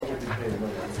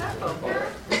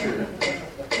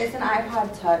an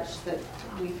iPod Touch that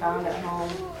we found at home.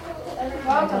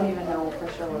 I don't even know for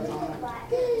sure what's on it.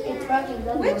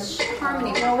 Which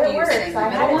Harmony No, do it you works. sing? I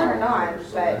The had middle it one? turned on,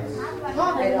 but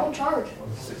I don't charge.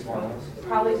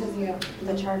 Probably because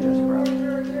the charger's broke. I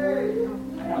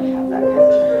don't have that kind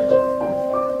of charge.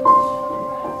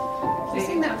 Do you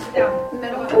sing that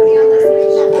middle harmony on this?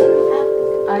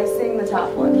 I sing the top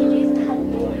one.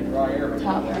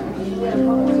 Top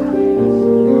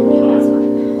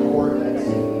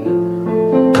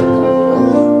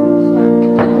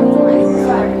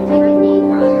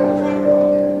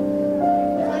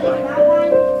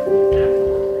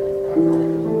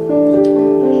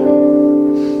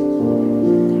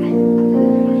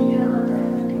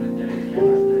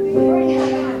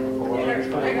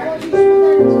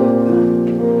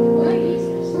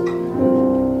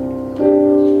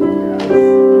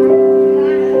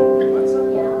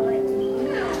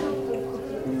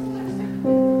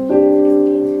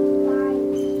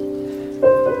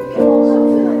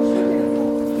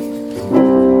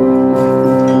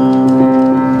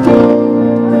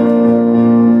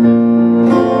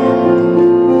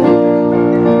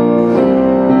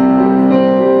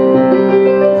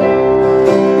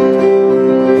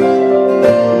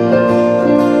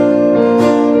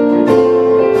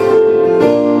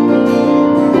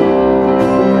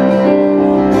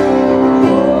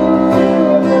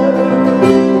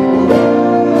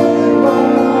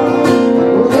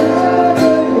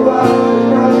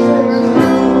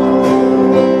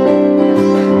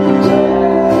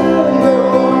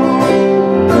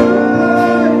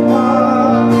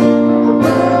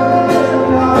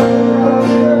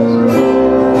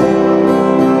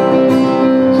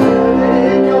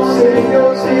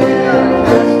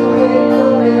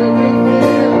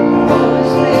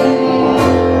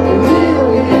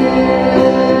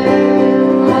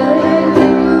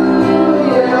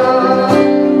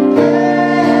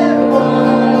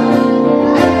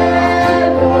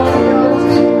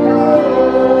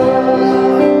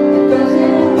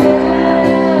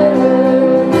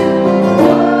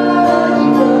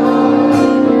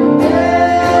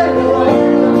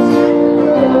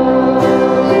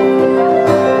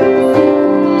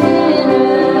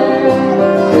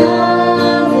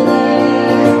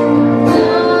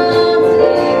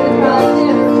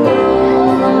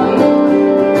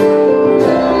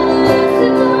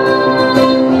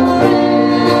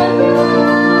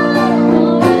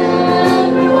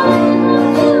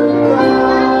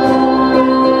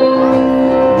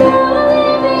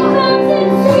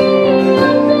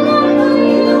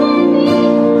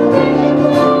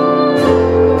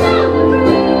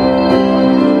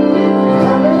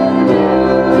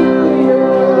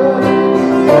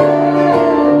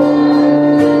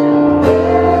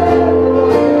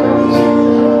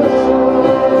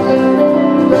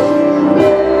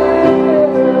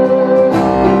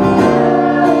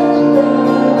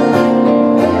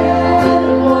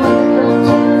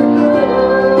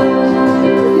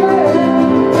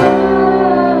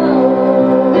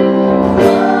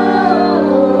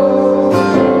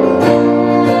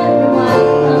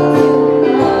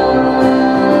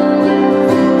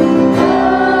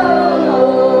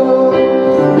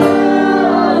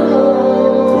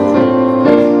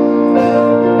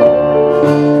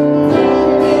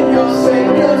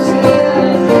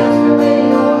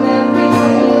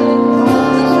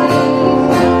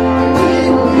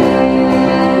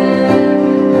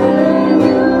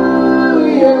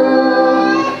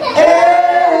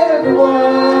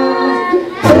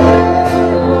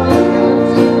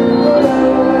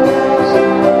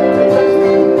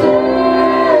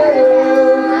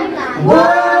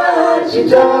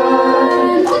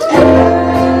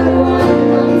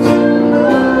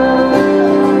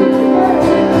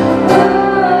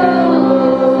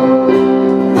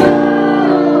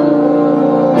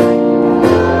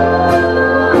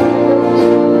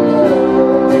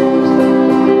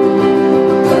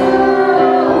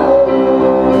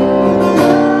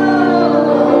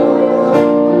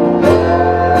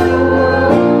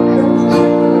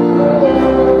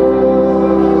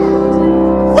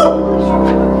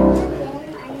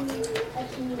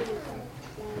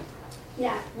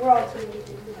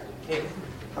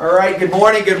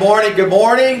Good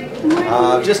morning.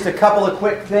 Just a couple of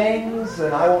quick things,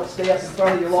 and I won't stay up in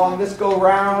front of you long this go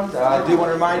round. I do want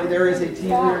to remind you there is a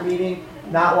team leader meeting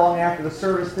not long after the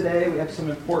service today. We have some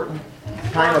important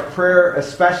time of prayer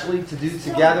especially to do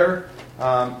together.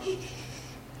 And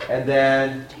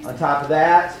then on top of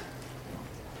that,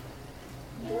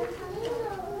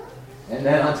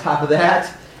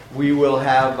 we will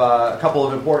have a couple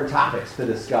of important topics to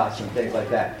discuss and things like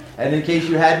that. And in case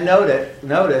you hadn't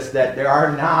noticed that there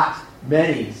are not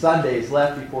many Sundays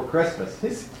left before Christmas.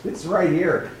 It's right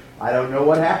here. I don't know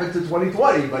what happened to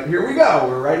 2020, but here we go.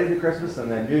 We're right into Christmas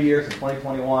and then New Year's in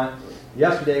 2021.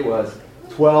 Yesterday was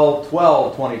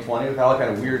 12/12/2020 with all kind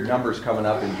of weird numbers coming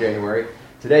up in January.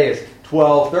 Today is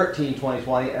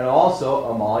 12/13/2020 and also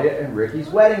Amalia and Ricky's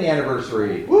wedding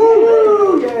anniversary.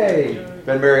 Woo! Yay!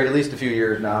 Been married at least a few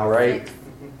years now, right?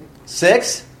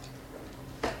 6?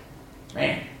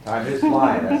 Man, time is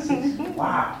flying. That's 6.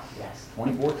 Wow. Yes,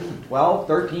 2014. 12,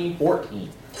 13, 14.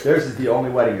 Theirs is the only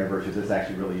wedding anniversary that's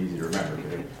actually really easy to remember.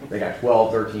 They got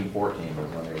 12, 13, 14 was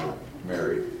when they were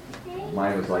married.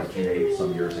 Mine was like June 8th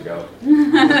some years ago.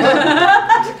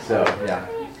 So, yeah.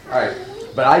 All right.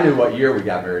 But I knew what year we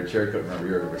got married. Sherry couldn't remember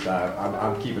year, so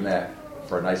I'm keeping that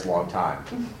for a nice long time.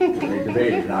 They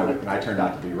debated, and I turned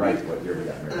out to be right what year we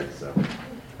got married. So,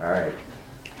 all right.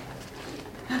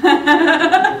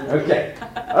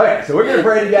 Okay, so we're going to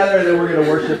pray together, and then we're going to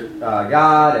worship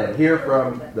God and hear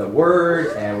from the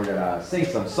Word, and we're going to sing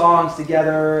some songs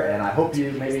together, and I hope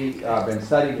you maybe been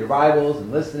studying your Bibles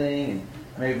and listening, and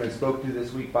maybe been spoken to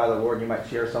this week by the Lord. You might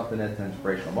share something at an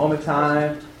inspirational moment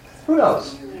time. Who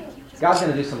knows? God's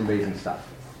going to do some amazing stuff.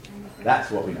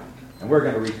 That's what we know. And we're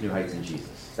going to reach new heights in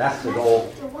Jesus. That's the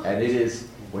goal, and it is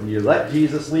when you let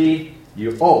Jesus lead,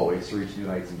 you always reach new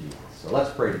heights in Jesus. So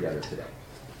let's pray together today.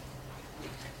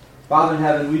 Father in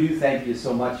heaven, we do thank you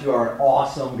so much. You are an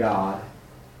awesome God.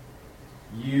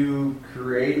 You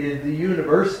created the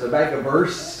universe, the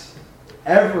megaverse,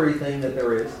 everything that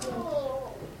there is.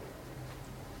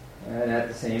 And at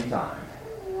the same time,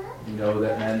 you know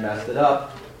that men messed it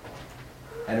up.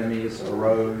 Enemies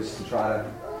arose to try to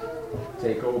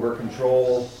take over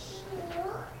control,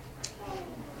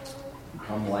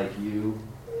 become like you,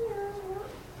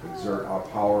 exert our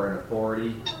power and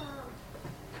authority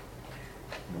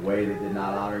in a way that did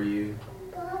not honor you.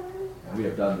 And we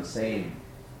have done the same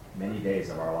many days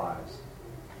of our lives.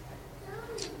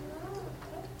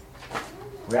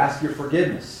 We ask your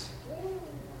forgiveness.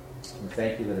 We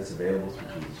thank you that it's available through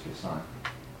Jesus, your Son.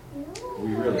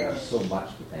 We really have so much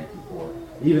to thank you for.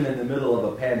 Even in the middle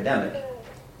of a pandemic,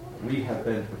 we have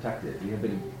been protected. We have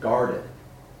been guarded.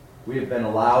 We have been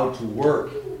allowed to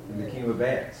work in the Kingdom of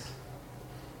Advance.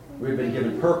 We have been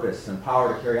given purpose and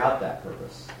power to carry out that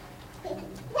purpose.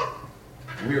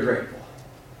 We are grateful.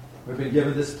 We've been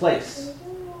given this place,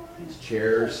 these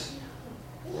chairs,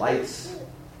 lights,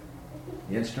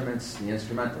 the instruments, the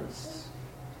instrumentalists.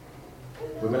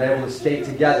 We've been able to stay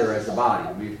together as a body.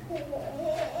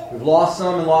 We've lost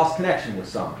some and lost connection with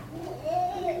some.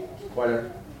 Quite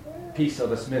a piece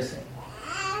of us missing.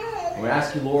 And we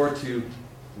ask you, Lord, to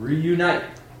reunite,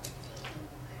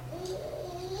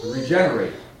 to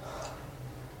regenerate,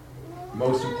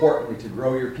 most importantly, to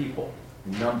grow your people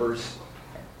in numbers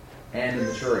and in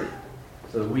maturity,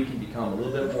 so that we can become a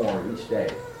little bit more each day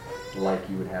like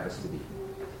you would have us to be,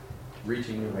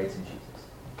 reaching new heights in Jesus.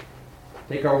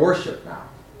 Take our worship now.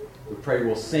 We pray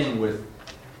we'll sing with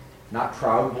not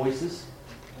proud voices,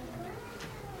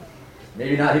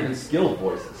 maybe not even skilled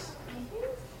voices,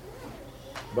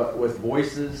 but with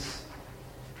voices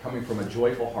coming from a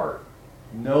joyful heart,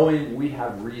 knowing we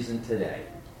have reason today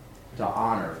to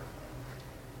honor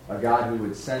a God who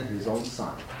would send his own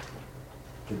Son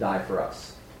to die for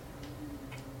us.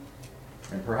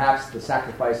 And perhaps the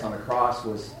sacrifice on the cross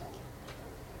was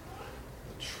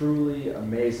a truly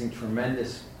amazing,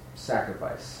 tremendous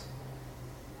sacrifice.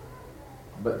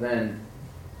 But then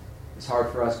it's hard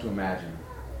for us to imagine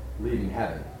leaving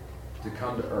heaven to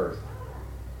come to earth,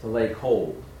 to lay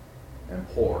cold and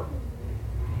poor,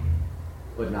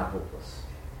 but not hopeless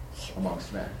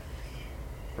amongst men.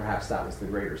 Perhaps that was the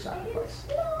greater sacrifice.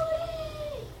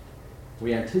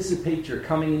 We anticipate your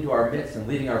coming into our midst and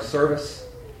leading our service.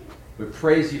 We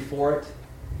praise you for it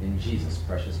in Jesus'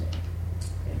 precious name.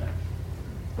 Amen.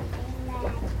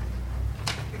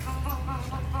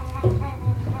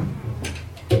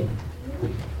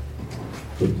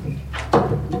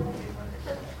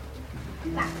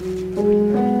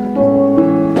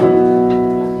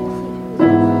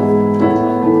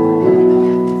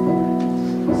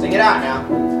 Sing it out now.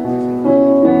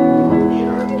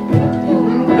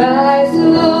 Rise,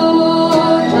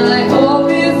 Lord, my hope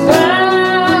is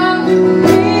found. He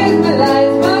is my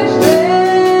life, my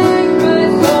strength, my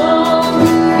song.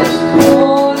 This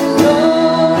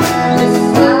cornerstone, this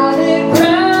solid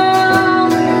ground.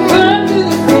 Run to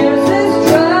the fiercest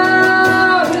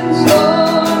drought and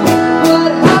storm.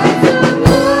 What heights of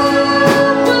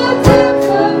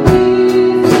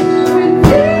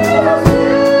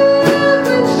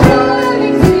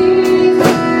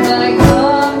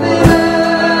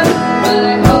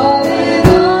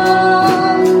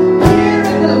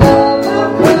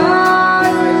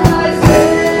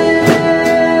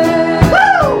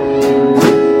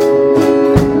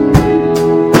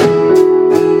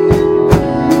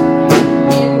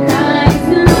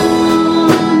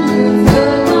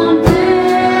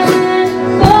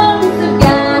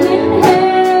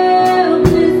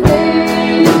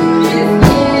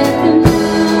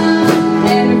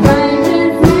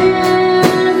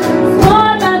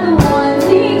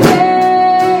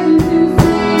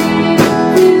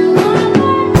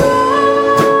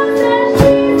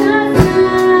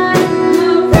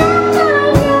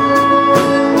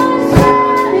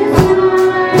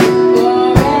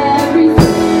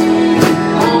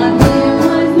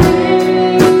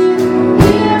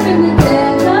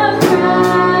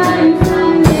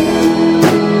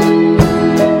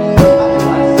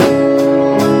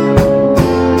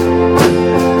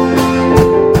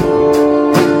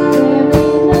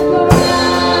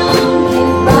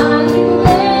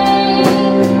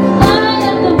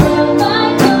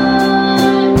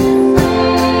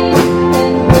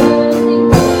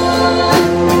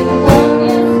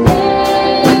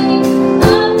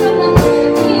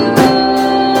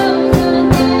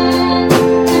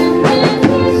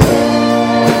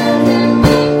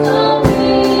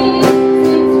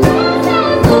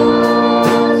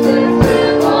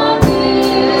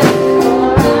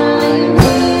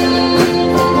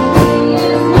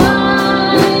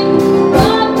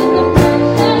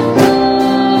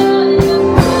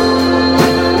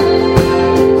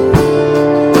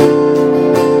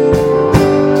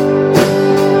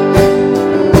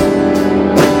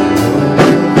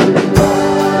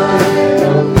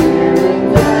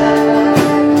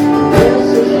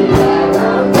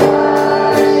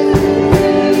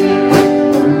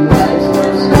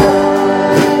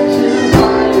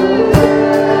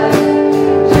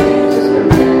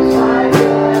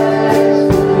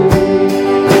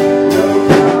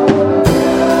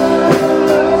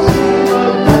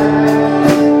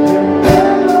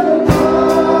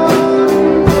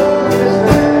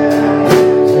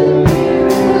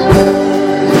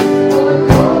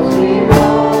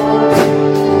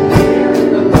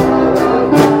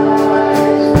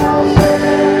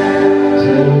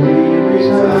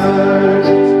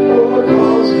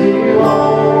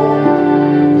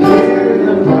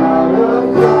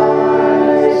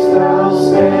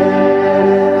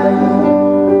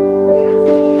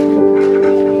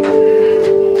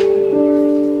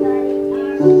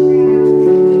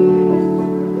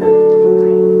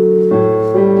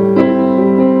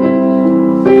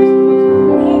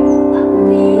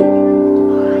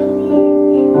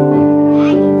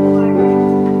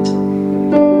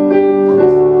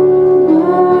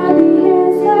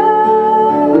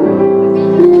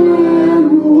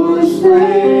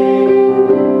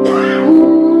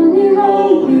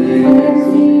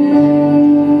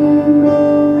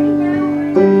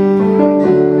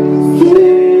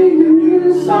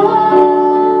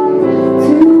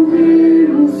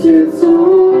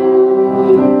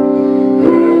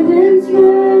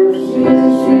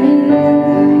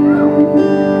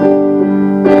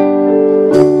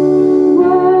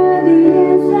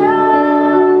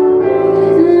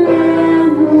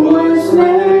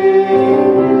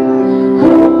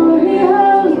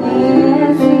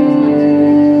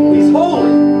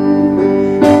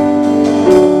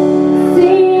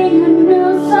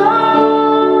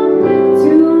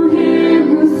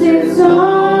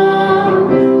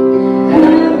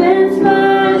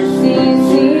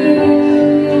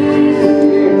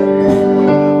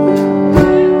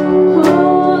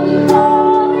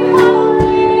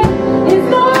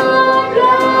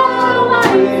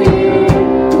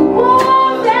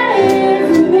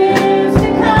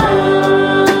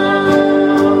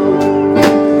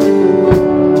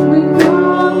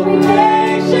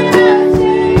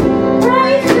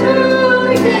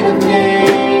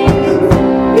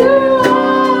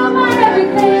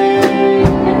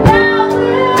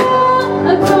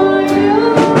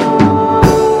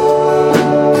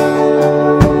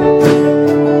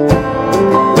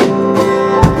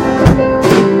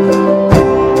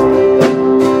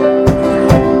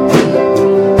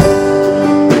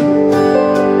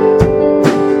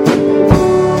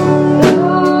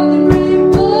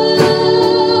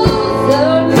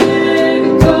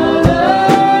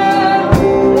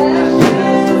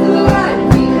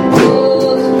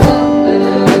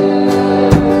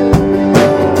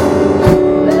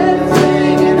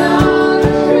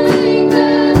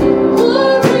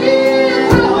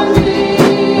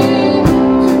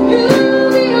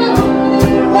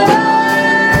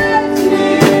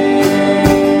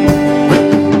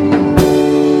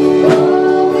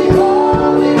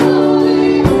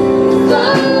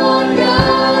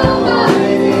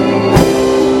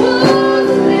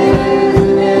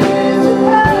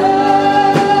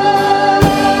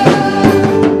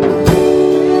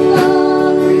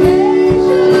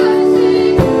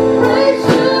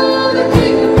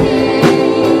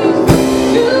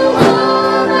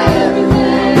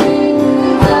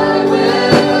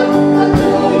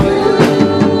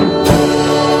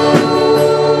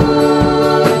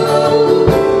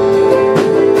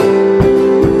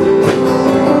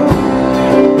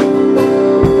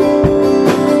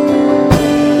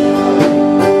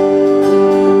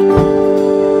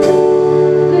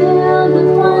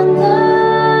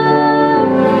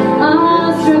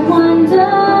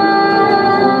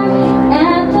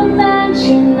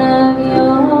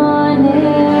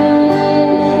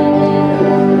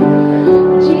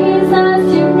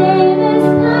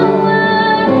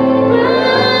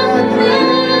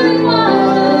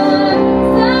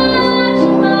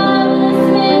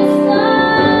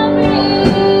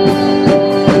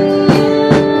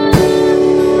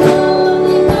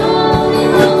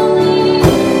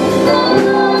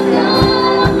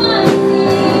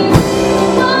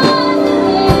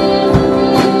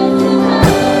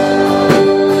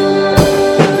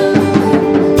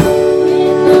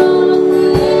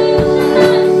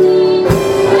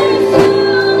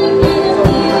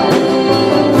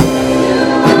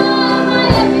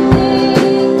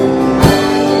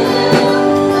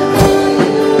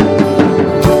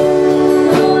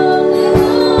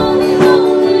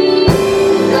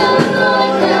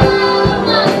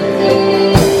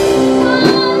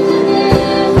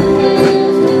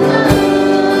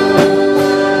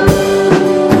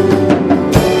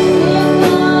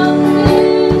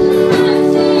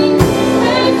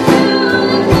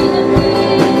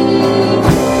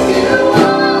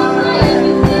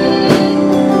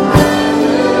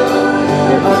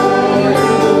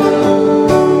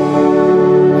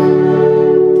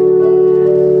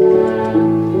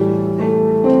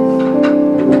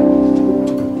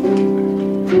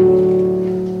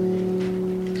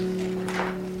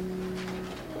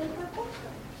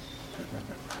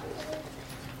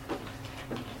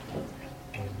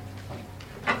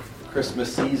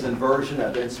Christmas season version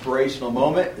of the inspirational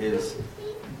moment is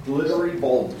glittery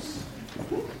bulbs.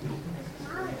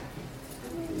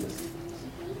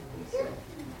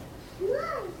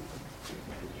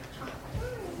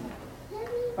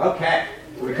 Okay,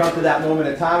 so we come to that moment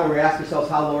in time where we ask ourselves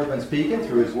how the Lord's been speaking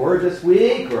through His Word this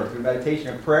week, or through meditation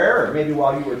and prayer, or maybe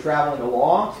while you were traveling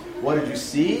along. What did you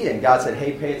see? And God said,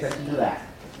 hey, pay attention to that.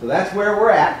 So that's where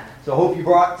we're at. So I hope you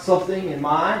brought something in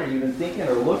mind, or you've been thinking,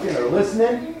 or looking, or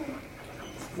listening.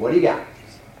 What do you got?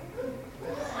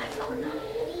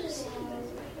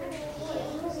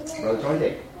 Brother Tony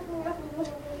Dave.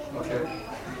 Okay.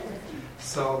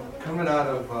 So, coming out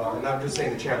of, and I'm just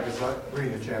saying the chapters, not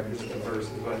reading the chapters, the verses,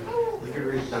 but you could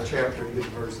read the chapter and get the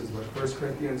verses, but 1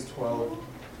 Corinthians 12,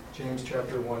 James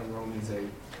chapter 1, and Romans 8.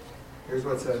 Here's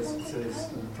what it says. It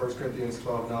says in 1 Corinthians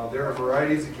 12, now there are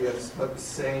varieties of gifts, but the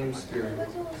same Spirit.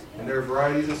 And there are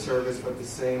varieties of service, but the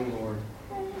same Lord.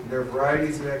 And there are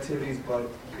varieties of activities, but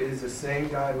it is the same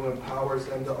God who empowers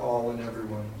them to all and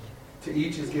everyone. To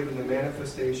each is given the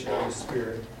manifestation of the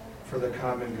Spirit for the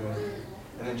common good.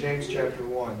 And in James chapter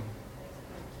 1,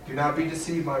 do not be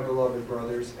deceived, my beloved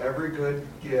brothers. Every good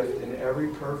gift and every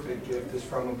perfect gift is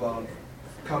from above,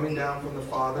 coming down from the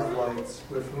Father of lights,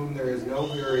 with whom there is no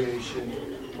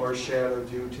variation or shadow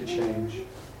due to change.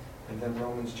 And then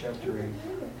Romans chapter 8.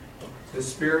 The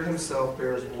Spirit Himself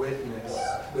bears witness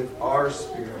with our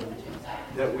spirit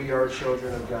that we are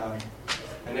children of God.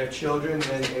 And if children,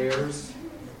 then heirs,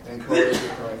 and co-heirs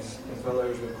with Christ, and fellow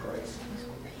heirs with Christ.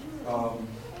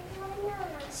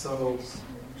 So,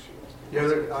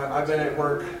 I've been at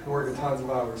work, working tons of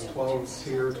hours. 12's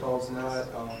here, 12's not.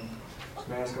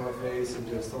 Mask on my face, and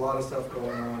just a lot of stuff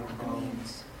going on.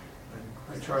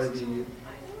 I try to be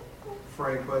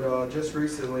frank, but just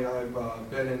recently I've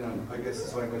been in I guess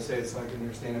that's what I'm going to say it so I can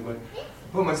understand it, but I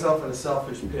put myself in a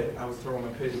selfish pit. I was throwing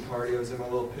my pity party. I was in my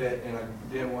little pit, and I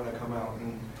didn't want to come out.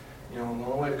 And, the only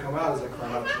way to come out is I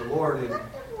cried out to the Lord,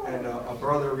 and a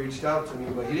brother reached out to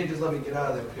me, but he didn't just let me get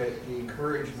out of that pit. He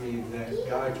encouraged me that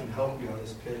God can help you out of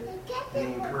this pit. And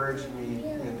he encouraged me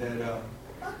that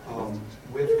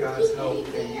with God's help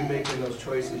and you making those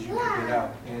choices, you can get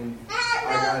out. And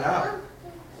I got out.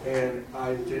 And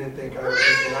I didn't think I would.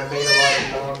 And I made a lot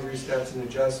of boundary steps and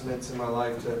adjustments in my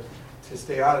life to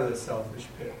stay out of the selfish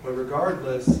pit. But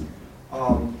regardless,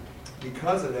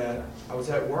 because of that, I was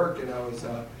at work and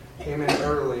I came in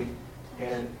early.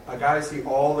 And a guy I see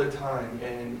all the time,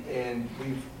 and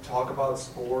we talk about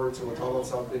sports, or we'll talk about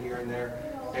something here and there,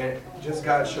 and just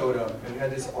God showed up, and we had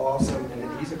this awesome,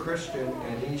 and he's a Christian,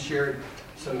 and he shared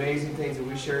some amazing things, and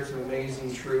we shared some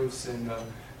amazing truths, and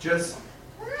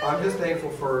I'm just thankful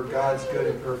for God's good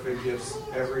and perfect gifts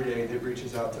every day that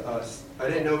reaches out to us. I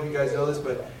didn't know if you guys know this,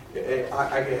 but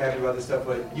I get happy about this stuff,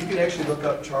 but you can actually look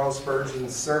up Charles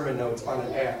Spurgeon's sermon notes on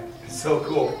an app. It's so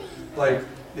cool. Like,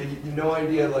 you have no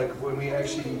idea, like, when we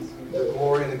actually, the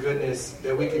glory and the goodness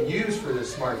that we can use for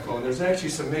this smartphone. There's actually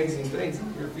some amazing things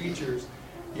in your features.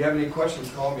 If you have any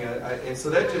questions, call me. And so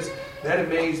that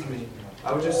amazed me.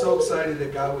 I was just so excited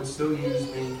that God would still use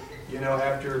me,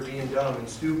 after being dumb and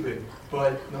stupid.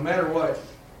 But no matter what,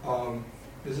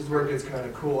 this is where it gets kind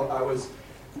of cool. I was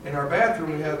in our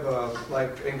bathroom. We have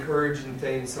encouraging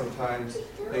things sometimes.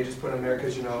 They just put them there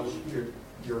because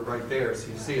you're right there,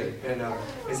 so you see it. And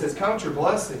it says, count your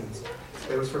blessings.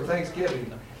 It was for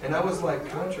Thanksgiving. And I was like,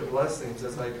 count your blessings.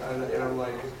 It's like, and I'm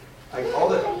like all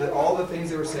the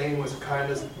things they were saying was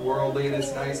kind of worldly, and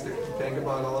it's nice to think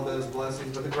about all of those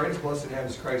blessings. But the greatest blessing we have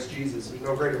is Christ Jesus. There's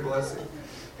no greater blessing.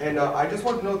 And I just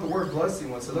wanted to know what the word blessing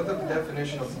was. So I looked up the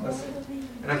definition of blessing.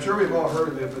 And I'm sure we've all heard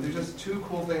of it, but there's just two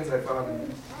cool things I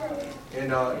found in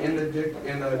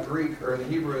the Greek, or in the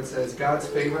Hebrew, it says God's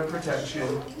favor and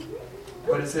protection.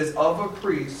 But it says, of a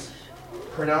priest,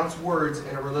 pronounce words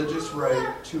in a religious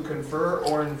rite to confer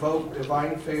or invoke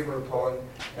divine favor upon,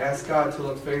 ask God to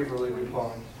look favorably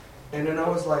upon. And then I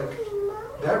was like,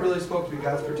 that really spoke to me,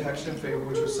 God's protection and favor,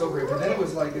 which was so great. But then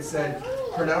it said,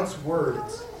 pronounce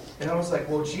words. And I was like,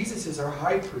 well, Jesus is our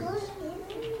high priest.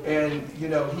 And,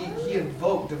 he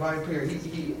invoked divine favor.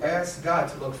 He asked God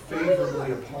to look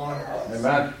favorably upon us.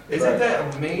 Amen. Isn't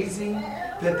that amazing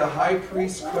that the high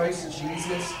priest, Christ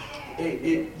Jesus,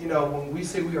 when we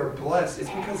say we are blessed, it's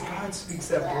because God speaks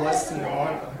that blessing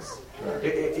on us.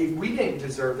 We didn't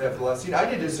deserve that blessing. I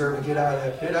didn't deserve to get out of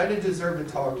that pit. I didn't deserve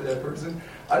to talk to that person.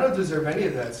 I don't deserve any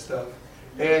of that stuff.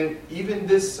 And even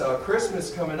this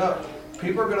Christmas coming up,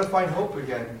 people are going to find hope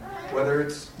again. Whether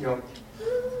it's,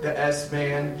 the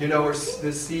S-Man, or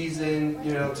the season,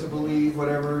 to believe,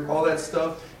 whatever, all that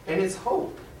stuff. And it's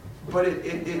hope. But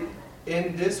it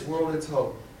in this world, it's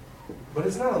hope. But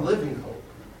it's not a living hope.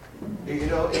 You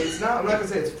know, it's not. I'm not gonna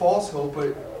say it's false hope,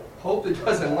 but hope that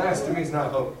doesn't last to me is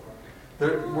not hope.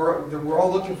 We're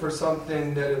all looking for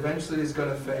something that eventually is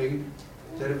gonna fade,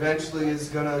 that eventually is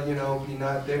gonna, you know, be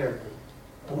not there.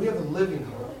 But we have a living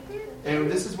hope, and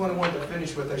this is what I wanted to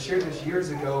finish with. I shared this years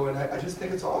ago, and I just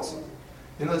think it's awesome.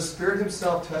 You know, the Spirit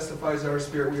Himself testifies to our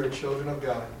spirit we are children of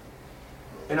God.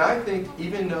 And I think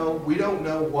even though we don't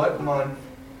know what month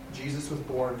Jesus was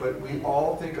born, but we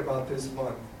all think about this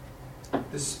month,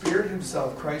 the Spirit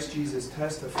Himself, Christ Jesus,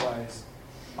 testifies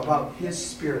about His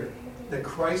Spirit, that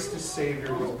Christ the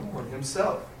Savior was born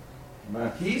Himself.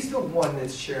 Amen. He's the one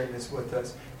that's sharing this with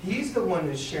us. He's the one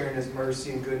that's sharing His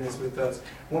mercy and goodness with us.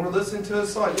 When we're listening to a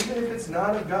song, even if it's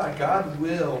not of God, God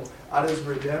will, out of His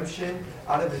redemption,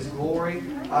 out of His glory,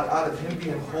 out of Him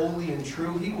being holy and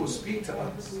true, He will speak to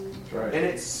us. That's right. And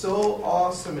it's so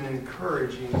awesome and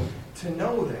encouraging to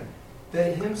know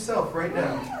that Himself right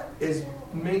now is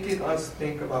making us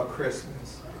think about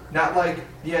Christmas. Not like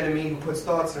the enemy who puts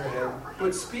thoughts in our head,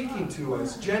 but speaking to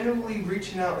us, genuinely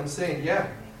reaching out and saying, yeah,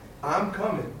 I'm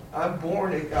coming. I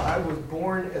was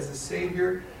born as a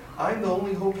Savior. I'm the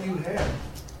only hope you have.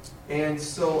 And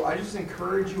so I just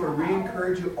encourage you, or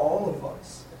re-encourage you, all of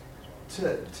us,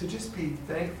 to just be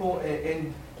thankful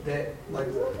and that, like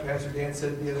Pastor Dan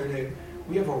said the other day,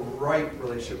 we have a right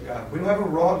relationship with God. We don't have a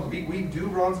wrong. We do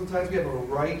wrong sometimes. We have a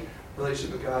right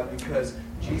relationship with God because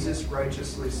Jesus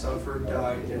righteously suffered,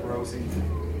 died, and rose again.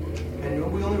 And the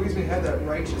only reason we have that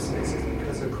righteousness is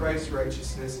because of Christ's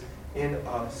righteousness in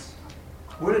us.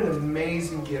 What an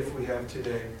amazing gift we have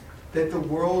today, that the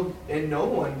world and no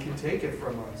one can take it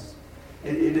from us.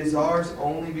 It is ours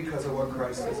only because of what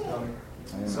Christ has done.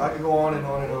 So I could go on and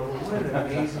on and on. What an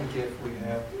amazing gift we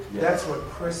have. That's what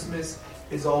Christmas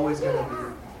is always going to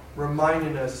be,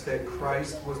 reminding us that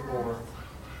Christ was born.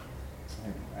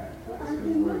 That's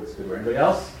good words. Good. Anybody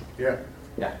else? Yeah.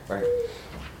 Yeah, right.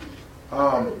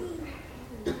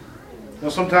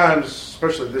 Sometimes,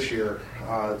 especially this year,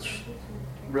 it's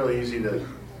really easy to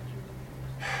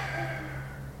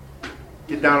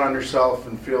get down on yourself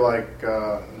and feel like,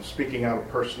 speaking out of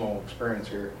personal experience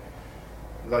here,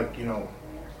 like, you know,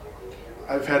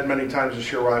 I've had many times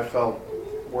this year where I felt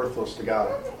worthless to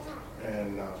God,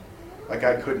 and like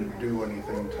I couldn't do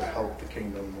anything to help the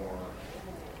kingdom or,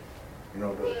 you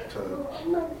know,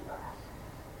 to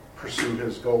pursue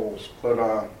His goals.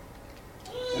 But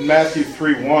in Matthew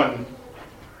 3:1,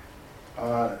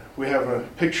 we have a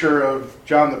picture of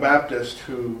John the Baptist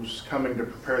who's coming to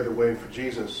prepare the way for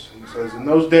Jesus. And it says, in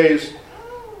those days,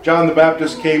 John the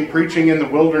Baptist came preaching in the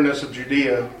wilderness of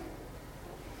Judea.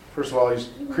 First of all, he's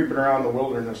creeping around the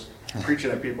wilderness,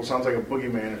 preaching at people. Sounds like a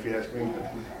boogeyman, if you ask me.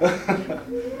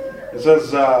 It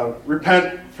says,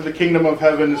 repent, for the kingdom of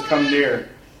heaven is come near.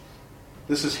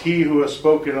 This is He who has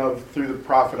spoken of through the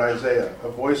prophet Isaiah, a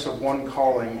voice of one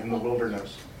calling in the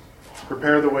wilderness.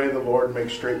 Prepare the way of the Lord, make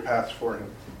straight paths for Him.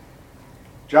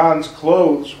 John's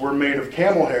clothes were made of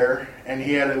camel hair, and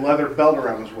he had a leather belt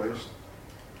around his waist.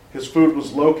 His food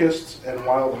was locusts and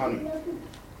wild honey.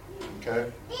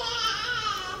 Okay?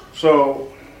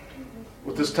 So,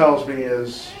 what this tells me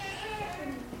is,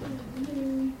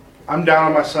 I'm down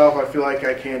on myself. I feel like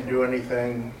I can't do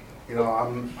anything. You know,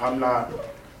 I'm not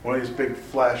one of these big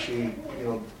flashy, you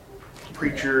know,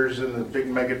 preachers in the big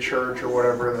mega church or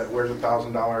whatever that wears a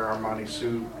 $1,000 Armani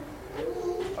suit.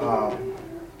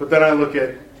 But then I look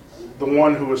at the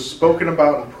one who was spoken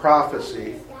about in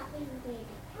prophecy,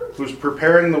 who's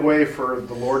preparing the way for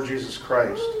the Lord Jesus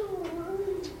Christ,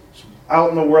 out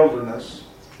in the wilderness,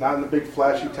 not in the big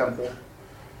flashy temple.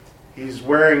 He's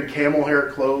wearing camel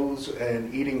hair clothes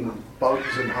and eating bugs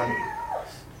and honey.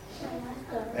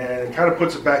 And it kind of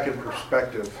puts it back in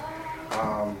perspective.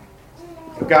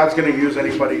 God's going to use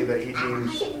anybody that He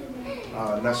deems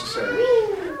necessary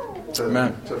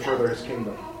to further His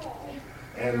kingdom.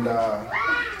 And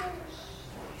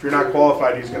if you're not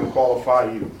qualified, He's going to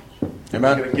qualify you.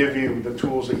 Amen. He's going to give you the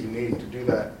tools that you need to do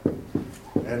that.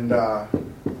 And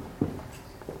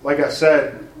like I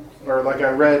said, or like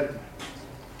I read,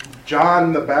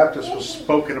 John the Baptist was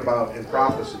spoken about in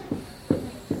prophecy.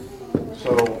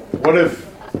 So what if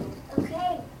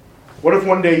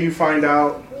one day you find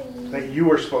out that you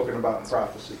were spoken about in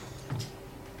prophecy?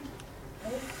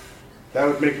 That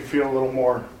would make you feel a little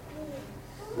more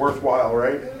worthwhile,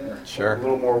 right? Sure. A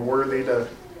little more worthy to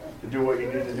do what you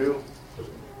need to do.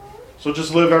 So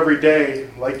just live every day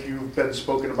like you've been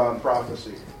spoken about in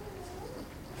prophecy.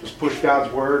 Just push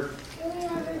God's word.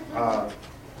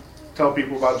 Tell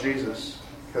people about Jesus.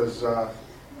 Because,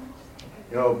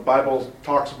 you know, the Bible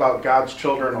talks about God's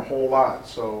children a whole lot.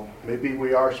 So maybe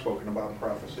we are spoken about in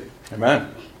prophecy.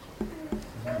 Amen.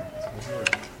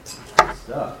 Good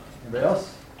stuff. Anybody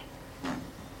else?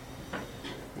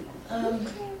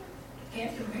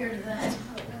 Can't compare to that.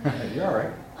 You're all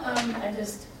right. I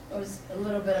just was a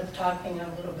little bit of talking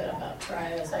a little bit about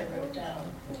trials I wrote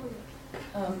down.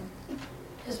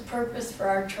 His purpose for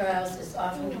our trials is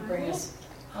often to bring us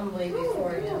humbly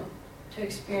before Him, to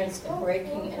experience the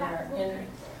breaking in our inner,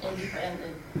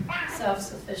 independent,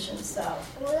 self-sufficient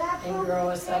self, and grow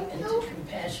us up into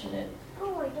compassionate,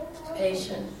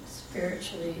 patient,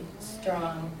 spiritually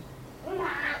strong,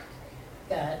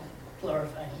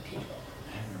 God-glorifying people.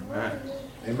 Amen.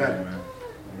 Amen.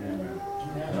 Amen.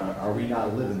 Are we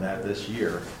not living that this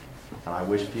year? And I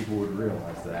wish people would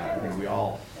realize that. I think we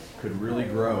all could really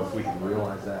grow if we could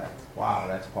realize that. Wow,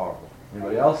 that's powerful.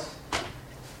 Anybody else?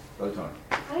 Brother Tony.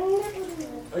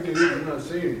 I can even not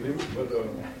say anything, but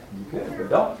You could, but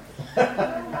don't.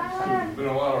 it's been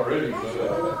a while already. But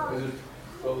I just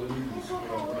felt the need to.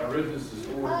 When I read this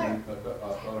morning, I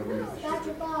thought I'd read it.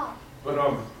 But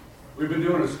we've been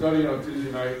doing a study on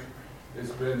Tuesday night.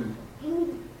 It's been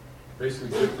basically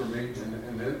good for me,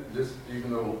 and this,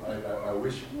 even though I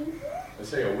wish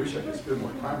I could spend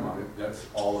more time on it. That's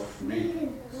all up to me.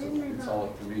 So it's all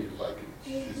up to me if I could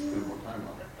just spend more time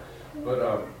on it. But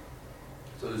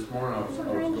so this morning I was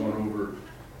going over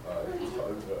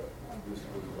this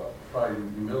was about pride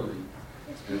and humility,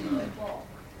 and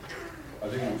I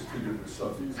think it was 2 different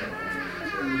subjects.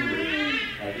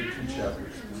 I did 2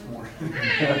 chapters this morning.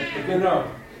 But then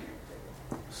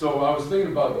so I was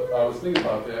thinking about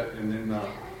that, and then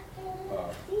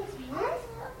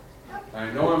I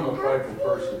know I'm a prideful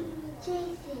person,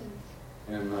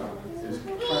 and it's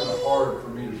kind of hard for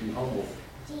me to be humble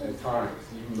at times,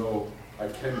 even though I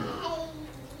can be,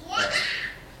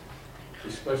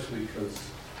 especially because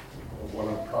of what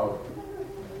I'm proud of.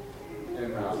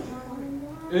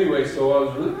 And anyway, so I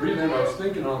was reading and I was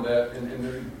thinking on that, and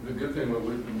the good thing what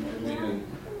me and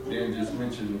Dan just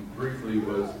mentioned briefly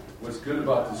was what's good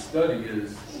about the study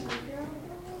is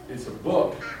it's a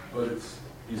book, but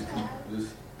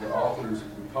the author's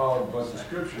compiled a bunch of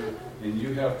scripture, and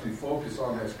you have to focus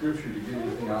on that scripture to get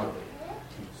anything out of it.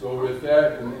 So with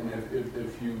that, and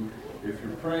if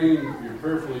you're praying, you're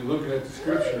prayerfully looking at the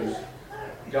scriptures,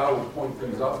 God will point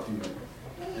things out to you,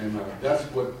 and that's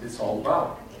what it's all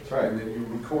about. That's right. And then you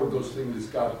record those things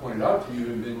that God pointed out to you,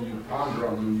 and then you ponder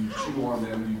on them, you chew on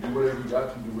them, you do whatever you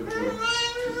got to do with them to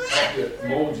help it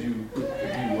mold you to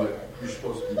be what you're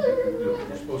supposed to be.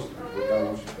 You're supposed to be what God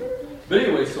wants you to be. But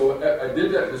anyway, so I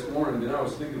did that this morning, and then I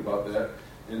was thinking about that,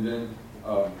 and then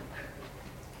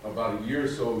about a year or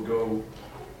so ago,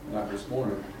 not this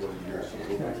morning, it was a year or so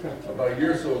ago, about a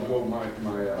year or so ago,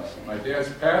 my dad's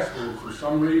pastor, for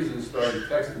some reason, started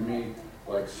texting me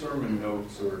like sermon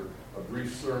notes or a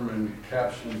brief sermon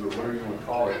captions or whatever you want to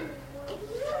call it.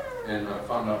 And I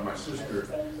found out my sister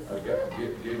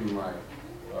gave me my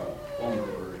phone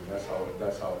number, and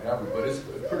that's how it happened. But it's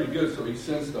pretty good. So he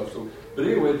sent stuff. So, but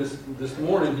anyway, this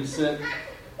morning he sent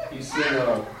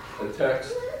a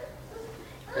text,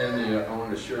 and I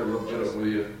want to share a little bit with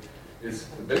you. It's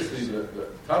basically the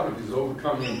topic is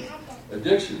overcoming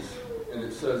addictions, and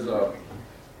it says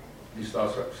he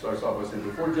starts off by saying,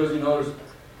 before judging others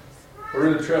who are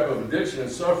in the trap of addiction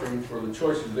and suffering for the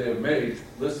choices they have made,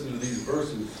 listen to these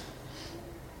verses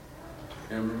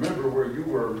and remember where you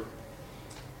were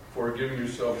for giving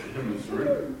yourself to Him and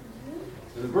surrender.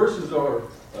 The verses are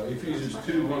Ephesians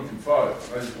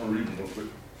 2:1-5. I just want to read them real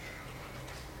quick.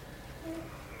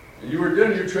 And you were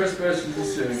dead in your trespasses and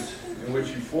sins, in which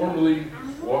you formerly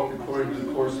walked according to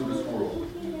the course of this world,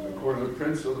 according to the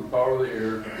prince of the power of the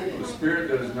air, the spirit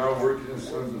that is now working in the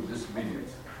sons of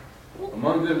disobedience.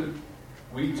 Among them,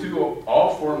 we too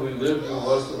all formerly lived in the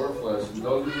lust of our flesh,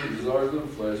 indulging in the desires of the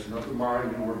flesh and of the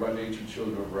mind, and were by nature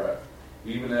children of wrath,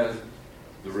 even as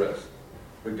the rest.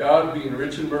 But God, being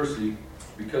rich in mercy,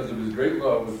 because of His great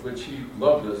love with which He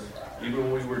loved us,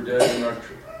 even when we were dead in our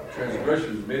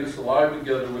transgressions, made us alive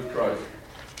together with Christ.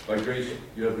 By grace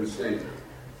you have been saved.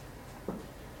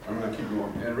 I'm going to keep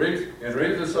going. And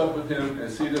raised us up with Him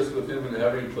and seated us with Him in the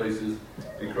heavenly places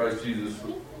in Christ Jesus,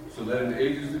 so that in the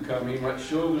ages to come He might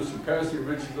show the surpassing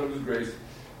riches of His grace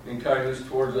and kindness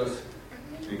towards us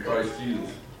in Christ Jesus.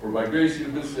 For by grace you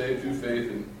have been saved through faith,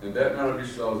 and that not of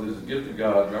yourselves, it is a gift of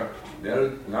God,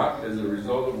 not as a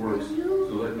result of works,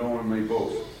 so that no one may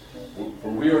boast. For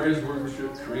we are His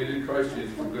workmanship, created in Christ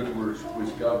Jesus for good works,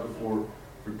 which God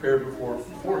prepared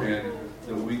beforehand,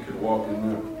 that we could walk in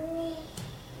them.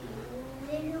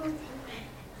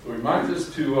 So it reminds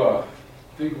us to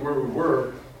think where we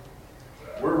were,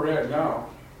 where we're at now,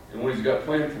 and what He's got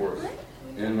planned for us.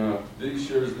 And then He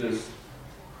shares this.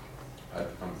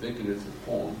 I'm thinking it's a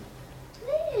poem.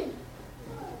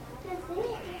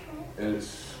 and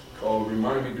it's called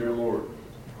Remind Me, Dear Lord.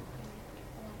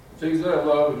 The things that I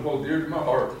love and hold dear to my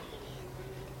heart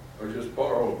are just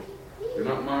borrowed. They're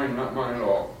not mine at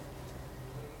all.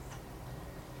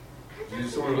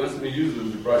 Jesus only lets me use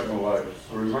them to brighten my life.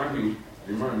 So remind me,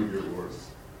 dear Lord.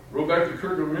 Roll back the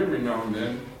curtain of memory now and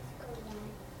then.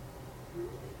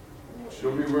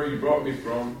 Show me where you brought me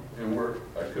from and where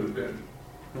I could have been.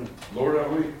 Lord,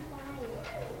 I'm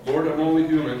only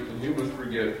human, and humans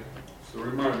forget. So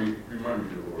remind me, dear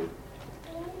Lord.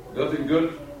 Nothing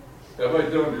good have I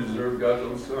done to deserve God's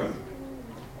own Son.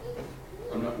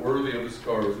 I'm not worthy of the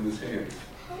scars in his hands.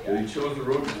 Yet he chose the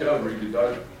road to Calvary to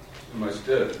die in my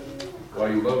stead. Why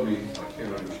you love me, I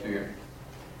can't understand.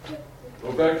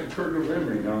 Go back to curtain of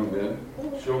memory now and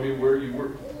then. Show me where you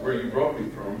brought me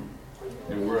from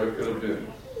and where I could have been.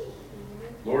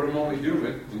 Lord, I'm only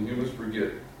human, and humans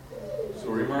forget. So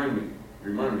remind me,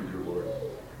 dear Lord.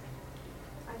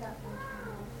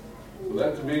 So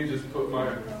that to me just put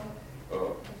my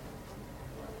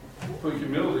put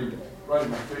humility right in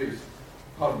my face.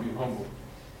 How to be humble,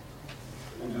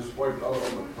 and just wiped out all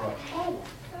the pride.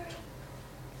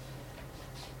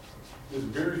 It's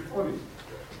very funny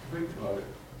to think about it.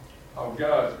 How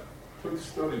God took a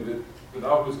study that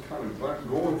I was kind of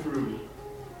going through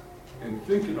and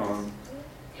thinking on,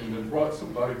 and then brought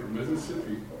somebody from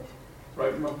Mississippi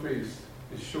right in my face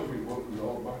and showed me what it was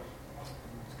all about.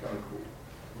 It's kind of cool.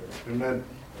 Amen.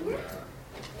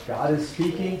 God is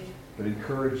speaking, but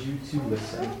encourage you to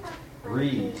listen.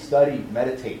 Read, study,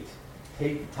 meditate.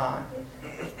 Take the time.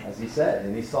 As he said,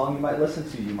 any song you might listen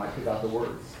to, you might pick out the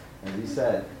words. As he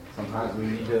said, sometimes we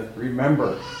need to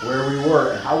remember where we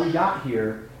were and how we got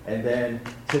here. And then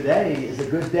today is a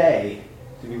good day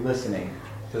to be listening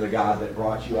to the God that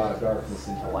brought you out of darkness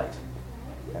into light.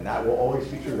 And that will always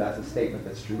be true. That's a statement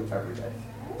that's true every day.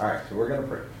 All right, so we're going to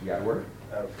pray. You got a word?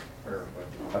 Prayer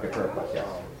request. Okay, prayer request, yes.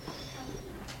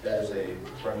 There's a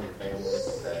friend of the family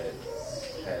that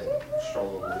had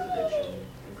struggled with addiction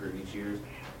in previous years.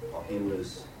 While he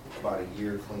was about a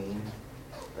year clean,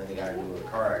 then he got into a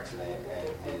car accident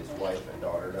and his wife and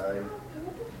daughter died.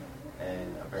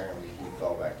 And apparently he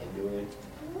fell back into it,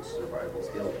 survival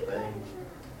skill thing.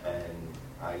 And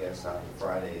I guess on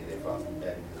Friday they found him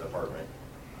dead in his apartment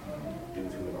due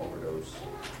to an overdose.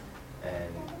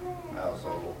 And I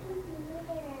also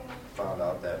found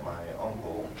out that my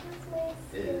uncle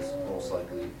is most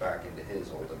likely back into his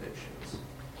old addictions.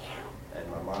 And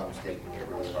my mom's taking it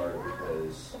really hard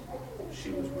because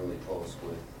she was really close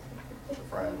with a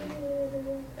friend,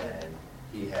 and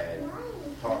he had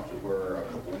talked to her a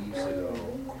couple weeks ago,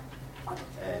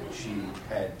 and she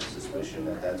had the suspicion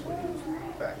that that's what he was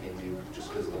back into just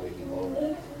because of the way he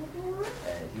looked.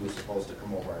 And he was supposed to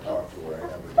come over and talk to her, and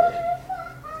never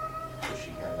did. So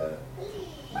she kind of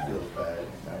feels bad.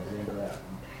 That was the end of that.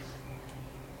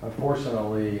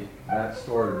 Unfortunately, that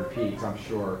story repeats, I'm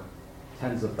sure,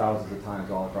 tens of thousands of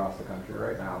times all across the country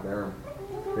right now.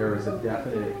 There is a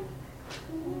definite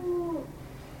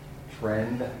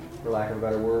trend, for lack of a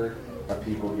better word, of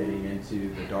people getting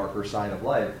into the darker side of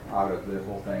life out of the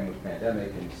whole thing with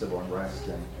pandemic and civil unrest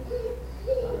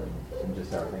and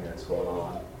just everything that's going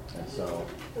on. And so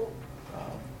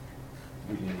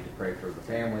we need to pray for the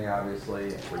family, obviously,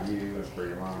 and for you and for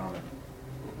your mom.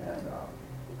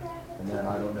 And then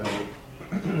I don't know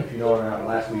if you know or not,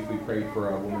 last week we prayed for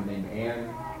a woman named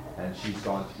Ann, and she's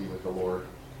gone to be with the Lord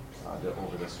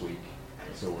over this week.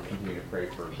 And so we're continuing to pray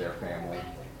for their family.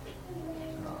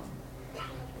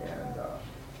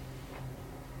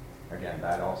 Again,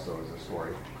 that also is a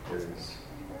story that is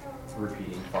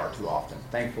repeating far too often.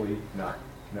 Thankfully,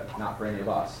 not for any of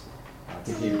us.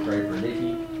 Continue to pray for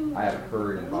Nikki. I haven't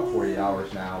heard in about 48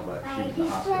 hours now, but she was in the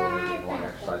hospital getting long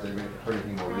exercise. Anybody heard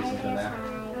anything more recent than that?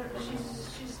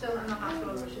 She's still in the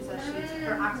hospital, but she says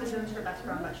her oxygen's her best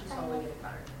friend, but she's slowly getting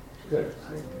better. Good.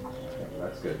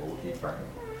 That's good. We'll keep praying.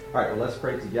 All right, well, let's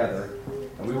pray together.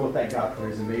 And we will thank God for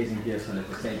his amazing gifts, and at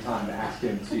the same time ask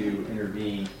him to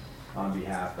intervene on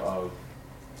behalf of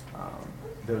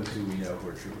those who we know who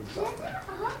are truly suffering.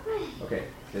 Okay,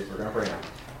 kids, we're going to pray now.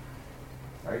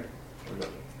 All right? We're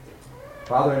good.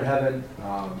 Father in heaven,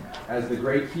 as the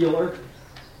great healer,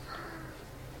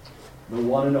 the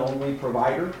one and only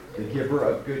provider, the giver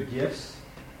of good gifts,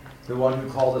 the one who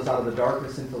called us out of the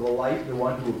darkness into the light, the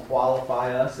one who will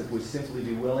qualify us if we simply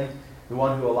be willing, the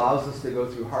one who allows us to go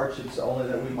through hardships only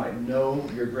that we might know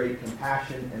your great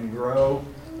compassion and grow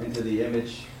into the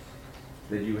image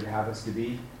that you would have us to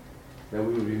be, that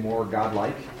we would be more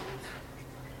God-like.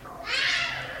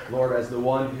 Lord, as the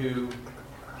one who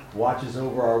watches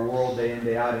over our world day in,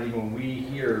 day out, and even when we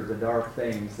hear the dark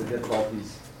things, the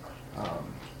difficulties,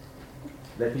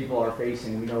 that people are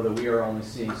facing, we know that we are only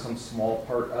seeing some small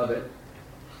part of it.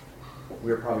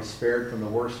 We are probably spared from the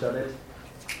worst of it,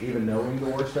 even knowing the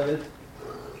worst of it.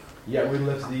 Yet we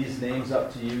lift these names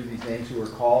up to you, these names who are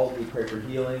called. We pray for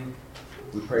healing.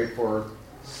 We pray for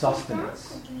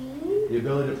sustenance, the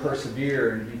ability to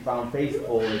persevere and to be found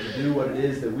faithful and to do what it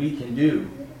is that we can do.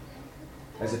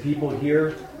 As a people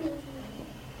here,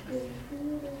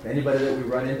 anybody that we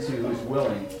run into who's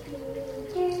willing,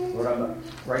 Lord, I'm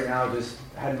right now just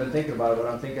hadn't been thinking about it, but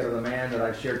I'm thinking of the man that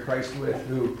I've shared Christ with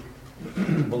who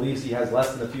believes he has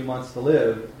less than a few months to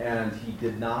live, and he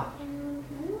did not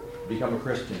become a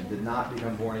Christian, did not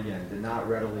become born again, did not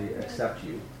readily accept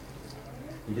you.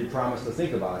 He did promise to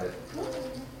think about it,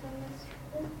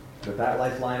 but that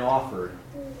lifeline offered,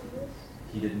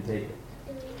 he didn't take it.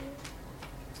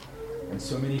 And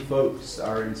so many folks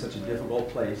are in such a difficult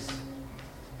place.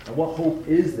 And what hope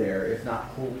is there if not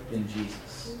hope in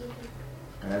Jesus?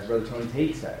 And as Brother Tony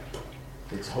Tate said,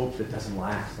 it's hope that doesn't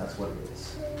last. That's what it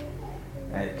is.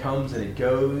 And it comes and it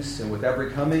goes, and with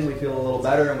every coming we feel a little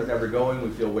better, and with every going we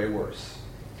feel way worse.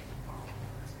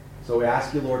 So we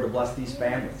ask you, Lord, to bless these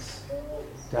families,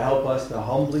 to help us to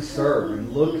humbly serve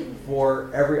and look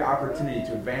for every opportunity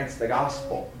to advance the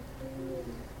gospel.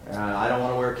 I don't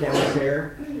want to wear camel's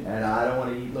hair, and I don't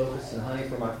want to eat locusts and honey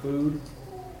for my food,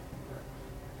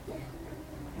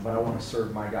 but I want to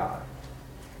serve my God.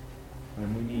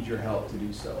 And we need your help to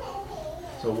do so.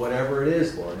 So whatever it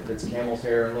is, Lord, if it's camel's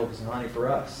hair and locusts and honey for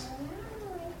us,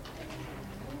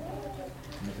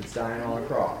 and if it's dying on a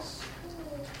cross,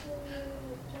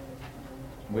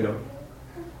 we don't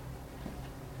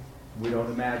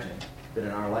imagine that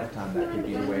in our lifetime that could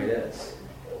be the way it is.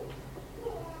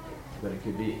 But it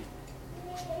could be.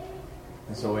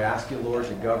 And so we ask you, Lord,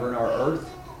 to govern our earth,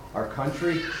 our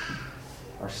country,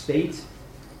 our state,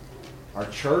 our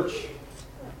church,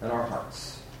 and our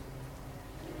hearts.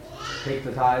 Take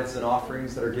the tithes and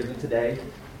offerings that are given today,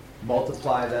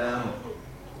 multiply them,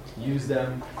 use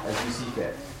them as you see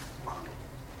fit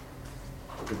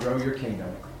to grow your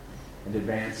kingdom and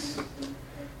advance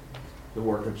the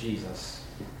work of Jesus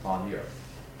on the earth.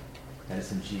 And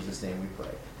it's in Jesus' name we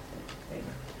pray.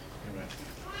 Amen.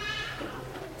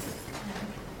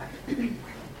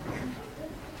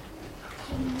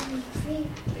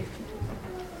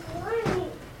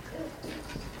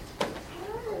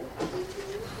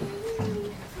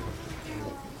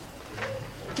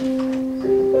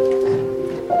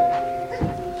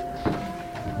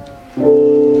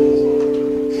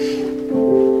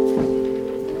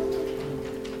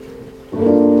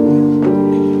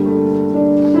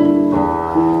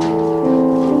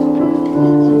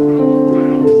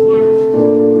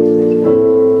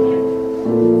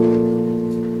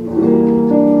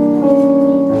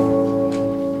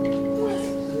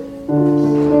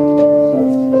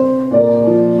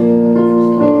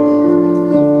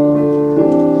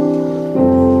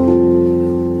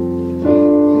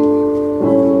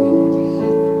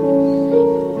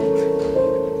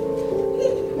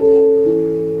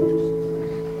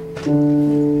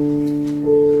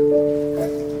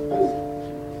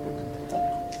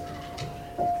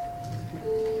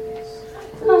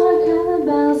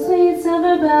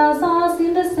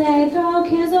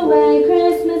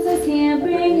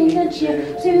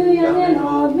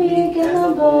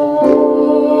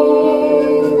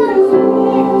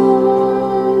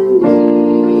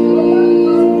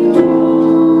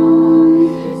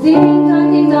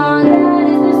 Ding dong, that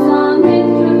is the song. Big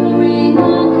triple ring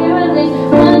on caroling.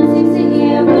 160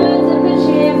 here.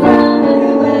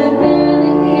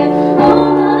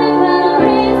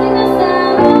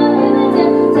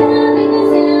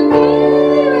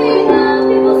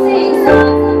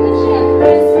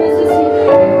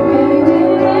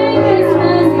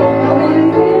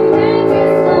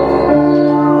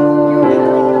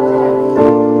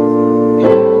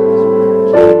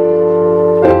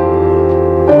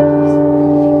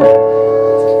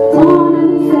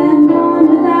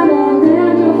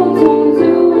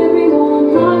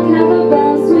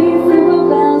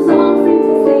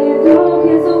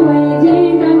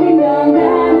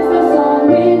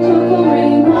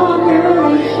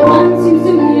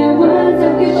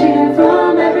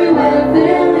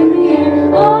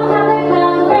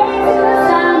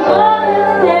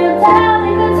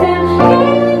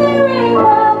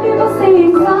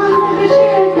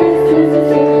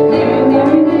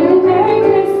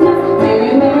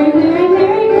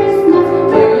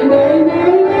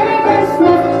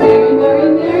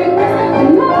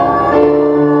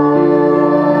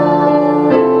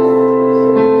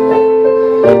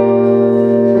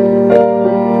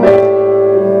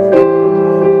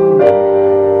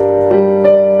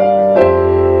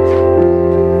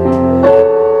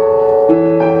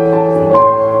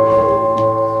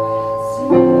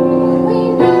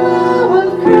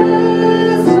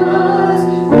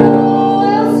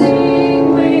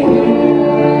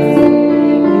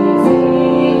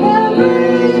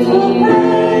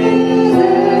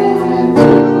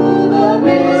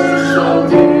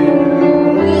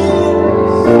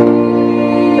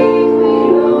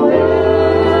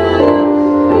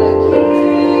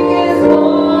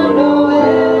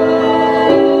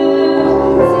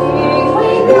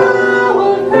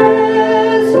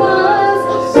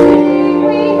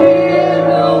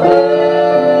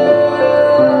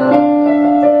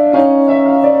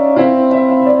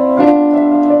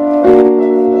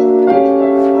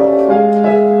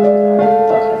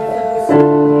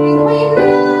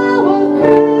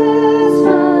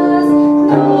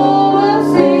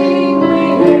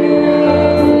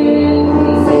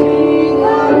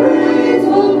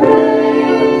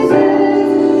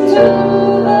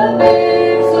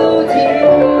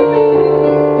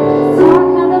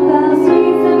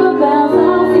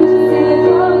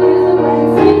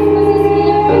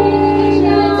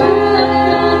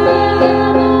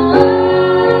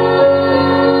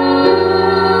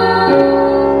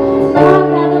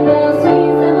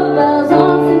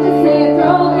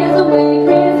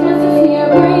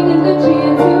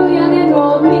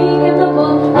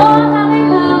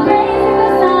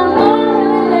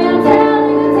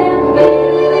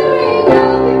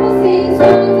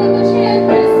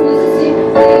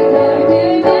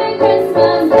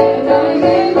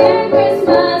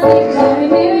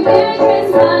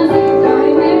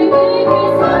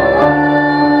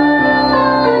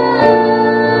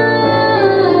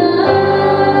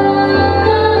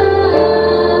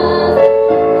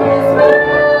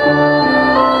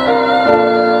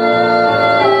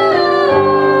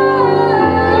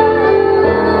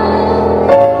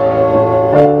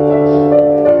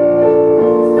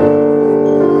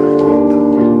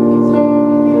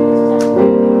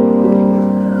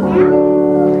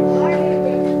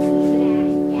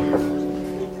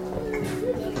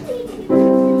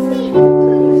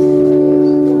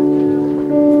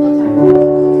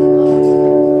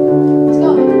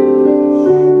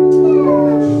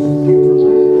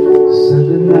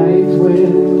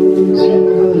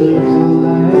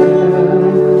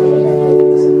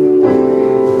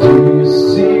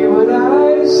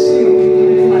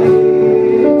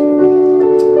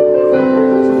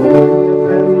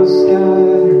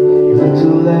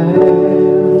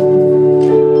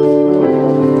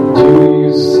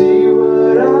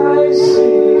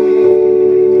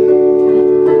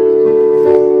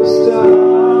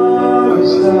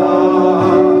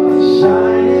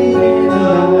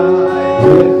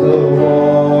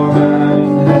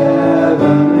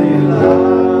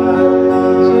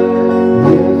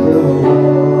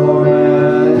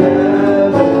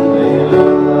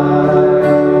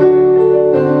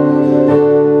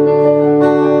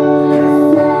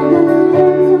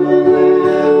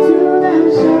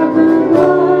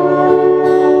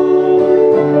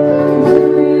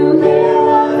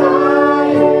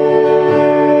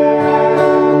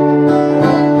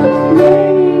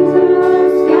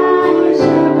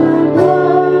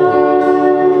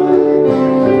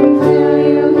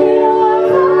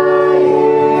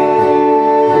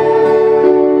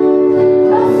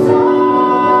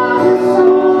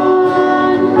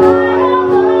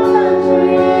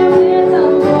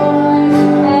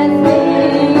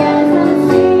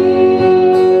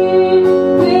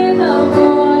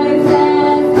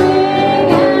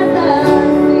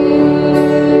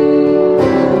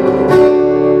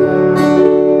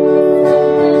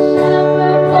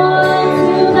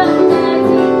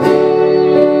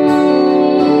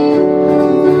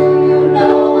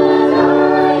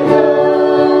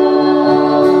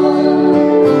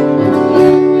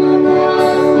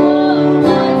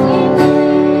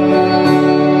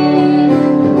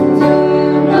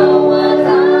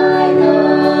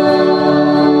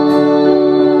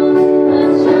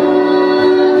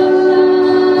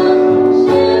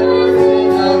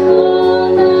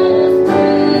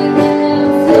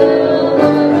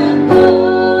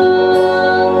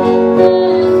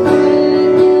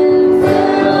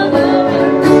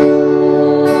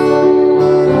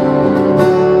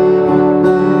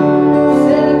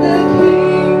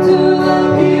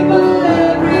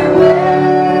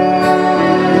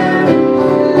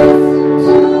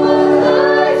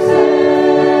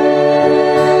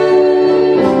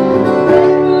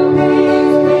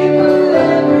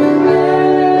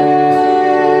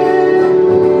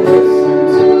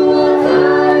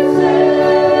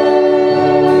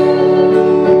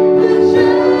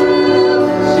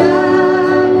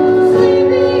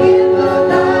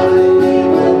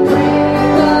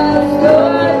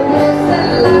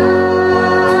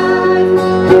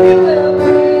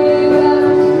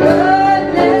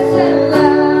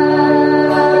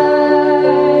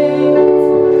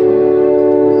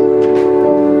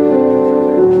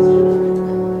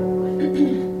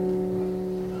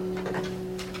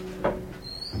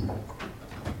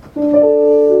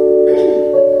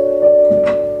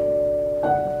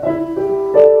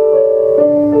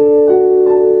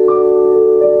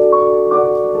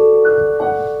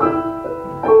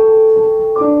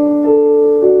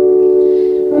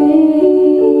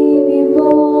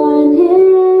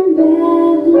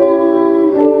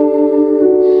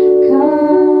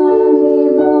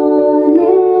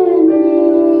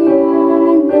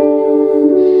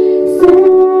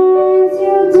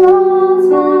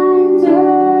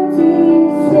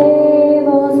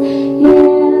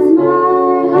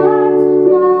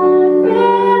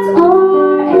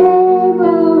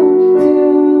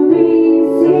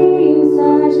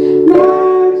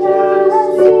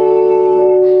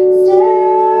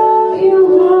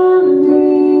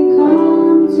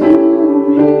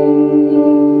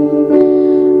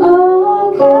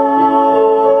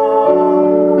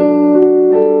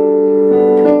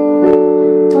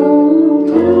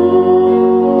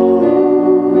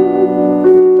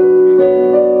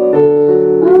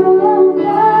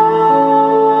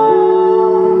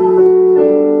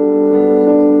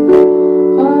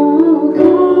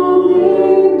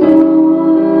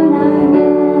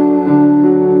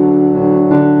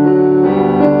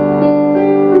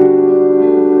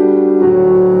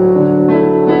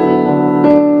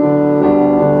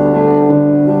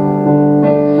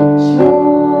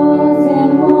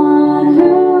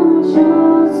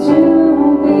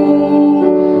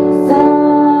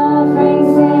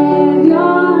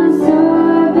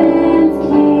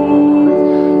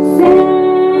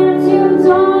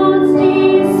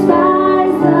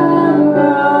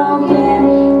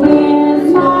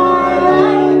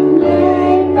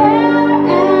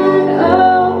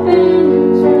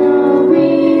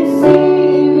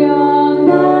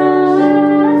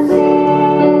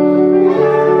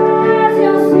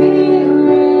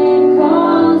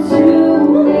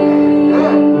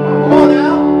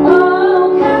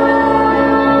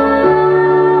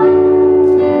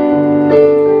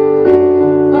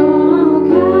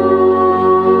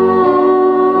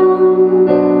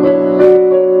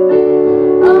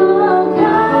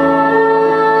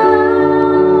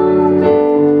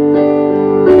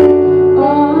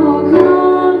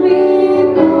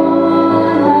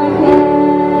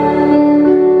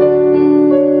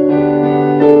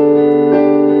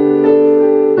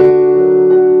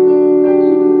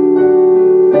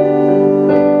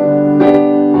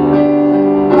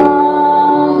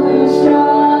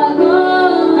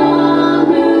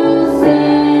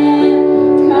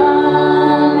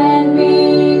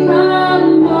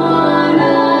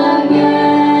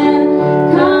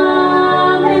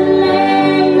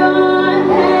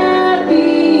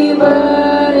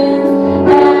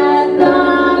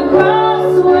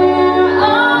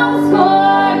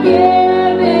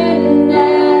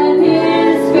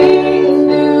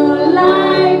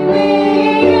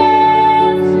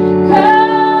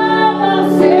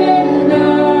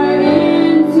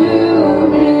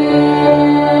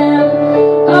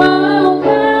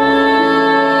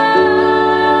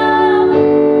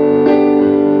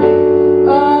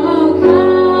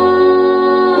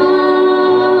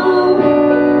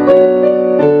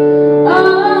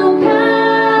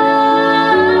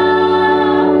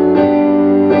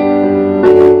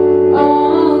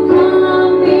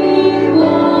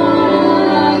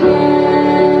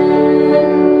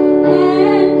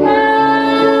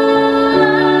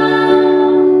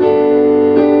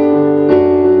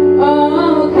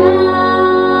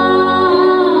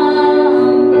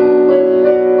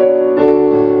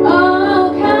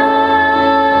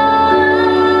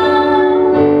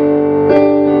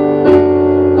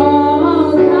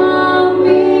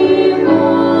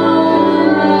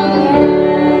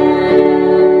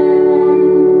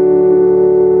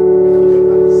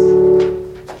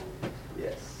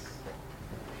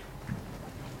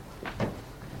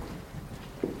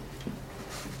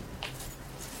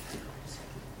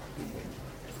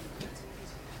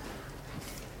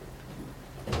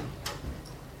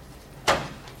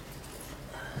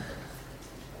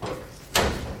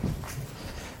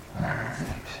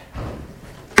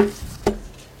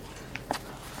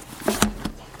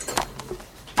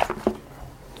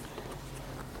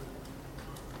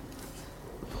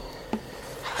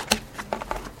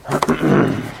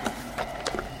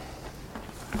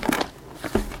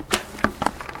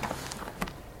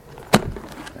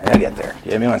 get there.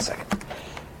 Give me 1 second.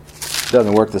 It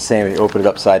doesn't work the same if you open it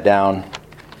upside down.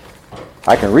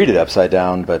 I can read it upside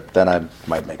down, but then I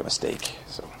might make a mistake.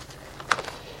 So,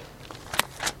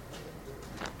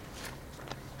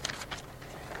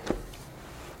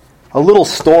 a little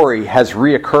story has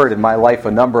reoccurred in my life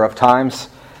a number of times,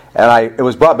 and it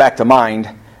was brought back to mind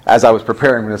as I was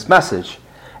preparing for this message.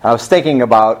 I was thinking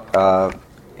about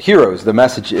heroes. The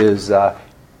message is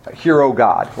Hero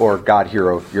God, or God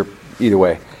Hero, either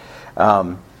way.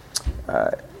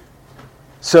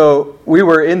 So we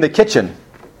were in the kitchen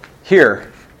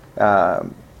here,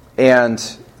 and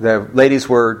the ladies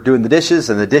were doing the dishes,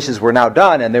 and the dishes were now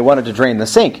done, and they wanted to drain the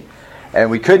sink. And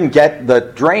we couldn't get the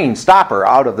drain stopper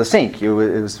out of the sink. It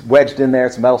was wedged in there.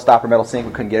 It's a metal stopper, metal sink.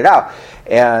 We couldn't get it out.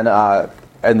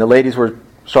 And the ladies were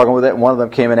struggling with it, and one of them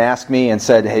came and asked me and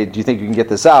said, hey, do you think you can get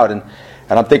this out? And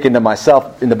I'm thinking to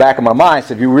myself, in the back of my mind, I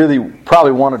said, you really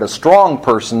probably wanted a strong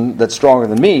person that's stronger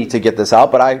than me to get this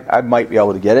out, but I might be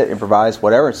able to get it, improvise,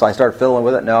 whatever. So I started fiddling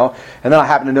with it, no. And then I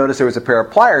happened to notice there was a pair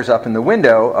of pliers up in the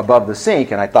window above the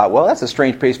sink, and I thought, well, that's a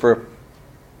strange place for a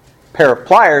pair of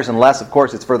pliers, unless, of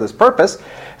course, it's for this purpose.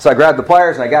 So I grabbed the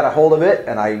pliers, and I got a hold of it,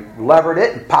 and I levered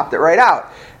it and popped it right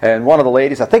out. And one of the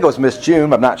ladies, I think it was Miss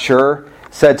June, I'm not sure,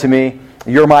 said to me,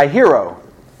 "You're my hero."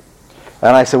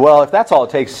 And I said, well, if that's all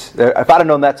it takes, if I'd have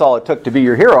known that's all it took to be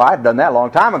your hero, I'd have done that a long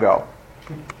time ago.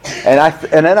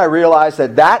 And then I realized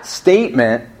that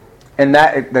statement and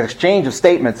that the exchange of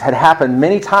statements had happened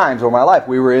many times over my life.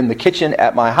 We were in the kitchen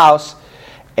at my house,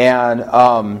 and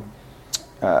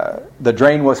the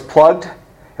drain was plugged,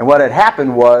 and what had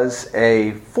happened was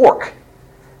a fork,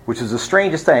 which is the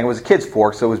strangest thing. It was a kid's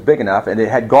fork, so it was big enough, and it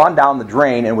had gone down the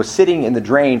drain and was sitting in the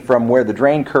drain from where the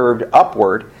drain curved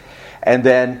upward. And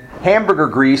then hamburger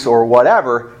grease or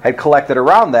whatever had collected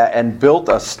around that and built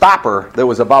a stopper that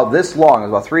was about this long. It was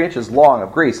about 3 inches long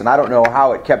of grease. And I don't know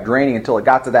how it kept draining until it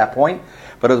got to that point,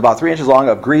 but it was about 3 inches long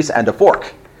of grease and a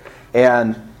fork.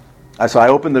 And so I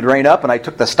opened the drain up and I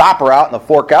took the stopper out and the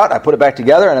fork out. And I put it back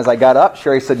together, and as I got up,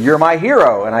 Sherry said, "You're my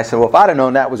hero." And I said, well, if I'd have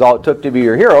known that was all it took to be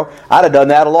your hero, I'd have done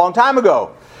that a long time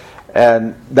ago.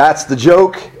 And that's the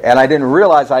joke, and I didn't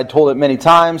realize I'd told it many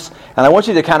times. And I want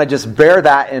you to kind of just bear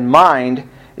that in mind,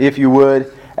 if you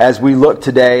would, as we look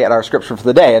today at our scripture for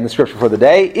the day. And the scripture for the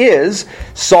day is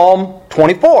Psalm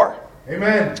 24.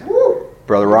 Amen. Woo.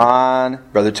 Brother Ron,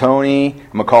 Brother Tony,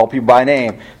 I'm going to call people by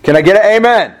name. Can I get an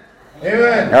amen?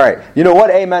 Amen. All right. You know what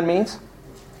amen means?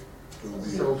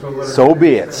 So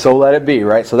be it. So let it be,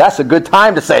 right? So that's a good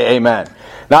time to say amen.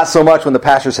 Not so much when the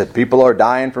pastor said people are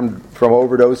dying from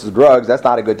overdoses of drugs. That's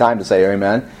not a good time to say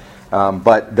amen.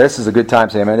 But this is a good time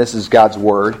to say amen. This is God's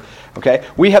word. Okay?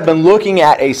 We have been looking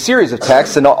at a series of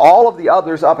texts, and all of the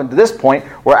others up until this point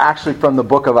were actually from the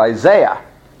book of Isaiah.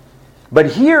 But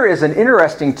here is an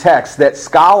interesting text that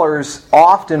scholars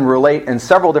often relate in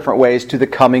several different ways to the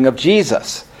coming of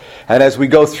Jesus. And as we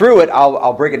go through it,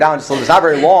 I'll break it down just a little. It's not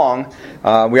very long.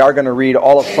 We are going to read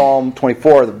all of Psalm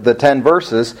 24, the 10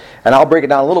 verses, and I'll break it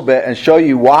down a little bit and show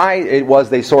you why it was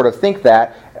they sort of think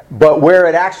that, but where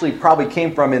it actually probably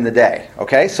came from in the day.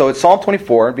 Okay, so it's Psalm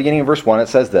 24, beginning in verse 1, it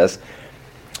says this: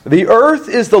 "The earth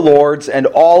is the Lord's and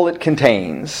all it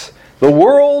contains, the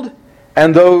world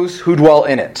and those who dwell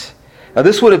in it." Now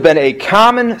this would have been a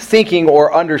common thinking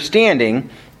or understanding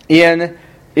in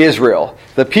Israel,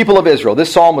 the people of Israel. This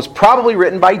psalm was probably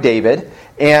written by David,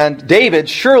 and David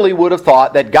surely would have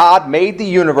thought that God made the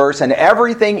universe and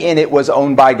everything in it was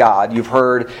owned by God. You've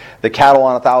heard the cattle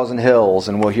on 1,000 hills,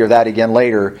 and we'll hear that again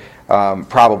later,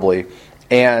 probably,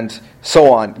 and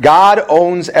so on. God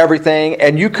owns everything,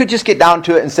 and you could just get down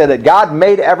to it and say that God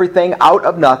made everything out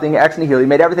of nothing, ex nihilo. He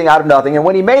made everything out of nothing, and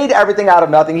when He made everything out of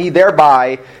nothing, He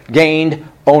thereby gained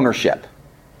ownership.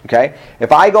 Okay?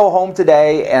 If I go home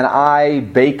today and I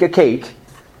bake a cake,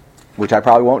 which I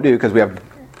probably won't do because we have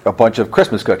a bunch of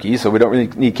Christmas cookies, so we don't really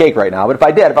need cake right now. But if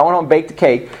I went home and baked a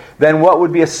cake, then what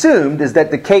would be assumed is that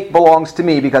the cake belongs to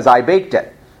me because I baked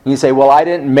it. And you say, well, I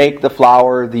didn't make the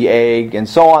flour, the egg, and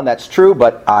so on. That's true,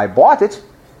 but I bought it,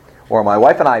 or my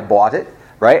wife and I bought it,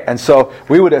 right? And so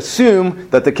we would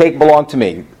assume that the cake belonged to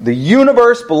me. The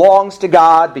universe belongs to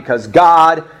God because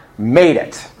God made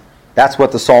it. That's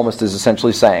what the psalmist is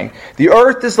essentially saying. The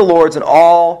earth is the Lord's and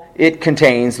all it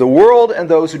contains, the world and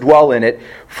those who dwell in it,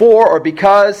 for or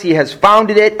because He has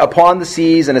founded it upon the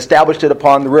seas and established it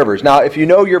upon the rivers. Now, if you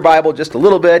know your Bible just a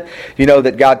little bit, you know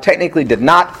that God technically did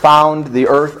not found the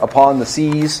earth upon the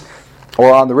seas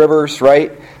or on the rivers,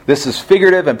 right? This is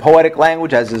figurative and poetic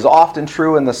language, as is often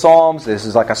true in the Psalms. This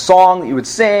is like a song that you would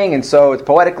sing, and so it's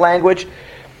poetic language.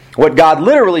 What God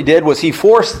literally did was He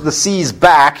forced the seas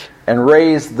back and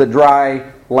raised the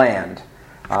dry land.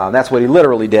 That's what he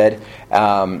literally did.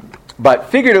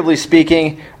 But figuratively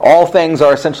speaking, all things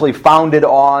are essentially founded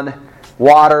on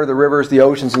water, the rivers, the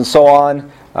oceans, and so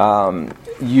on.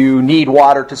 You need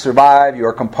water to survive. You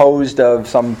are composed of,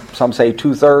 some say,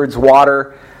 2/3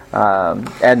 water.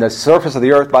 And the surface of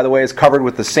the earth, by the way, is covered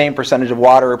with the same percentage of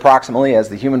water approximately as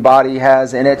the human body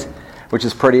has in it, which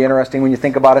is pretty interesting when you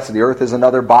think about it. So the earth is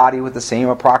another body with the same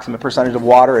approximate percentage of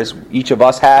water as each of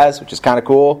us has, which is kind of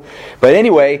cool. But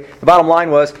anyway, the bottom line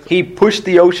was he pushed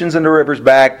the oceans and the rivers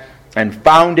back and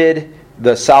founded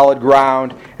the solid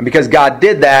ground. And because God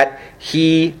did that,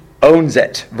 he owns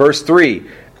it. Verse 3,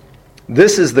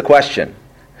 this is the question.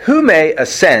 Who may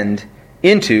ascend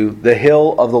into the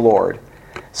hill of the Lord?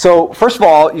 So, first of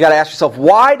all, you got to ask yourself,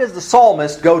 why does the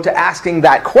psalmist go to asking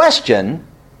that question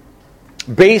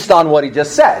based on what he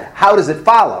just said? How does it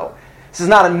follow? This is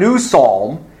not a new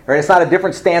psalm, right? It's not a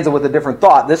different stanza with a different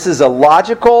thought. This is a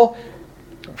logical,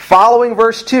 following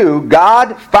verse 2,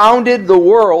 God founded the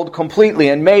world completely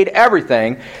and made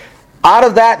everything. Out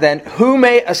of that, then, who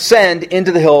may ascend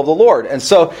into the hill of the Lord? And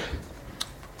so,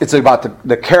 it's about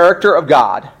the character of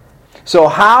God. So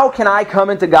how can I come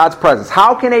into God's presence?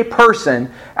 How can a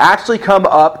person actually come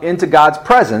up into God's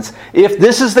presence if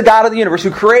this is the God of the universe who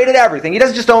created everything? He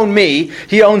doesn't just own me,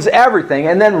 he owns everything.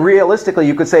 And then realistically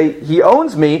you could say, he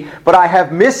owns me, but I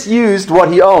have misused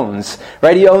what he owns.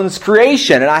 Right? He owns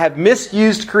creation, and I have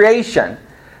misused creation.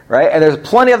 Right? And there's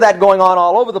plenty of that going on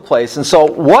all over the place. And so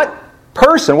what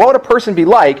would a person be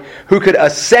like who could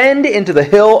ascend into the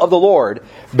hill of the Lord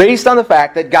based on the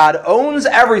fact that God owns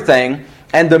everything,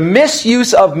 and the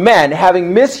misuse of men,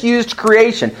 having misused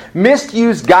creation,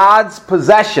 misused God's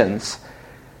possessions?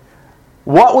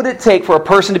 What would it take for a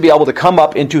person to be able to come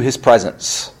up into his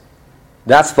presence?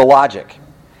 That's the logic.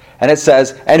 And it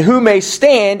says, and who may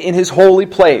stand in his holy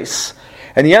place?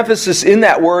 And the emphasis in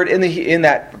that word, in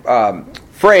that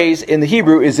phrase in the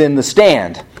Hebrew, is in the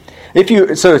stand.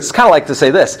 So it's kind of like to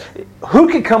say this: who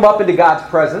could come up into God's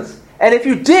presence? And if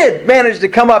you did manage to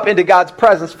come up into God's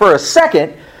presence for a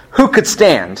second, who could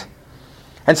stand?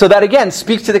 And so that again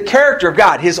speaks to the character of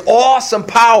God. His awesome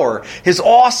power, His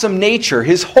awesome nature,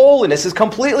 His holiness is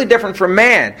completely different from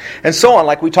man. And so on,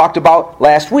 like we talked about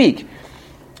last week.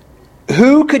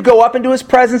 Who could go up into His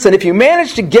presence? And if you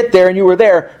managed to get there and you were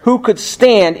there, who could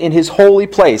stand in His holy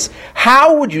place?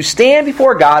 How would you stand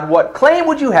before God? What claim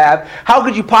would you have? How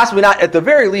could you possibly not, at the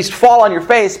very least, fall on your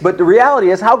face? But the reality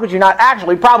is, how could you not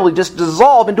actually probably just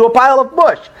dissolve into a pile of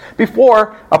bush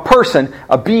before a person,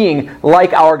 a being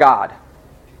like our God?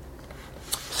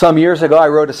 Some years ago, I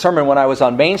wrote a sermon when I was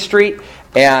on Main Street,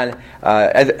 and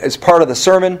as part of the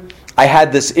sermon, I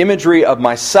had this imagery of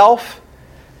myself.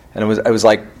 And it was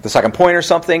like the second point or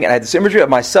something, and I had this imagery of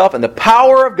myself and the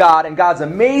power of God and God's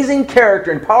amazing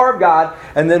character and power of God,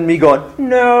 and then me going,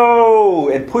 no,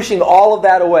 and pushing all of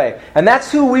that away. And that's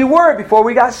who we were before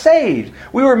we got saved.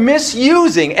 We were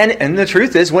misusing, and the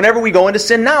truth is, whenever we go into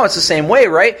sin now, it's the same way,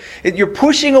 right? You're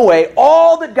pushing away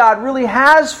all that God really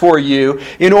has for you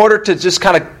in order to just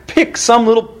kind of pick some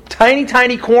little tiny,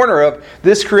 tiny corner of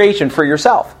this creation for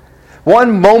yourself.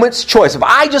 One moment's choice. If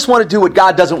I just want to do what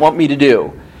God doesn't want me to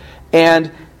do.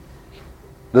 And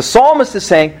the psalmist is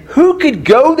saying, who could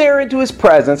go there into His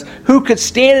presence? Who could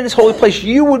stand in His holy place?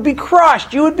 You would be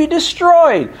crushed. You would be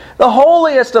destroyed. The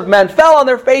holiest of men fell on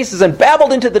their faces and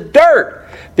babbled into the dirt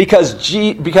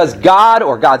because God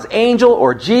or God's angel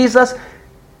or Jesus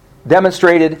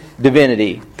demonstrated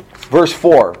divinity. Verse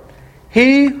 4.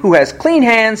 He who has clean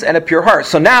hands and a pure heart.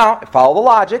 So now, follow the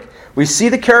logic. We see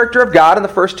the character of God in the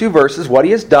first two verses, what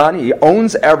He has done. He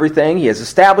owns everything. He has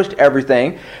established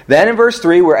everything. Then in verse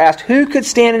 3, we're asked who could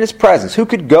stand in His presence? Who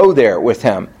could go there with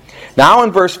Him? Now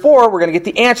in verse 4, we're going to get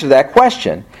the answer to that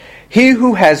question. He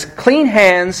who has clean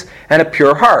hands and a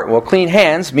pure heart. Well, clean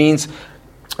hands means,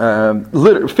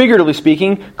 figuratively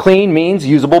speaking, clean means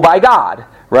usable by God,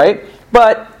 right?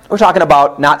 But we're talking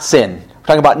about not sin. We're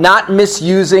talking about not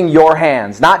misusing your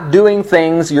hands, not doing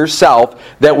things yourself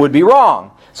that would be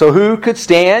wrong. So who could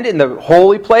stand in the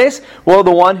holy place? Well,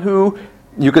 the one who,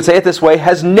 you could say it this way,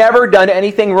 has never done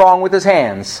anything wrong with his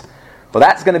hands. Well,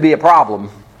 that's going to be a problem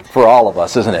for all of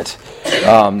us, isn't it?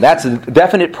 That's a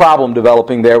definite problem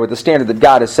developing there with the standard that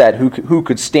God has set. Who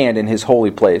could stand in His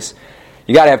holy place?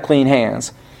 You got to have clean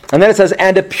hands. And then it says,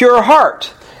 and a pure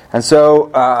heart. And so,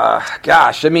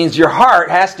 that means your heart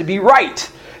has to be right.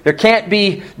 There can't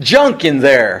be junk in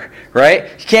there, right?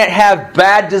 You can't have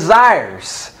bad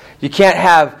desires. You can't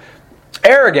have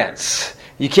arrogance.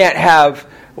 You can't have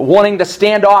wanting to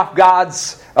stand off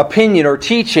God's opinion or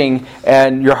teaching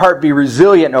and your heart be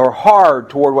resilient or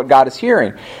hard toward what God is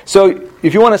hearing. So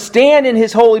if you want to stand in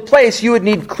His holy place, you would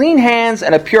need clean hands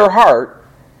and a pure heart.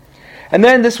 And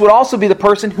then this would also be the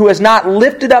person who has not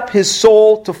lifted up his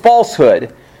soul to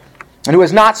falsehood and who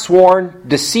has not sworn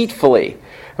deceitfully.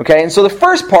 Okay, and so the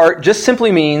first part just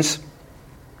simply means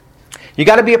you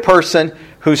got to be a person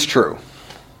who's true.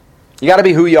 You got to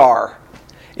be who you are.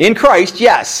 In Christ,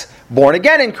 yes. Born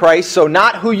again in Christ, so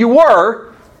not who you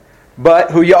were,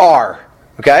 but who you are.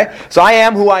 Okay? So I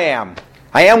am who I am.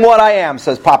 I am what I am,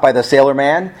 says Popeye the Sailor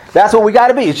Man. That's what we got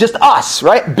to be. It's just us,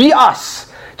 right? Be us.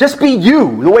 Just be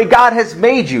you, the way God has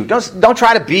made you. Don't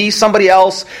try to be somebody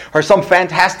else or some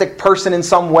fantastic person in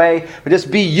some way, but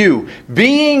just be you.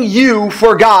 Being you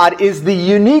for God is the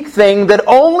unique thing that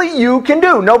only you can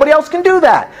do. Nobody else can do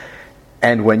that.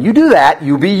 And when you do that,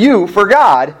 you be you for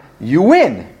God, you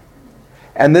win.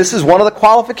 And this is one of the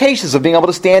qualifications of being able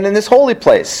to stand in this holy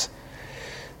place.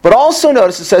 But also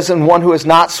notice it says, in one who has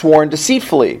not sworn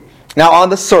deceitfully. Now on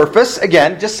the surface,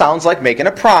 again, just sounds like making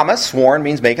a promise. Sworn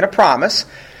means making a promise.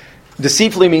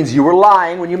 Deceitfully means you were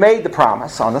lying when you made the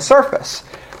promise on the surface.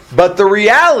 But the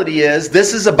reality is,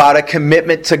 this is about a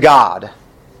commitment to God.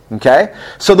 Okay?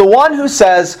 So the one who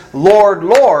says, Lord,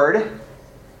 Lord,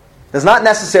 does not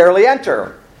necessarily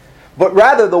enter. But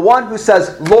rather the one who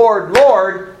says, Lord,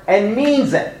 Lord, and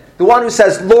means it. The one who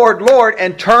says, Lord, Lord,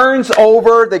 and turns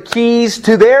over the keys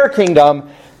to their kingdom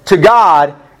to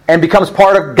God and becomes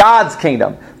part of God's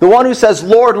kingdom. The one who says,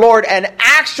 Lord, Lord, and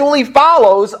actually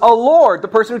follows a Lord, the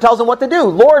person who tells him what to do.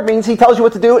 Lord means he tells you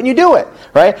what to do and you do it.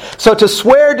 Right? So to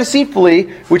swear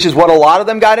deceitfully, which is what a lot of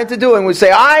them got into doing, would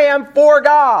say, I am for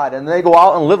God. And they go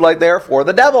out and live like they're for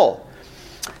the devil.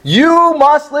 You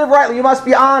must live rightly. You must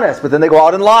be honest. But then they go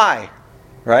out and lie.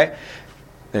 Right?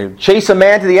 They chase a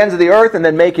man to the ends of the earth and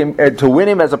then make him, to win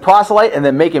him as a proselyte, and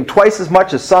then make him twice as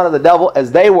much a son of the devil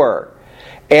as they were.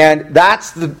 And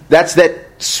that's that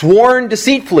sworn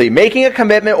deceitfully, making a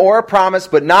commitment or a promise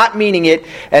but not meaning it,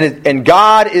 and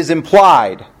God is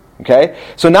implied. Okay?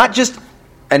 So not just,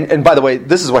 and by the way,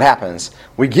 this is what happens.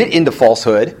 We get into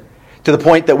falsehood to the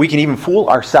point that we can even fool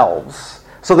ourselves.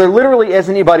 So there literally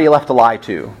isn't anybody left to lie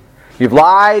to. You've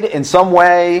lied in some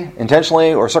way,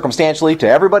 intentionally or circumstantially, to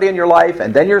everybody in your life,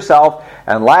 and then yourself,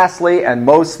 and lastly, and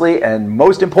mostly, and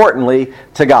most importantly,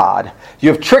 to God. You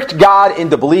have tricked God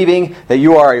into believing that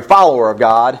you are a follower of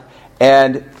God,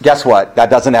 and guess what?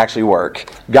 That doesn't actually work.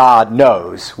 God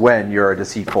knows when you're a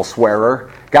deceitful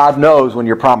swearer. God knows when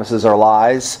your promises are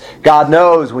lies. God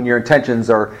knows when your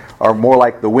intentions are more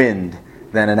like the wind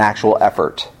than an actual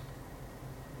effort.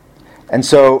 And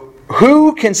so,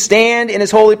 who can stand in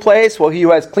his holy place? Well, he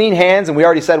who has clean hands, and we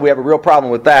already said we have a real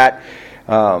problem with that.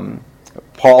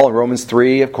 Paul in Romans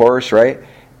 3, of course, right?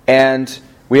 And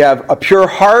we have a pure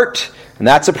heart, and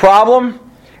that's a problem.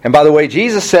 And by the way,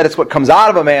 Jesus said it's what comes out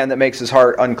of a man that makes his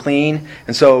heart unclean.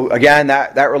 And so, again,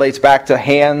 that relates back to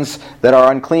hands that are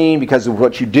unclean because of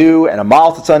what you do, and a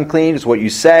mouth that's unclean is what you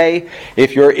say.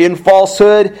 If you're in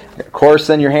falsehood, of course,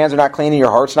 then your hands are not clean and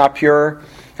your heart's not pure.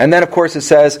 And then, of course, it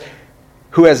says,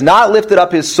 who has not lifted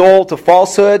up his soul to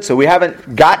falsehood. So we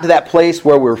haven't got to that place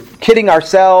where we're kidding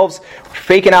ourselves,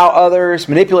 faking out others,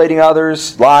 manipulating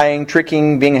others, lying,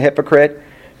 tricking, being a hypocrite.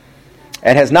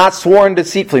 And has not sworn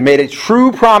deceitfully, made a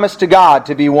true promise to God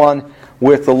to be one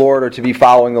with the Lord or to be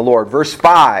following the Lord. Verse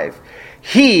 5.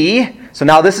 He, so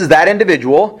now this is that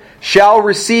individual, shall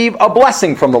receive a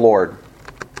blessing from the Lord.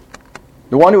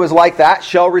 The one who is like that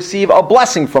shall receive a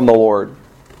blessing from the Lord.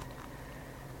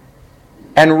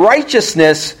 And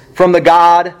righteousness from the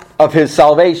God of his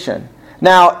salvation.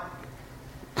 Now,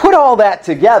 put all that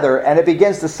together and it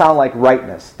begins to sound like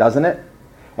rightness, doesn't it?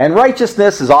 And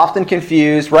righteousness is often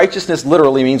confused. Righteousness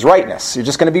literally means rightness. You're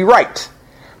just going to be right.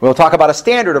 We'll talk about a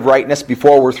standard of rightness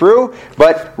before we're through,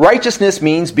 but righteousness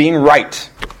means being right.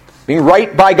 Being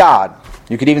right by God.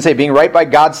 You could even say being right by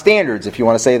God's standards if you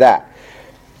want to say that.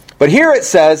 But here it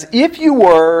says, if you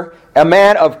were a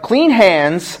man of clean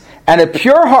hands and a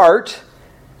pure heart,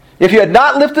 if you had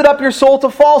not lifted up your soul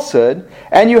to falsehood,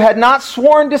 and you had not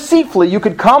sworn deceitfully, you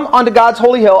could come unto God's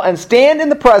holy hill and stand in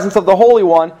the presence of the Holy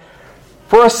One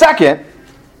for a second,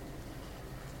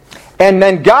 and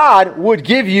then God would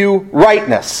give you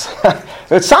rightness.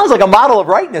 It sounds like a model of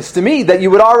rightness to me that you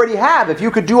would already have. If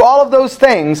you could do all of those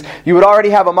things, you would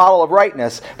already have a model of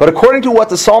rightness. But according to what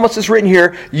the psalmist has written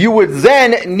here, you would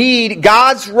then need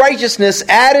God's righteousness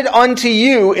added unto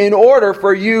you in order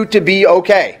for you to be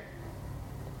okay.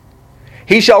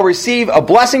 He shall receive a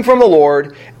blessing from the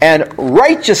Lord and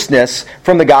righteousness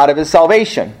from the God of his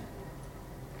salvation.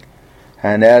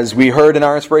 And as we heard in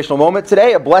our inspirational moment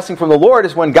today, a blessing from the Lord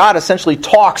is when God essentially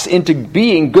talks into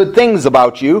being good things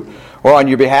about you or on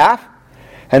your behalf.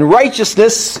 And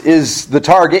righteousness is the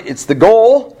target, it's the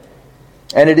goal.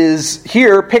 And it is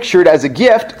here pictured as a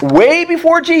gift way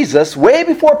before Jesus, way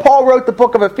before Paul wrote the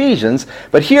book of Ephesians.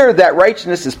 But here that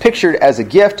righteousness is pictured as a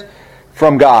gift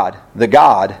from God, the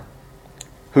God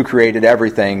who created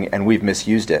everything, and we've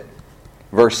misused it.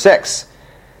 Verse 6.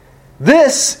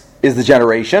 This is the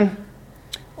generation,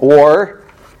 or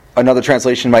another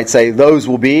translation might say, those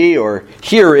will be, or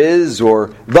here is,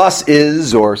 or thus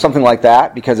is, or something like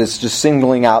that, because it's just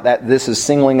singling out, that this is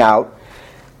singling out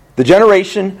the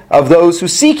generation of those who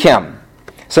seek Him.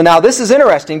 So now this is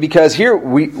interesting, because here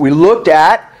we looked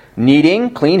at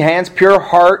needing clean hands, pure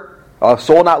heart, a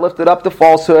soul not lifted up to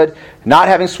falsehood, not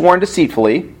having sworn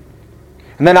deceitfully.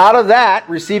 And then out of that,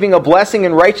 receiving a blessing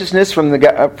and righteousness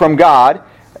from God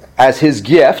as His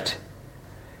gift.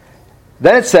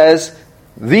 Then it says,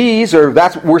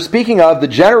 we're speaking of the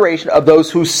generation of those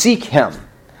who seek Him.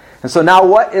 And so now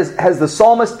what has the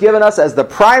psalmist given us as the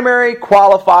primary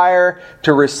qualifier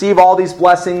to receive all these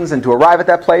blessings and to arrive at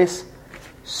that place?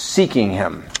 Seeking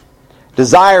Him.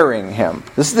 Desiring Him.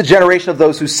 This is the generation of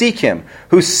those who seek Him.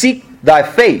 Who seek Thy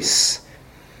face.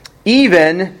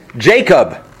 Even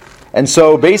Jacob. And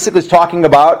so basically it's talking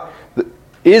about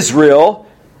Israel.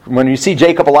 When you see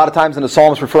Jacob a lot of times in the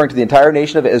Psalms referring to the entire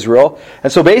nation of Israel.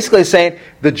 And so basically it's saying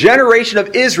the generation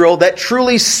of Israel that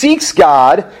truly seeks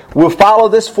God will follow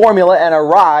this formula and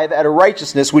arrive at a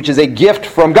righteousness which is a gift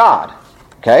from God.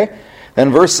 Okay? Then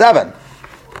verse 7.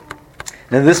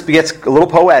 Now this gets a little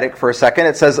poetic for a second.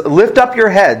 It says, lift up your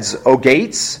heads, O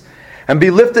gates, and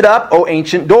be lifted up, O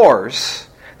ancient doors,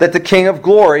 that the King of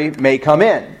glory may come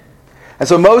in. And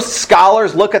so most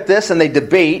scholars look at this and they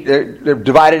debate. They're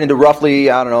divided into roughly,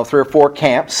 3 or 4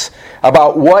 camps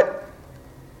about what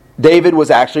David was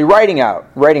actually writing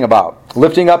about.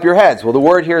 Lifting up your heads. Well, the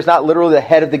word here is not literally the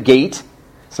head of the gate.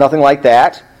 It's nothing like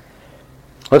that.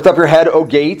 Lift up your head, O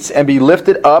gates, and be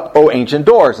lifted up, O ancient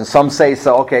doors. And some say,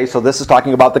 so this is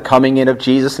talking about the coming in of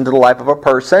Jesus into the life of a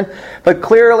person. But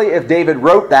clearly, if David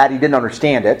wrote that, he didn't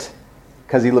understand it,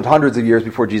 because he lived hundreds of years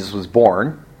before Jesus was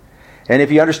born. And if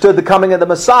he understood the coming of the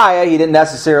Messiah, he didn't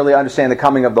necessarily understand the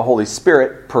coming of the Holy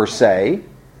Spirit per se.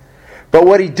 But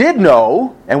what he did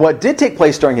know, and what did take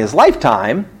place during his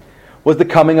lifetime, was the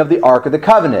coming of the Ark of the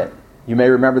Covenant. You may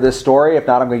remember this story. If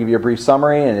not, I'm going to give you a brief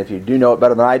summary. And if you do know it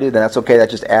better than I do, then that's okay.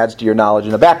 That just adds to your knowledge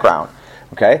in the background.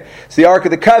 Okay? So the Ark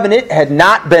of the Covenant had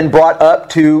not been brought up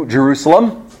to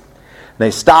Jerusalem.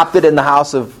 They stopped it in the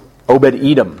house of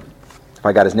Obed-Edom, if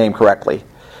I got his name correctly.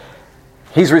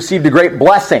 He's received a great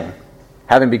blessing,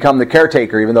 having become the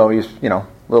caretaker, even though he's, a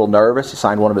little nervous.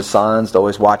 Assigned one of his sons to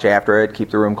always watch after it, keep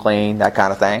the room clean, that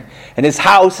kind of thing. And his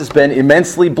house has been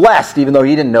immensely blessed, even though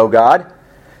he didn't know God.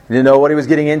 He didn't know what he was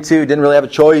getting into, didn't really have a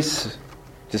choice.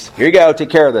 Just, here you go, take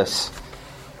care of this.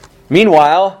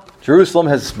 Meanwhile, Jerusalem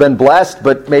has been blessed,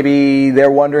 but maybe they're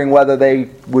wondering whether they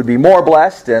would be more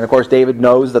blessed. And of course, David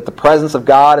knows that the presence of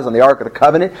God is on the Ark of the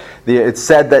Covenant. It's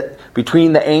said that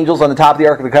between the angels on the top of the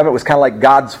Ark of the Covenant was kind of like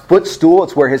God's footstool.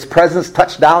 It's where His presence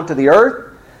touched down to the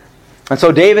earth. And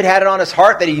so David had it on his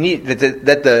heart that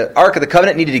that the Ark of the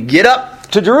Covenant needed to get up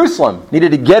to Jerusalem,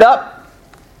 needed to get up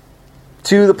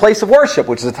to the place of worship,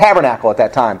 which is a tabernacle at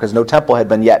that time, because no temple had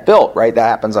been yet built, right? That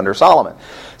happens under Solomon.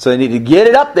 So they needed to get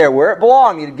it up there where it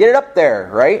belonged. They needed to get it up there,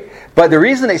 right? But the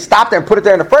reason they stopped there and put it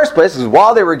there in the first place is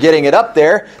while they were getting it up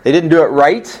there, they didn't do it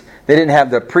right. They didn't have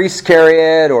the priests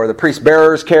carry it or the priest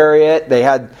bearers carry it.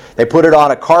 They put it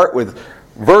on a cart with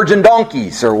virgin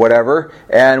donkeys or whatever,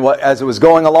 and as it was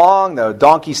going along, the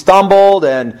donkey stumbled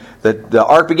and the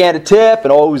ark began to tip,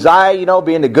 and Uzziah,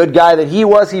 being the good guy that he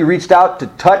was, he reached out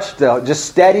to just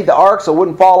steady the ark so it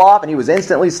wouldn't fall off, and he was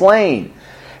instantly slain.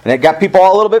 And it got people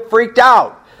all a little bit freaked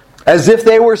out, as if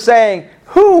they were saying,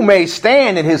 who may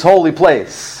stand in His holy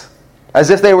place? As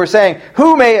if they were saying,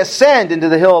 who may ascend into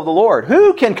the hill of the Lord?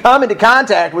 Who can come into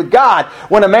contact with God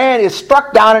when a man is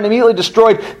struck down and immediately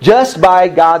destroyed just by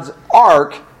God's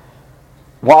ark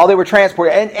while they were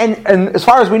transported? And as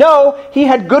far as we know, he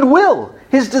had goodwill.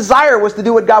 His desire was to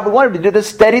do what God would want him to do, to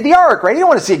steady the ark, right? He didn't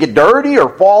want to see it get dirty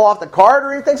or fall off the cart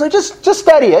or anything, so just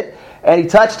steady it. And he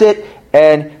touched it,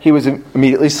 and he was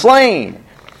immediately slain.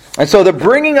 And so the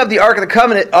bringing of the Ark of the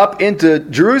Covenant up into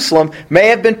Jerusalem may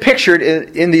have been pictured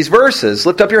in these verses.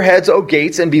 Lift up your heads, O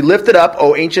gates, and be lifted up,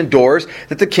 O ancient doors,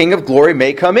 that the King of glory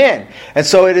may come in. And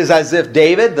so it is as if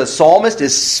David, the psalmist,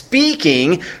 is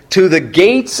speaking to the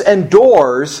gates and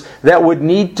doors that would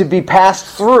need to be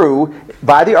passed through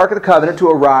by the Ark of the Covenant to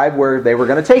arrive where they were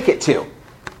going to take it to.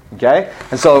 Okay?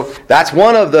 And so that's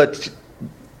one of the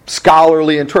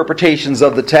scholarly interpretations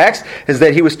of the text, is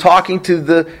that he was talking to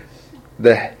the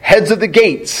heads of the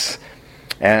gates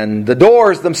and the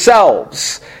doors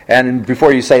themselves, And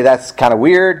before you say that's kind of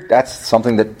weird, that's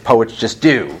something that poets just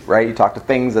do, right? You talk to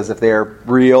things as if they're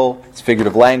real. It's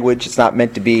figurative language. It's not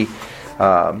meant to be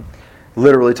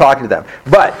literally talking to them.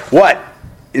 But what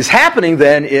is happening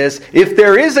then is, if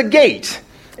there is a gate,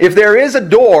 if there is a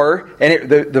door, and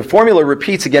the formula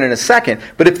repeats again in a second,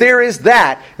 but if there is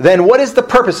that, then what is the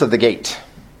purpose of the gate?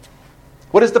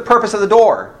 What is the purpose of the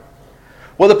door?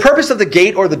 Well, the purpose of the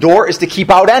gate or the door is to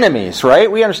keep out enemies,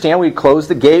 right? We understand we close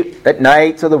the gate at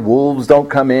night so the wolves don't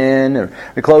come in. Or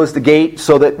we close the gate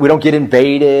so that we don't get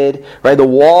invaded, right? The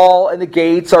wall and the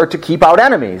gates are to keep out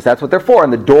enemies. That's what they're for.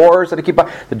 And the doors are to keep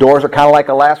out. The doors are kind of like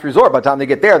a last resort. By the time they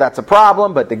get there, that's a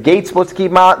problem. But the gate's supposed to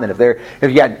keep them out. And then if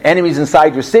you got enemies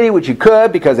inside your city, which you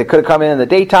could because they could have come in the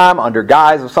daytime under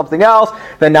guise of something else,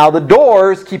 then now the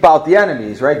doors keep out the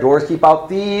enemies, right? Doors keep out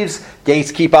thieves.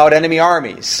 Gates keep out enemy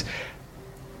armies.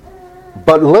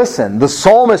 But listen, the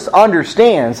psalmist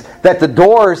understands that the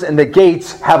doors and the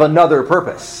gates have another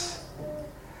purpose.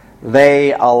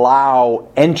 They allow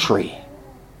entry.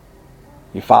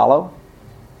 You follow?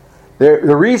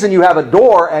 The reason you have a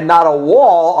door and not a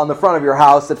wall on the front of your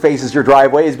house that faces your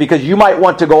driveway is because you might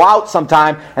want to go out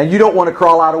sometime and you don't want to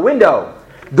crawl out a window.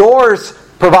 Doors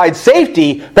provide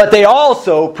safety, but they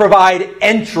also provide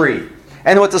entry.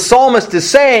 And what the psalmist is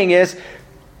saying is,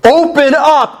 open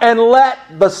up and let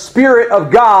the Spirit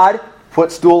of God,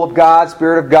 footstool of God,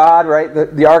 Spirit of God, right?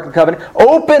 The Ark of the Covenant.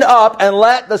 Open up and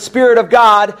let the Spirit of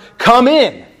God come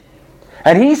in.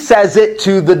 And he says it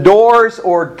to the doors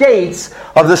or gates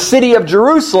of the city of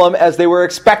Jerusalem as they were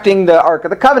expecting the Ark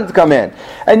of the Covenant to come in.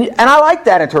 And I like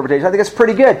that interpretation. I think it's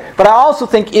pretty good. But I also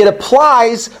think it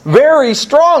applies very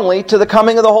strongly to the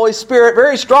coming of the Holy Spirit,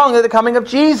 very strongly to the coming of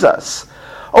Jesus.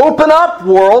 Open up,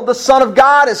 world, the Son of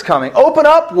God is coming. Open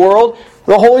up, world,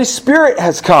 the Holy Spirit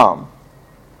has come.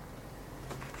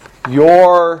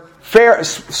 Your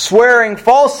swearing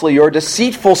falsely, your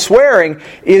deceitful swearing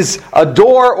is a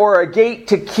door or a gate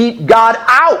to keep God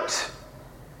out.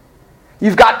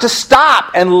 You've got to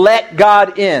stop and let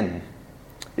God in,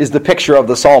 is the picture of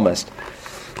the psalmist.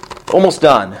 Almost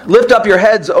done. Lift up your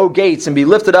heads, O gates, and be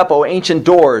lifted up, O ancient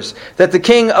doors, that the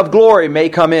King of glory may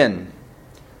come in.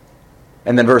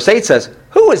 And then verse 8 says,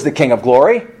 who is the King of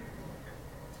glory?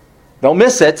 Don't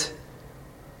miss it.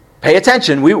 Pay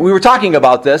attention. We were talking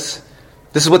about this.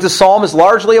 This is what this psalm is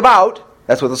largely about.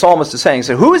 That's what the psalmist is saying.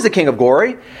 So who is the King of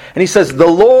glory? And he says, the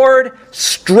Lord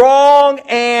strong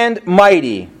and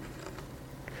mighty.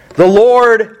 The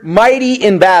Lord mighty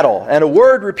in battle. And a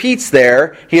word repeats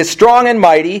there. He is strong and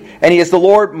mighty, and he is the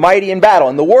Lord mighty in battle.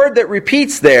 And the word that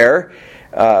repeats there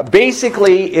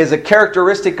basically is a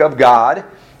characteristic of God.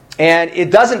 And it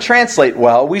doesn't translate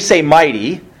well. We say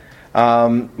mighty.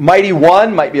 Mighty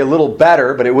one might be a little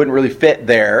better, but it wouldn't really fit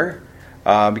there.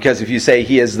 Because if you say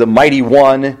he is the mighty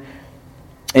one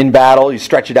in battle, you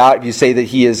stretch it out. If you say that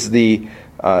he is the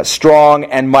strong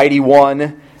and mighty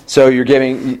one, so you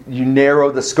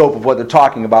narrow the scope of what they're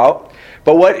talking about.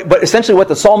 But essentially what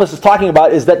the psalmist is talking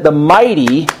about is that the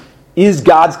mighty is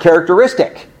God's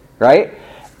characteristic, right?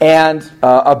 And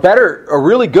a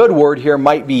really good word here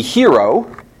might be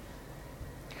hero.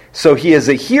 So he is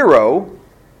a hero.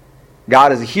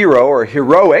 God is a hero or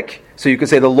heroic. So you could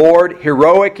say the Lord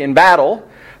heroic in battle.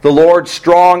 The Lord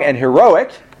strong and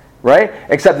heroic. Right?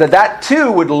 Except that too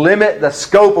would limit the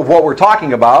scope of what we're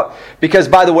talking about. Because,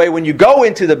 by the way, when you go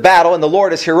into the battle and the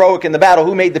Lord is heroic in the battle,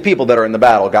 who made the people that are in the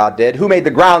battle? God did. Who made the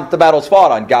ground that the battle's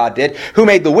fought on? God did. Who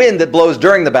made the wind that blows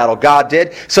during the battle? God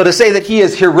did. So to say that he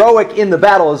is heroic in the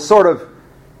battle is sort of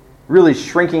really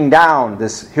shrinking down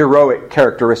this heroic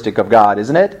characteristic of God,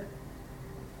 isn't it?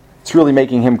 It's really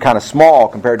making him kind of small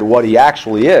compared to what he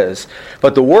actually is.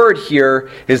 But the word here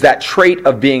is that trait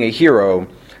of being a hero.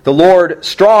 The Lord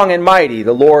strong and mighty,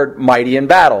 the Lord mighty in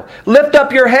battle. Lift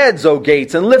up your heads, O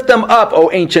gates, and lift them up, O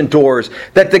ancient doors,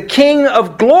 that the King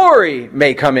of glory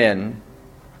may come in.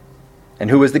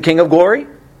 And who is the King of glory?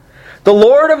 The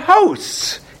Lord of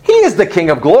hosts. He is the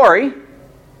King of glory.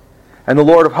 And the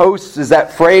Lord of hosts is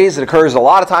that phrase that occurs a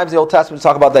lot of times in the Old Testament to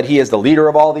talk about that he is the leader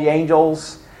of all the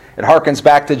angels. It harkens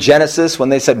back to Genesis when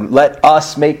they said, let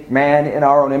us make man in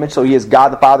our own image. So he is God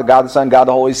the Father, God the Son, God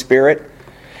the Holy Spirit.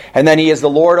 And then he is the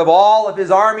Lord of all of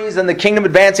his armies and the kingdom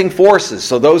advancing forces.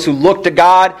 So those who look to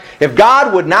God, if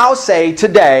God would now say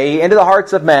today into the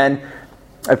hearts of men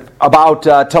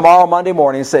about tomorrow, Monday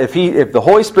morning, if the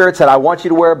Holy Spirit said, I want you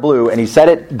to wear blue, and he said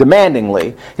it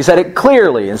demandingly, he said it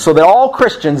clearly, and so that all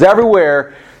Christians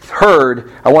everywhere heard,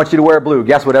 I want you to wear blue.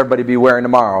 Guess what everybody would be wearing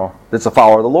tomorrow that's a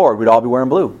follower of the Lord? We'd all be wearing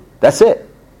blue. That's it.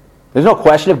 There's no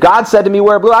question. If God said to me,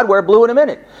 wear blue, I'd wear blue in a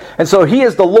minute. And so he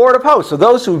is the Lord of hosts. So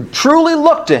those who truly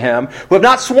look to him, who have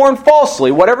not sworn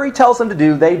falsely, whatever he tells them to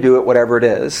do, they do it, whatever it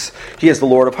is. He is the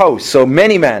Lord of hosts. So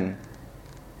many men,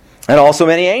 and also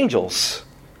many angels.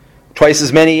 Twice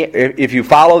as many, if you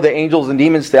follow the angels and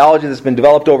demons theology that's been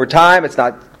developed over time, it's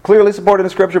not clearly supported in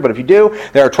Scripture, but if you do,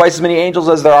 there are twice as many angels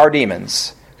as there are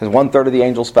demons. Because 1/3 of the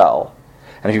angels fell.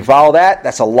 And if you follow that,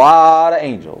 that's a lot of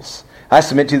angels. I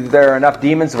submit to you that there are enough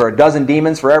demons, there are a dozen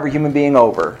demons for every human being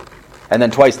over. And then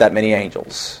twice that many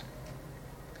angels.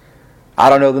 I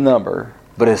don't know the number,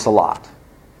 but it's a lot.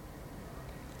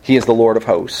 He is the Lord of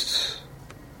hosts.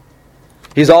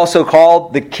 He's also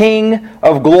called the King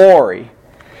of Glory.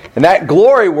 And that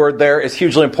glory word there is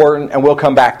hugely important, and we'll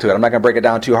come back to it. I'm not going to break it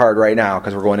down too hard right now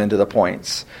because we're going into the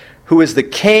points. Who is the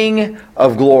King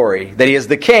of Glory? That he is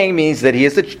the King means that he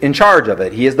is in charge of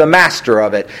it. He is the master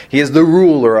of it. He is the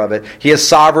ruler of it. He is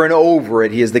sovereign over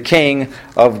it. He is the King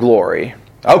of Glory.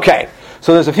 Okay,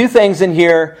 so there's a few things in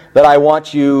here that I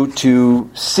want you to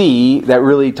see that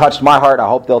really touched my heart. I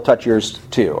hope they'll touch yours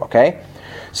too, okay?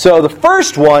 So the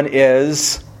first one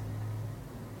is,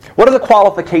 what are the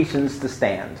qualifications to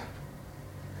stand?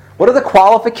 What are the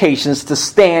qualifications to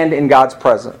stand in God's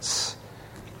presence?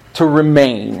 To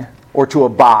remain or to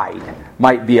abide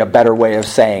might be a better way of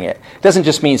saying it. It doesn't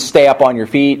just mean stay up on your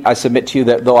feet. I submit to you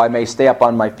that though I may stay up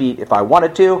on my feet if I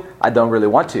wanted to, I don't really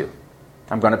want to.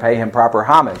 I'm going to pay him proper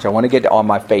homage. I want to get on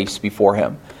my face before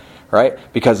him, right?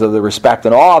 Because of the respect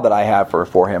and awe that I have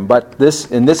for him. But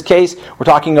in this case, we're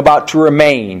talking about to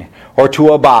remain or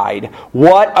to abide.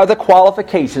 What are the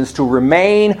qualifications to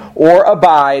remain or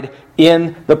abide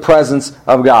in the presence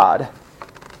of God?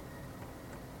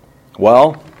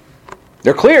 Well,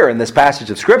 they're clear in this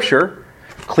passage of Scripture.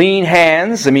 Clean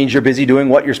hands, it means you're busy doing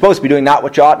what you're supposed to be doing, not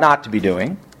what you ought not to be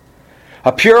doing.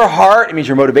 A pure heart, it means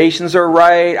your motivations are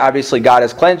right. Obviously, God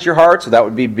has cleansed your heart, so that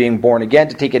would be being born again,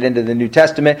 to take it into the New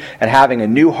Testament and having a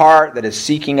new heart that is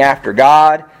seeking after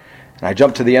God. And I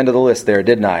jumped to the end of the list there,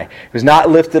 didn't I? He was not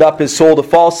lifted up his soul to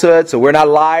falsehood, so we're not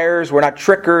liars, we're not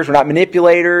trickers, we're not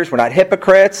manipulators, we're not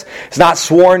hypocrites. It's not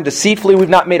sworn deceitfully, we've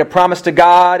not made a promise to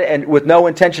God and with no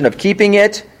intention of keeping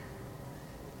it.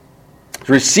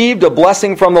 Received a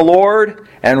blessing from the Lord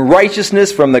and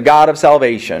righteousness from the God of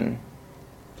salvation.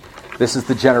 This is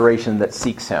the generation that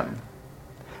seeks him.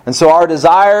 And so our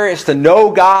desire is to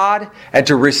know God and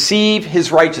to receive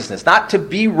his righteousness. Not to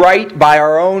be right by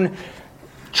our own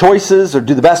choices or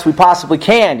do the best we possibly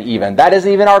can even. That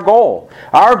isn't even our goal.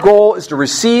 Our goal is to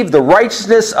receive the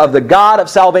righteousness of the God of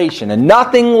salvation. And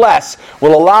nothing less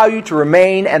will allow you to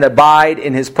remain and abide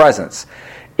in his presence.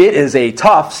 It is a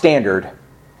tough standard.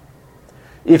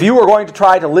 If you were going to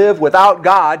try to live without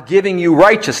God giving you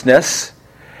righteousness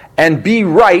and be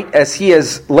right as he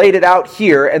has laid it out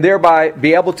here and thereby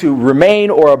be able to remain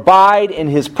or abide in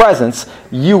his presence,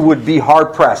 you would be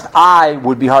hard-pressed. I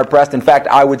would be hard-pressed. In fact,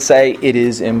 I would say it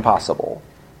is impossible.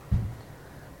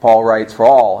 Paul writes, "For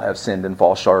all have sinned and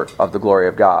fall short of the glory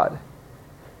of God."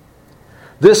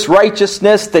 This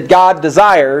righteousness that God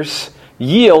desires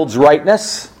yields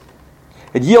rightness.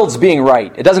 It yields being right.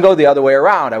 It doesn't go the other way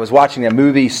around. I was watching that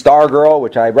movie Stargirl,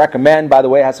 which I recommend, by the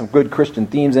way. It has some good Christian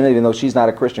themes in it, even though she's not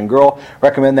a Christian girl.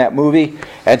 Recommend that movie.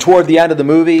 And toward the end of the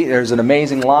movie, there's an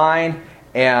amazing line.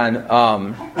 And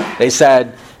she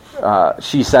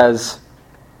says,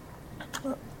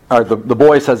 or the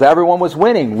boy says, everyone was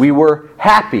winning. We were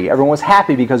happy. Everyone was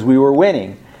happy because we were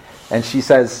winning. And she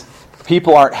says,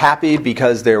 people aren't happy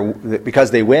because they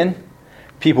win.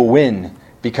 People win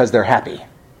because they're happy.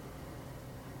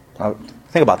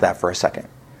 Think about that for a second.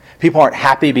 People aren't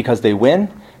happy because they win.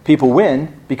 People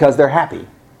win because they're happy.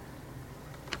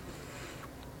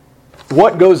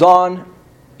 What goes on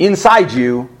inside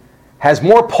you has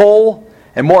more pull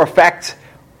and more effect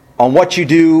on what you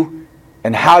do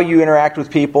and how you interact with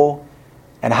people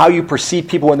and how you perceive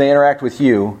people when they interact with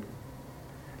you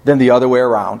than the other way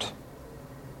around.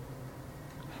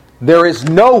 There is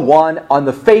no one on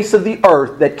the face of the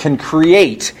earth that can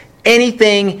create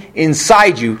anything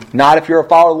inside you, not if you're a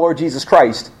follower of the Lord Jesus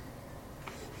Christ.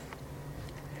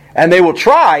 And they will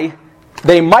try.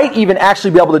 They might even actually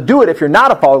be able to do it if you're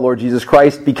not a follower of the Lord Jesus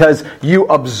Christ, because you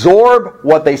absorb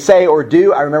what they say or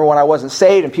do. I remember when I wasn't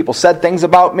saved and people said things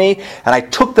about me, and I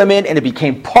took them in and it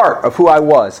became part of who I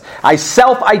was. I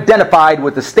self-identified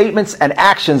with the statements and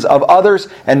actions of others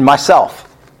and myself.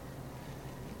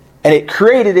 And it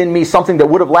created in me something that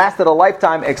would have lasted a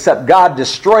lifetime, except God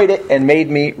destroyed it and made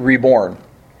me reborn.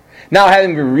 Now,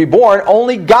 having been reborn,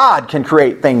 only God can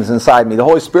create things inside me. The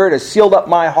Holy Spirit has sealed up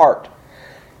my heart.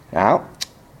 Now,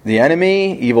 The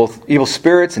enemy, evil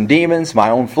spirits and demons,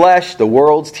 my own flesh, the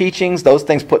world's teachings, those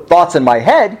things put thoughts in my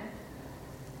head,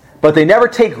 but they never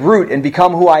take root and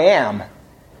become who I am.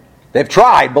 They've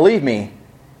tried, believe me.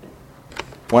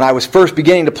 When I was first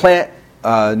beginning to plant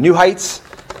New Heights,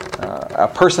 a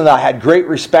person that I had great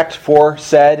respect for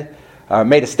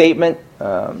made a statement,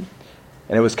 and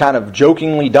it was kind of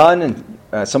jokingly done,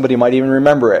 and somebody might even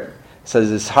remember it. It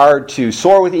says, it's hard to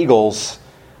soar with eagles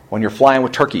when you're flying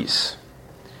with turkeys.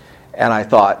 And I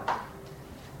thought,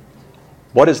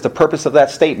 what is the purpose of that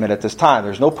statement at this time?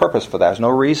 There's no purpose for that. There's no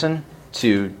reason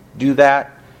to do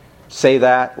that, say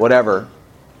that, whatever.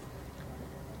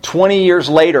 20 years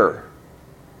later,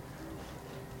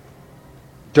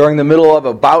 during the middle of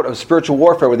a bout of spiritual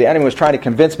warfare where the enemy was trying to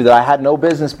convince me that I had no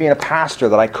business being a pastor,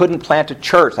 that I couldn't plant a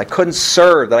church, I couldn't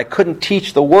serve, that I couldn't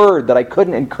teach the Word, that I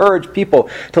couldn't encourage people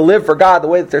to live for God the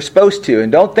way that they're supposed to.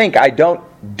 And don't think I don't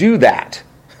do that.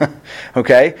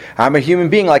 Okay? I'm a human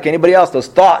being like anybody else. Those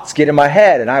thoughts get in my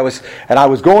head, and I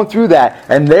was going through that,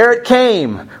 and there it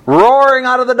came, roaring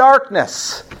out of the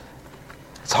darkness.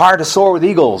 It's hard to soar with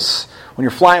eagles when you're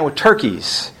flying with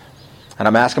turkeys. And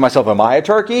I'm asking myself, am I a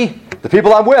turkey? The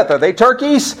people I'm with, are they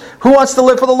turkeys? Who wants to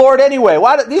live for the Lord anyway?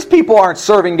 These people aren't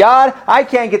serving God. I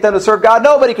can't get them to serve God.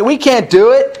 Nobody can. We can't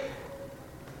do it.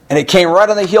 And it came right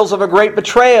on the heels of a great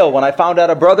betrayal when I found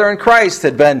out a brother in Christ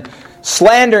had been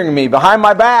slandering me behind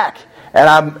my back.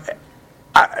 And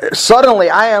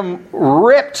suddenly I am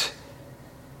ripped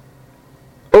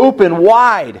open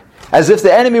wide, as if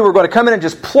the enemy were going to come in and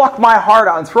just pluck my heart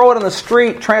out and throw it on the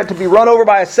street, trying to be run over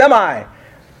by a semi.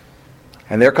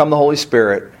 And there come the Holy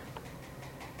Spirit.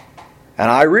 And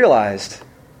I realized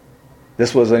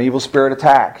this was an evil spirit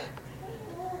attack.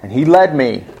 And He led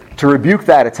me to rebuke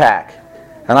that attack.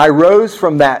 And I rose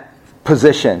from that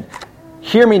position.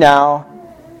 Hear me now.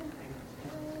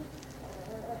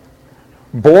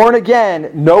 Born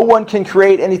again, no one can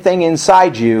create anything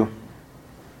inside you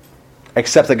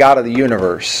except the God of the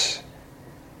universe.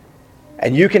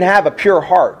 And you can have a pure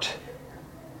heart.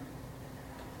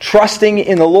 Trusting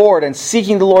in the Lord and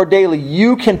seeking the Lord daily,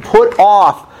 you can put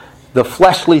off the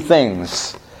fleshly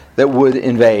things that would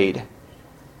invade.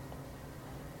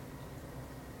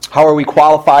 How are we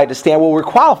qualified to stand? Well, we're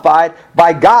qualified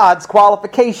by God's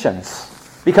qualifications.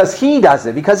 Because He does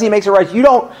it. Because He makes it right. You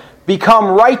don't become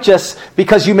righteous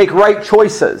because you make right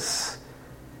choices.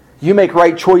 You make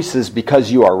right choices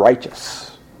because you are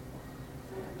righteous.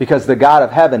 Because the God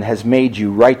of heaven has made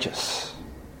you righteous.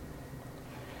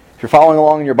 If you're following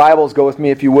along in your Bibles, go with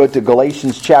me, if you would, to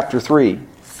Galatians chapter 3.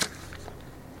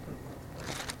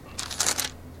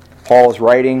 Paul is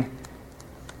writing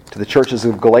to the churches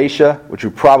of Galatia, which are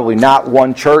probably not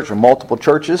one church or multiple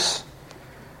churches.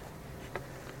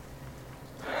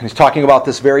 And he's talking about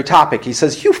this very topic. He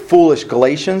says, "You foolish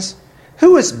Galatians,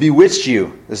 who has bewitched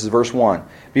you?" This is verse 1.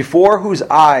 "Before whose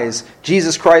eyes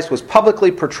Jesus Christ was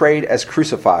publicly portrayed as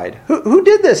crucified." Who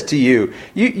did this to you?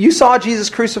 You saw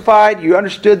Jesus crucified, you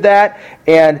understood that,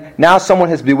 and now someone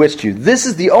has bewitched you. This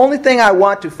is the only thing I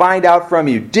want to find out from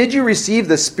you. Did you receive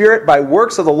the Spirit by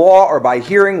works of the law or by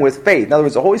hearing with faith? In other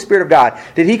words, the Holy Spirit of God.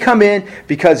 Did He come in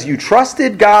because you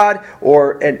trusted God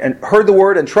and heard the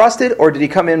Word and trusted, or did He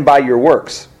come in by your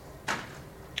works?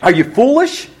 Are you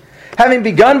foolish? Having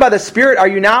begun by the Spirit, are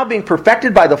you now being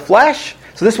perfected by the flesh?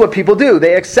 So this is what people do.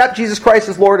 They accept Jesus Christ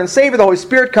as Lord and Savior. The Holy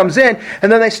Spirit comes in,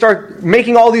 and then they start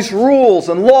making all these rules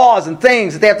and laws and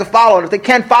things that they have to follow. And if they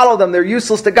can't follow them, they're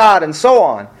useless to God, and so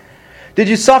on. Did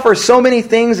you suffer so many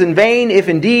things in vain, if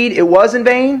indeed it was in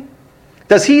vain?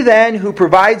 Does He then, who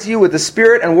provides you with the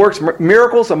Spirit and works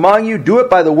miracles among you, do it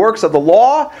by the works of the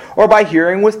law or by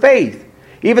hearing with faith?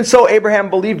 Even so, Abraham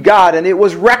believed God, and it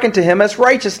was reckoned to him as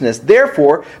righteousness.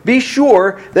 Therefore, be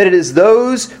sure that it is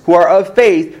those who are of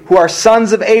faith who are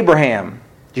sons of Abraham.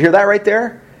 Do you hear that right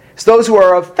there? It's those who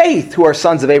are of faith who are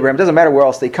sons of Abraham. It doesn't matter where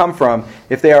else they come from.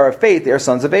 If they are of faith, they are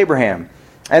sons of Abraham.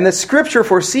 And the Scripture,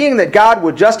 foreseeing that God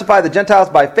would justify the Gentiles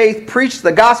by faith, preached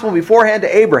the gospel beforehand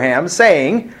to Abraham,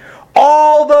 saying,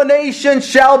 "All the nations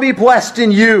shall be blessed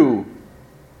in you."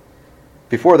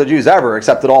 Before the Jews ever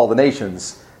accepted all the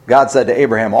nations, God said to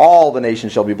Abraham, "All the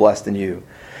nations shall be blessed in you."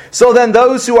 So then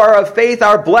those who are of faith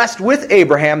are blessed with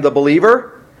Abraham the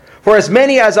believer. For as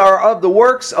many as are of the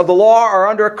works of the law are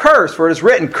under a curse. For it is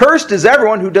written, "Cursed is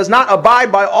everyone who does not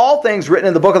abide by all things written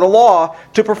in the book of the law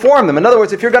to perform them." In other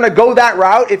words, if you're going to go that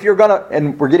route,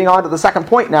 and we're getting on to the second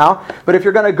point now, but if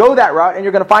you're going to go that route and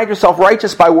you're going to find yourself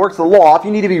righteous by works of the law, if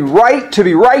you need to be right to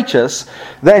be righteous,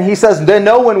 then he says, then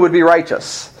no one would be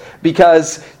righteous.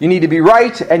 Because you need to be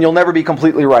right, and you'll never be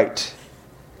completely right.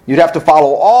 You'd have to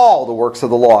follow all the works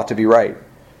of the law to be right.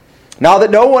 Now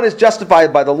that no one is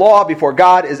justified by the law before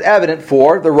God is evident,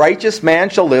 for the righteous man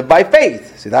shall live by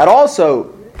faith. See, that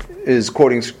also is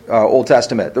quoting Old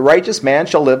Testament. The righteous man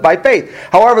shall live by faith.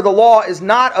 However, the law is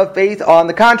not of faith. On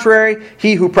the contrary,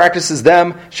 he who practices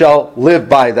them shall live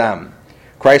by them.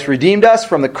 Christ redeemed us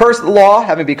from the curse of the law,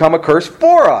 having become a curse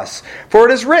for us. For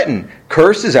it is written,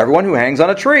 cursed is everyone who hangs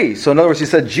on a tree. So in other words, he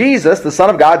said, Jesus, the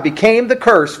Son of God, became the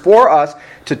curse for us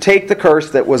to take the curse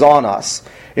that was on us,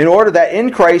 in order that in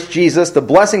Christ Jesus the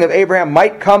blessing of Abraham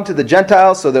might come to the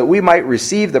Gentiles, so that we might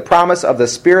receive the promise of the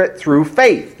Spirit through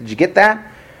faith. Did you get that?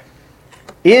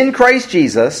 In Christ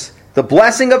Jesus, the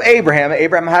blessing of Abraham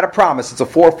had a promise. It's a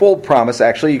fourfold promise,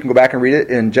 actually. You can go back and read it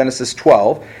in Genesis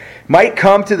 12. Might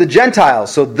come to the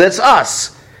Gentiles, so that's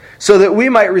us, so that we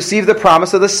might receive the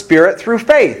promise of the Spirit through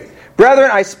faith.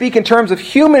 Brethren, I speak in terms of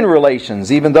human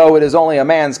relations, even though it is only a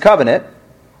man's covenant.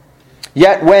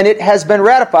 Yet when it has been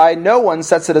ratified, no one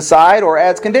sets it aside or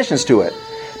adds conditions to it.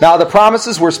 Now the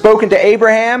promises were spoken to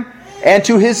Abraham and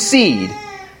to his seed.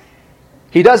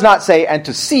 He does not say, and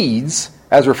to seeds,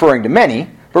 as referring to many,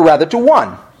 but rather to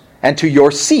one, and to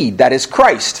your seed, that is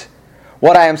Christ.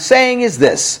 What I am saying is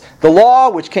this: the law,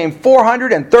 which came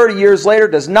 430 years later,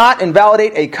 does not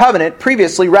invalidate a covenant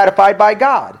previously ratified by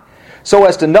God, so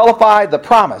as to nullify the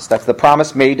promise. That's the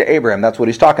promise made to Abraham. That's what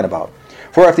he's talking about.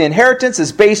 For if the inheritance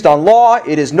is based on law,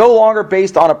 it is no longer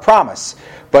based on a promise,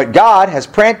 but God has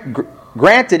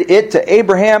granted it to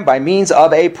Abraham by means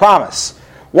of a promise.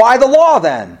 Why the law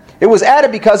then? It was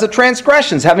added because of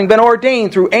transgressions, having been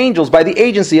ordained through angels by the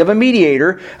agency of a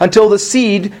mediator, until the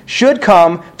seed should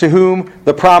come to whom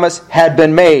the promise had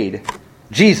been made.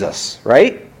 Jesus,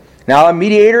 right? Now a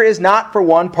mediator is not for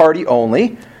one party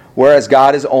only, whereas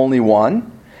God is only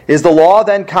one. Is the law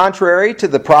then contrary to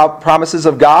the promises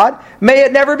of God? May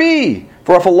it never be!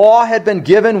 For if a law had been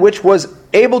given which was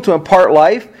able to impart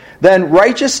life, then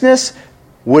righteousness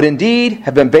would indeed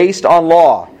have been based on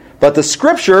law. But the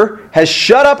Scripture has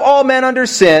shut up all men under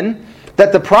sin,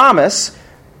 that the promise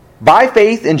by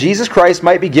faith in Jesus Christ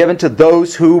might be given to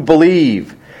those who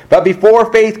believe. But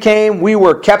before faith came, we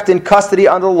were kept in custody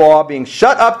under the law, being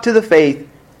shut up to the faith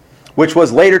which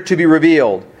was later to be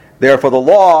revealed. Therefore the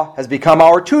law has become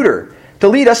our tutor, to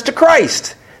lead us to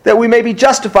Christ, that we may be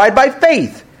justified by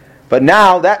faith. But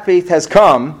now that faith has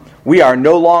come, we are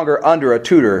no longer under a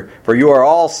tutor, for you are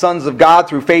all sons of God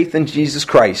through faith in Jesus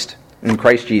Christ. In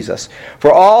Christ Jesus.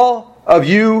 For all of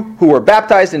you who were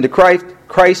baptized into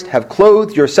Christ have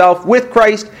clothed yourself with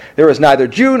Christ. There is neither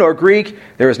Jew nor Greek,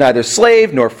 there is neither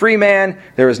slave nor free man,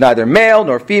 there is neither male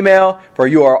nor female, for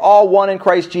you are all one in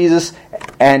Christ Jesus.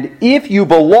 And if you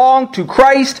belong to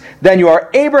Christ, then you are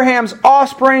Abraham's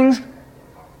offspring,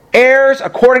 heirs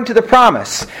according to the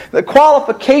promise. The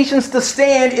qualifications to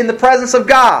stand in the presence of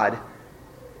God: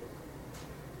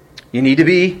 you need to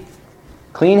be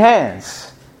clean hands.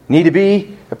 You need to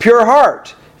be a pure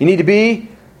heart. You need to be,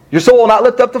 your soul will not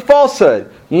lift up to falsehood.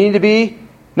 You need to be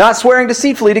not swearing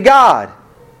deceitfully to God.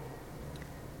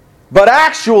 But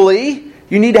actually,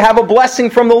 you need to have a blessing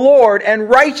from the Lord and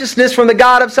righteousness from the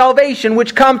God of salvation,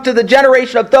 which comes to the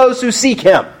generation of those who seek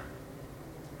Him.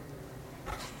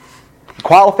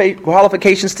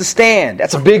 Qualifications to stand.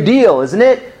 That's a big deal, isn't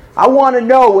it? I want to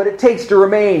know what it takes to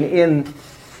remain in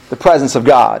the presence of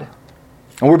God.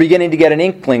 And we're beginning to get an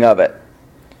inkling of it.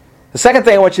 The second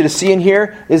thing I want you to see in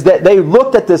here is that they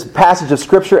looked at this passage of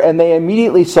Scripture and they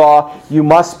immediately saw you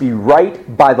must be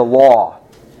right by the law.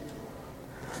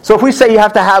 So if we say you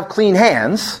have to have clean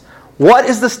hands, what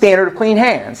is the standard of clean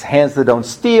hands? Hands that don't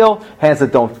steal, hands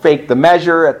that don't fake the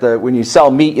measure. When you sell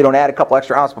meat, you don't add a couple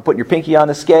extra ounces by putting your pinky on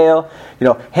the scale.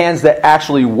 Hands that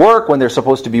actually work when they're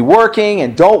supposed to be working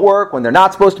and don't work when they're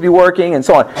not supposed to be working, and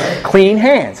so on. Clean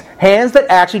hands. Hands that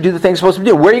actually do the things you're supposed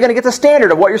to do. Where are you going to get the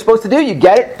standard of what you're supposed to do? You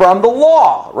get it from the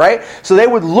law, right? So they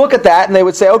would look at that and they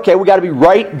would say, okay, we got to be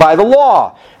right by the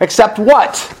law. Except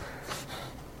what?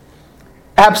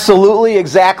 Absolutely,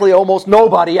 exactly, almost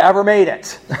nobody ever made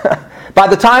it. By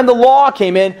the time the law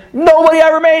came in, nobody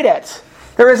ever made it.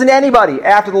 There isn't anybody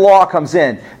after the law comes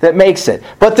in that makes it.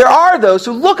 But there are those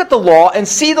who look at the law and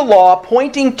see the law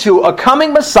pointing to a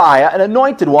coming Messiah, an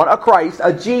anointed one, a Christ,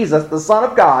 a Jesus, the Son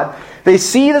of God. They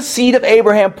see the seed of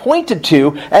Abraham pointed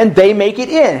to, and they make it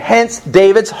in. Hence,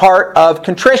 David's heart of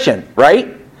contrition,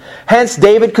 right? Hence,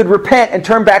 David could repent and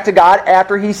turn back to God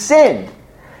after he sinned.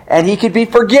 And he could be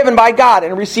forgiven by God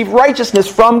and receive righteousness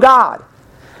from God.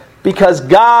 Because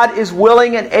God is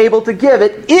willing and able to give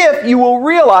it if you will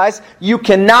realize you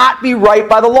cannot be right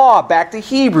by the law. Back to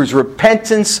Hebrews,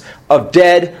 repentance of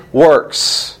dead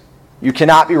works. You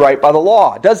cannot be right by the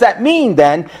law. Does that mean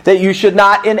then that you should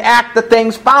not enact the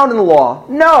things found in the law?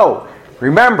 No.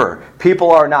 Remember,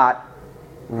 people are not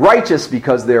righteous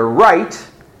because they're right.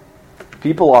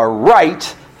 People are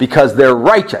right because they're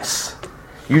righteous.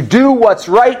 You do what's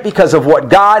right because of what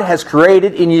God has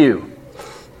created in you.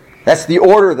 That's the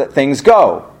order that things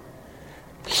go.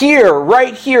 Here,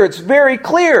 right here, it's very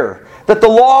clear that the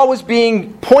law was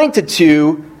being pointed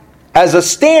to as a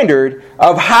standard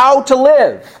of how to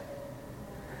live.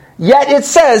 Yet it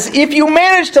says, if you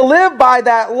manage to live by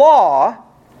that law,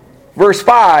 verse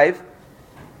 5,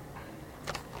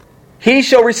 he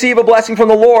shall receive a blessing from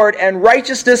the Lord and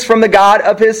righteousness from the God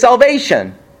of his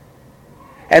salvation.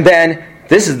 And then,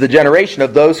 this is the generation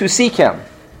of those who seek him.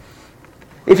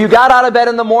 If you got out of bed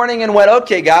in the morning and went,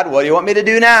 okay, God, what do you want me to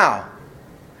do now?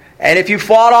 And if you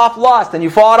fought off lust, and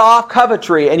you fought off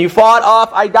covetry, and you fought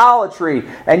off idolatry,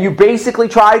 and you basically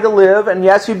tried to live, and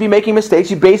yes, you'd be making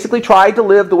mistakes, you basically tried to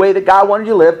live the way that God wanted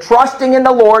you to live, trusting in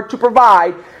the Lord to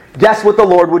provide, guess what the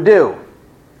Lord would do?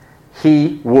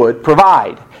 He would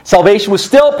provide. Salvation was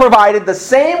still provided the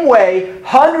same way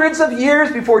hundreds of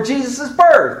years before Jesus'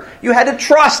 birth. You had to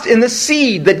trust in the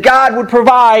seed that God would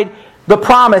provide the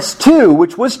promise to,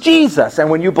 which was Jesus.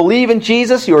 And when you believe in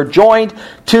Jesus, you are joined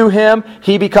to him.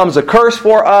 He becomes a curse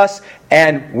for us,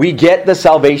 and we get the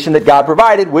salvation that God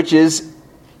provided, which is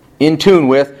in tune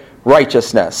with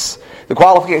righteousness. The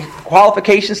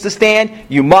qualifications to stand,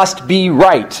 you must be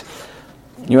right.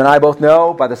 You and I both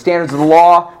know, by the standards of the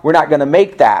law, we're not going to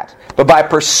make that. But by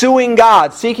pursuing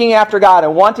God, seeking after God,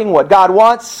 and wanting what God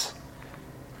wants,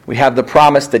 we have the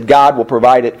promise that God will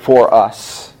provide it for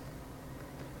us.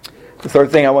 The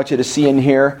third thing I want you to see in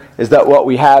here is that what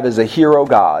we have is a hero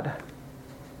God.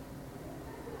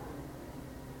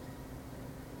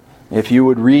 If you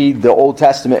would read the Old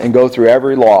Testament and go through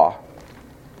every law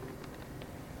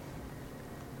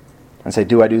and say,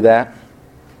 do I do that?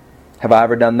 Have I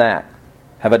ever done that?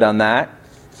 Have I done that?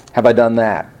 Have I done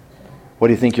that? What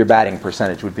do you think your batting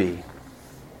percentage would be?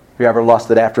 Have you ever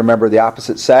lusted after a member of the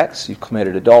opposite sex? You've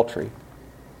committed adultery.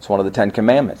 It's one of the 10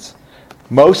 Commandments.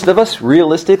 Most of us,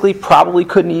 realistically, probably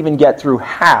couldn't even get through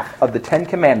half of the 10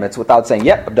 Commandments without saying,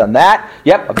 yep, I've done that,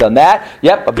 yep, I've done that,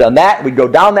 yep, I've done that. We'd go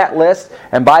down that list,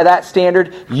 and by that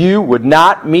standard, you would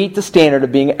not meet the standard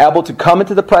of being able to come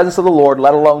into the presence of the Lord,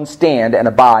 let alone stand and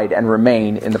abide and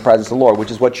remain in the presence of the Lord,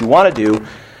 which is what you want to do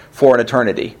for an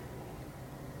eternity.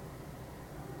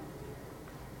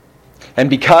 And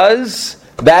because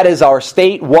that is our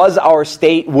state, was our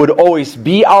state, would always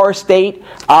be our state,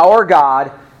 our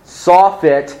God saw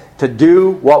fit to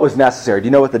do what was necessary. Do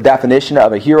you know what the definition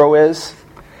of a hero is?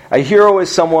 A hero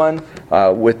is someone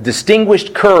with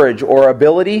distinguished courage or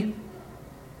ability,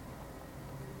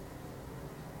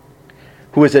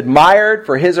 who is admired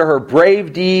for his or her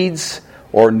brave deeds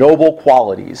or noble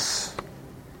qualities.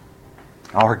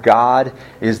 Our God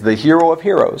is the hero of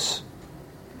heroes.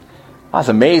 That's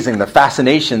amazing, the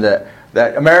fascination that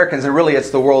Americans, and really it's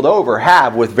the world over,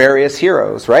 have with various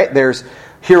heroes, right? There's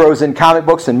heroes in comic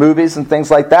books and movies and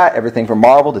things like that. Everything from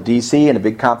Marvel to DC, and a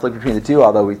big conflict between the two,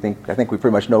 although I think we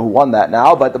pretty much know who won that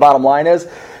now. But the bottom line is,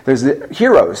 there's the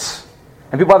heroes.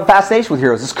 And people have a fascination with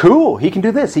heroes. It's cool. He can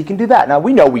do this. He can do that. Now,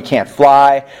 we know we can't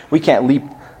fly. We can't leap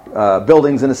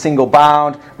buildings in a single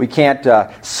bound. We can't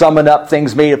summon up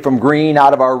things made from green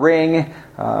out of our ring.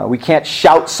 We can't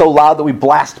shout so loud that we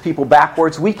blast people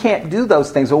backwards. We can't do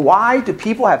those things. So why do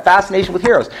people have fascination with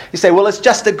heroes? You say, well, it's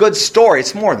just a good story.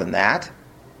 It's more than that.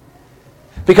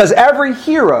 Because every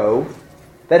hero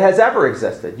that has ever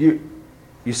existed,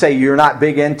 you say you're not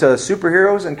big into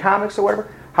superheroes and comics or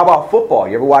whatever. How about football?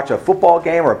 You ever watch a football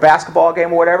game or a basketball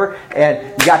game or whatever,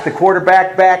 and you got the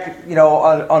quarterback back,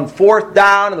 on fourth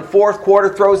down in the fourth quarter,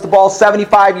 throws the ball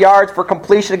 75 yards for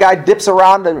completion. A guy dips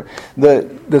around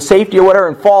the safety or whatever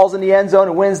and falls in the end zone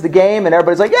and wins the game, and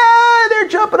everybody's like, yeah, they're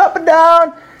jumping up and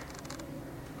down,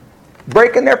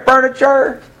 breaking their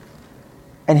furniture,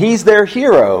 and he's their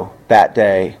hero that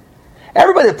day.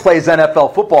 Everybody that plays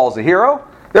NFL football is a hero.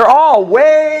 They're all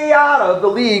way out of the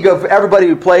league of everybody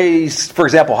who plays, for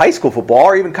example, high school football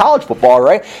or even college football,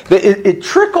 right? It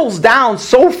trickles down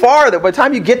so far that by the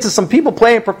time you get to some people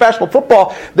playing professional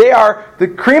football, they are the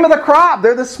cream of the crop.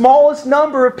 They're the smallest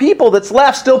number of people that's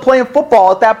left still playing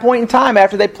football at that point in time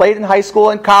after they played in high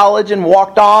school and college and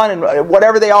walked on and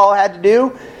whatever they all had to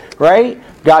do, right?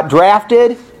 Got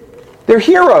drafted. They're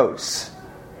heroes.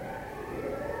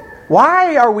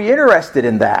 Why are we interested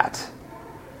in that?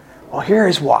 Well, here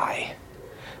is why.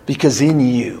 Because in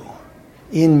you,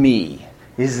 in me,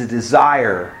 is a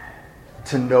desire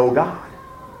to know God.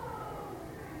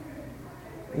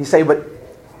 You say,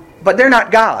 but they're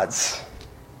not gods.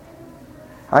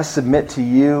 I submit to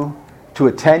you, to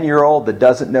a 10-year-old that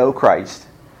doesn't know Christ,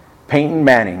 Peyton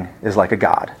Manning is like a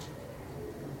god.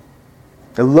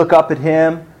 They look up at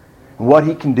him and what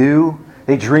he can do.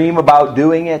 They dream about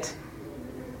doing it.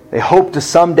 They hope to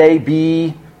someday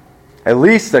be at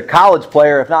least a college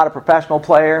player, if not a professional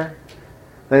player.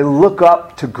 They look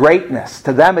up to greatness.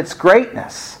 To them, it's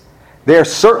greatness. They're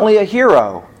certainly a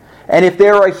hero. And if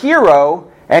they're a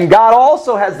hero, and God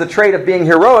also has the trait of being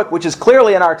heroic, which is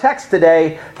clearly in our text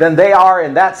today, then they are,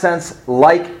 in that sense,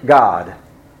 like God.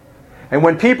 And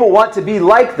when people want to be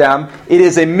like them, it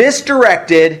is a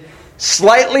misdirected,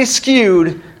 slightly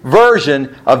skewed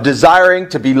version of desiring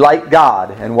to be like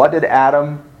God. And what did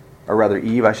Adam, or rather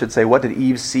Eve, I should say, what did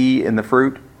Eve see in the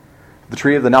fruit? The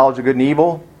tree of the knowledge of good and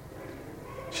evil?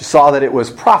 She saw that it was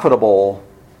profitable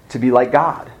to be like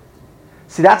God.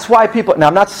 See, that's why people... Now,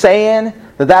 I'm not saying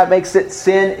that makes it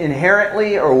sin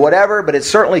inherently or whatever, but it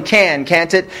certainly can,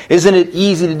 can't it? Isn't it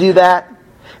easy to do that?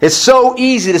 It's so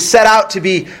easy to set out to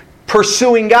be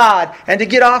pursuing God and to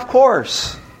get off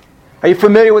course. Are you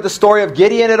familiar with the story of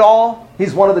Gideon at all?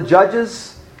 He's one of the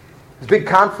judges. His big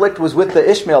conflict was with the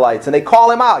Ishmaelites, and they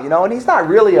call him out, and he's not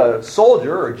really a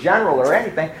soldier or a general or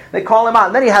anything. They call him out,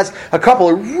 and then he has a couple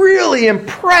of really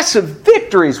impressive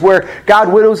victories where God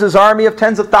whittles his army of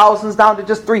tens of thousands down to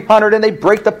just 300, and they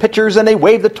break the pitchers, and they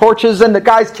wave the torches, and the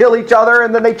guys kill each other,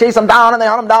 and then they chase them down, and they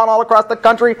hunt them down all across the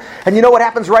country. And you know what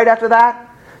happens right after that?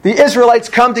 The Israelites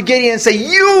come to Gideon and say,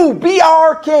 "You be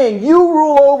our king. You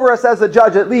rule over us as a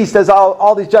judge, at least as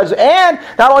all these judges. And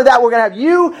not only that, we're going to have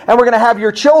you and we're going to have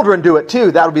your children do it too."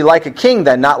 That would be like a king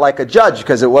then, not like a judge,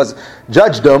 because it was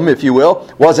judgedom, if you will,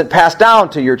 wasn't passed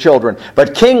down to your children.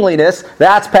 But kingliness,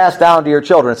 that's passed down to your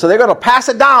children. So they're going to pass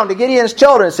it down to Gideon's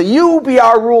children and say, "You be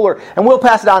our ruler, and we'll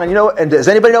pass it down." And and does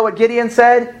anybody know what Gideon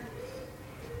said?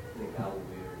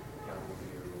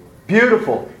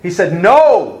 Beautiful. He said,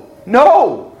 No.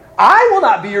 I will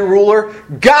not be your ruler.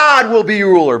 God will be your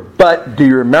ruler. But do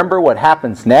you remember what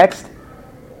happens next?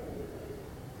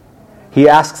 He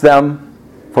asks them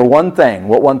for one thing.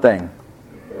 What one thing?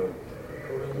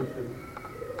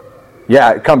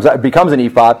 Yeah, it becomes an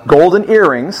ephod. Golden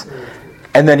earrings.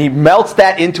 And then he melts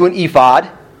that into an ephod.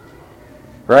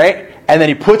 Right? And then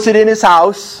he puts it in his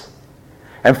house.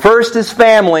 And first his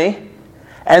family.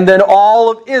 And then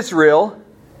all of Israel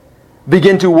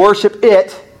begin to worship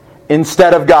it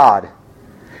instead of God.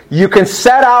 You can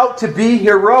set out to be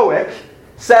heroic,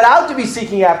 set out to be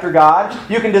seeking after God.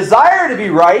 You can desire to be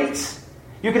right.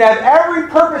 You can have every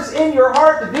purpose in your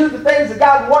heart to do the things that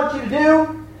God wants you to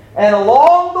do. And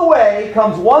along the way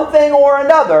comes one thing or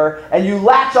another, and you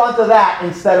latch onto that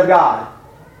instead of God.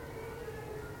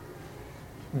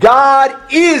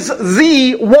 God is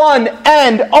the one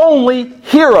and only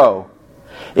hero.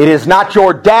 It is not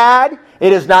your dad.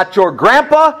 It is not your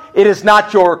grandpa. It is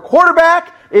not your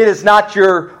quarterback. It is not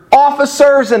your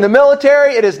officers in the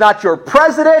military. It is not your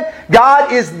president.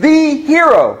 God is the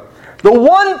hero. The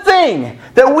one thing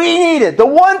that we needed, the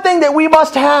one thing that we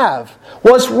must have,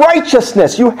 was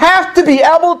righteousness. You have to be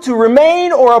able to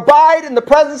remain or abide in the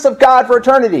presence of God for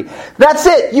eternity. That's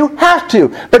it. You have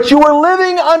to. But you were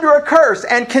living under a curse,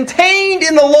 and contained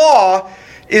in the law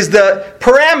is the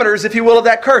parameters, if you will, of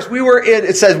that curse.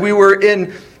 It says we were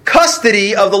in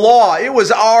custody of the law. It was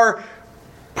our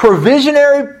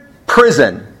provisionary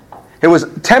prison. It was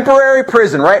temporary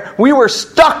prison, right? We were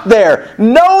stuck there,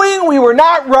 knowing we were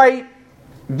not right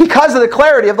because of the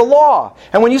clarity of the law.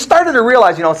 And when you started to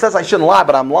realize, it says I shouldn't lie,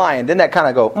 but I'm lying, didn't that kind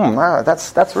of go,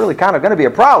 that's really kind of going to be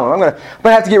a problem. I'm going to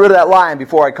have to get rid of that lying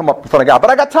before I come up in front of God. But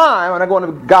I got time, and I'm going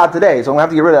to God today, so I'm going to have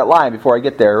to get rid of that lying before I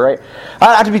get there, right?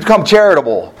 I have to become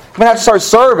charitable. I'm going to have to start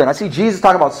serving. I see Jesus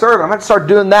talking about serving. I'm going to have to start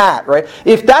doing that, right?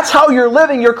 If that's how you're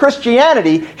living your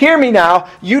Christianity, hear me now,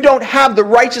 you don't have the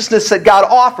righteousness that God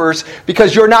offers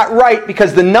because you're not right.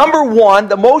 Because the number one,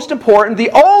 the most important,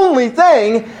 the only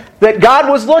thing that God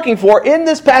was looking for in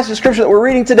this passage of Scripture that we're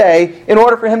reading today, in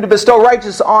order for Him to bestow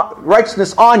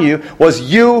righteousness on you, was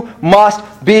you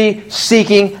must be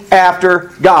seeking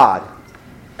after God.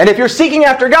 And if you're seeking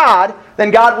after God, then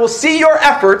God will see your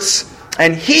efforts,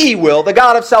 and He will, the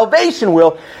God of salvation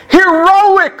will,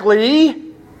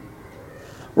 heroically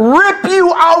rip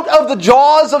you out of the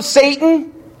jaws of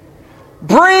Satan,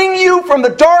 bring you from the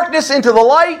darkness into the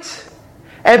light,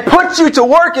 and put you to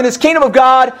work in His kingdom of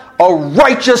God, a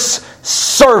righteous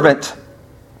servant.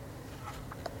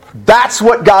 That's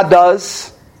what God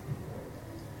does.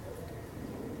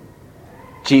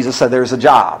 Jesus said there's a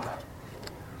job.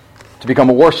 To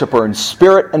become a worshiper in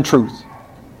spirit and truth.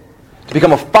 To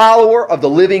become a follower of the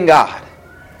living God.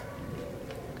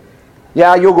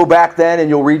 Yeah, you'll go back then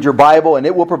and you'll read your Bible and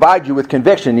it will provide you with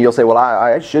conviction. You'll say, well,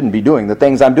 I shouldn't be doing the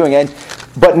things I'm doing.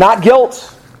 But not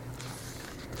guilt.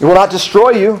 It will not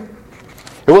destroy you.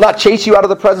 It will not chase you out of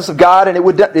the presence of God, and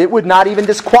it would not even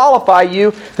disqualify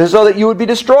you so that you would be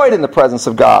destroyed in the presence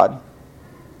of God.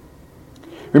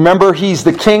 Remember, He's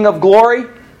the King of glory.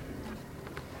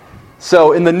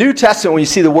 So in the New Testament, when you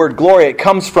see the word glory, it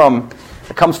comes from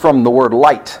the word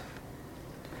light.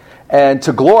 And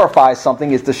to glorify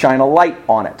something is to shine a light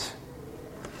on it.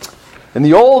 In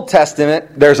the Old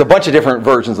Testament, there's a bunch of different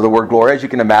versions of the word glory, as you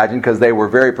can imagine, because they were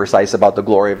very precise about the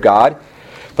glory of God.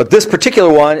 But this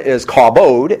particular one is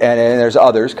kabod, and there's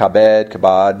others, kabed,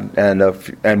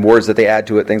 kabad, and words that they add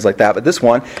to it, things like that. But this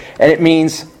one, and it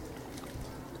means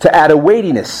to add a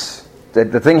weightiness.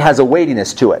 The thing has a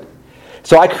weightiness to it.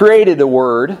 So I created a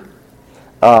word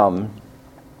for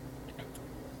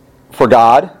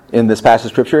God in this passage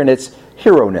of Scripture, and it's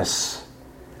hero-ness.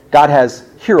 God has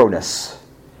hero-ness.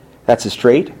 That's His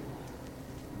trait.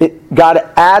 God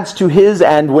adds to His,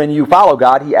 and when you follow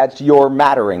God, He adds to your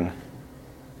mattering.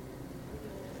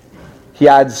 He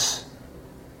adds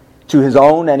to His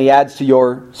own, and He adds to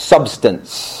your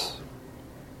substance.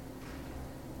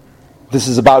 This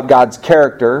is about God's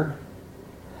character,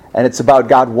 and it's about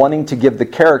God wanting to give the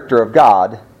character of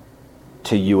God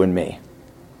to you and me.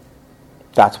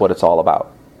 That's what it's all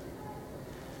about.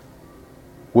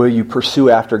 Will you pursue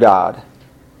after God?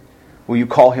 Will you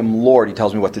call Him Lord? He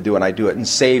tells me what to do and I do it. And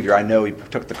Savior, I know He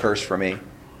took the curse for me.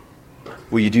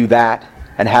 Will you do that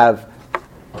and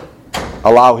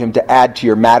allow Him to add to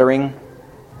your mattering?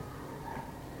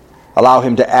 Allow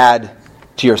Him to add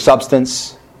to your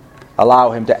substance?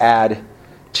 Allow Him to add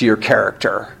to your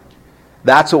character?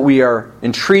 That's what we are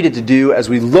entreated to do as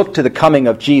we look to the coming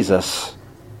of Jesus.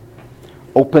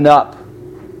 Open up.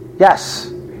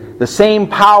 Yes, the same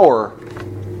power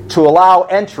to allow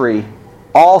entry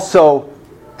also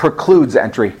precludes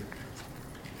entry.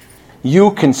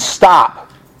 You can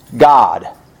stop God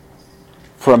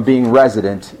from being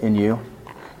resident in you.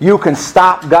 You can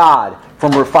stop God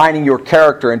from refining your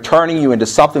character and turning you into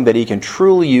something that He can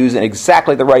truly use in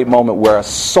exactly the right moment where a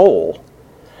soul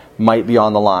might be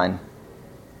on the line.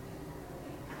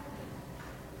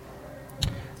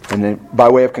 And then, by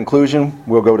way of conclusion,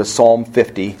 we'll go to Psalm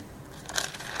 50.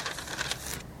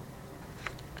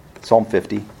 Psalm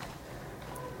 50.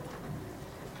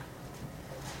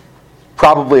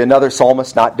 Probably another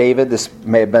psalmist, not David. This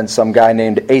may have been some guy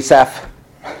named Asaph.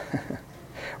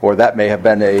 Or that may have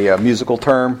been a musical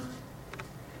term.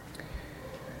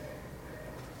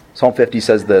 Psalm 50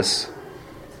 says this.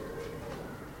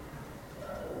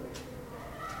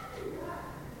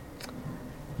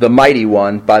 The mighty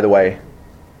one, by the way,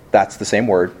 that's the same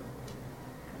word.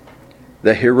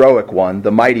 The heroic one,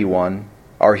 the mighty one,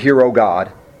 our hero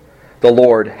God, the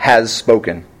Lord has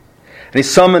spoken. And He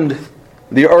summoned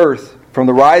the earth from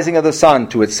the rising of the sun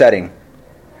to its setting.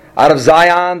 Out of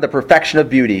Zion, the perfection of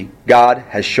beauty, God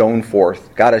has shone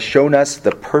forth. God has shown us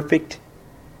the perfection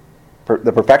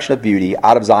of beauty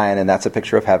out of Zion, and that's a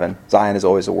picture of heaven. Zion is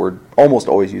always a word, almost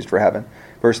always used for heaven.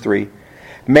 Verse 3,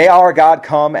 may our God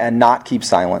come and not keep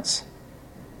silence.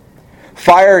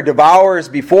 Fire devours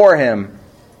before Him,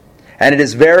 and it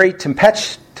is very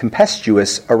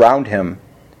tempestuous around Him.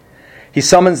 He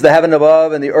summons the heaven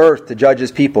above and the earth to judge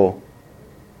His people.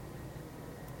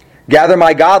 Gather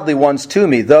my godly ones to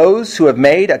me, those who have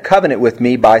made a covenant with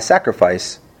me by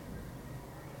sacrifice.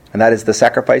 And that is the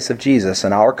sacrifice of Jesus,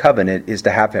 and our covenant is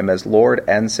to have Him as Lord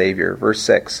and Savior. Verse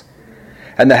 6.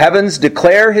 And the heavens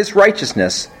declare His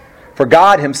righteousness, for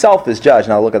God Himself is judge.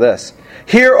 Now look at this.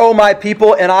 Hear, O my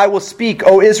people, and I will speak.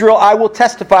 O Israel, I will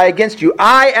testify against you.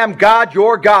 I am God,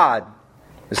 your God.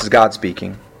 This is God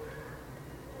speaking.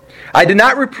 I did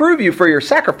not reprove you for your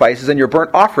sacrifices, and your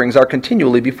burnt offerings are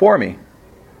continually before me.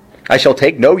 I shall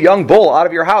take no young bull out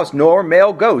of your house, nor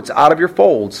male goats out of your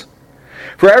folds.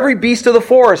 For every beast of the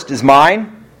forest is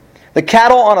mine, the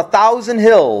cattle on 1,000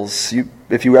 hills.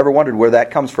 If you ever wondered where that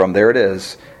comes from, there it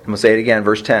is. I'm going to say it again,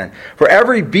 verse 10. For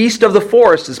every beast of the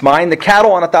forest is mine, the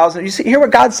cattle on 1,000. You see, hear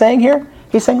what God's saying here?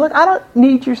 He's saying, look, I don't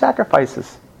need your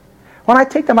sacrifices. When I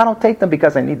take them, I don't take them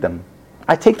because I need them.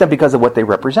 I take them because of what they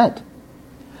represent.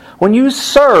 When you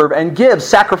serve and give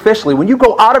sacrificially, when you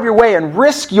go out of your way and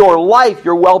risk your life,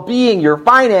 your well-being, your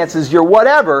finances, your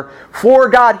whatever, for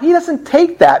God, He doesn't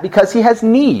take that because He has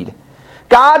need.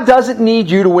 God doesn't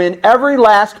need you to win every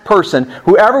last person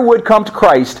who ever would come to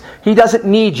Christ. He doesn't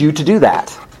need you to do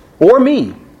that. Or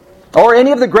me. Or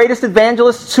any of the greatest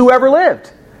evangelists who ever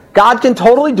lived. God can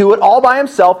totally do it all by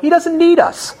Himself. He doesn't need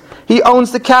us. He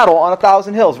owns the cattle on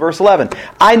 1,000 hills. Verse 11.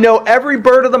 I know every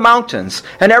bird of the mountains,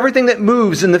 and everything that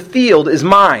moves in the field is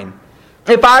mine.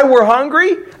 If I were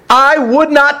hungry, I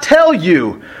would not tell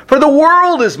you, for the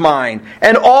world is mine,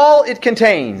 and all it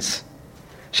contains.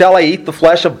 Shall I eat the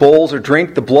flesh of bulls or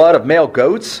drink the blood of male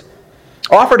goats?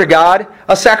 Offer to God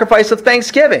a sacrifice of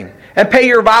thanksgiving, and pay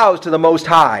your vows to the Most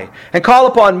High, and call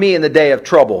upon me in the day of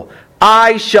trouble.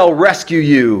 I shall rescue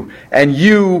you, and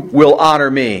you will honor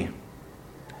me.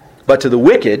 But to the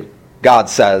wicked, God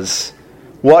says,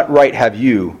 what right have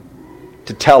you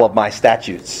to tell of my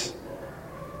statutes?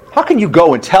 How can you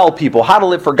go and tell people how to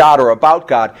live for God or about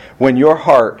God when your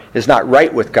heart is not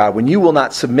right with God, when you will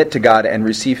not submit to God and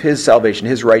receive His salvation,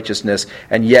 His righteousness,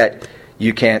 and yet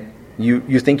you can't?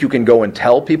 You think you can go and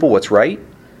tell people what's right?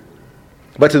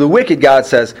 But to the wicked, God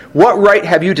says, what right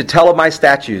have you to tell of my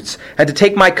statutes and to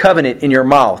take my covenant in your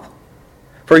mouth?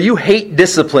 For you hate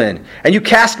discipline, and you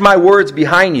cast my words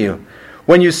behind you.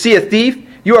 When you see a thief,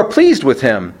 you are pleased with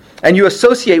him, and you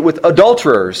associate with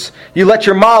adulterers. You let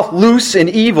your mouth loose in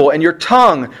evil, and your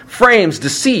tongue frames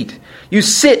deceit. You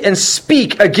sit and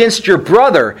speak against your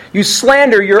brother. You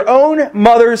slander your own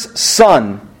mother's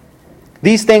son.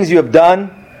 These things you have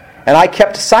done, and I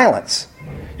kept silence.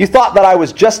 You thought that I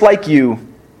was just like you.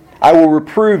 I will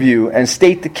reprove you and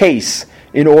state the case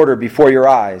in order before your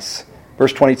eyes.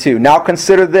 Verse 22, now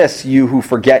consider this, you who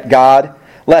forget God,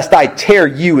 lest I tear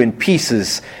you in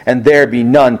pieces, and there be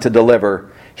none to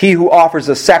deliver. He who offers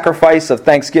a sacrifice of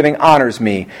thanksgiving honors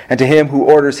me, and to him who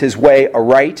orders his way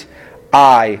aright,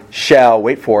 I shall,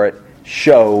 wait for it,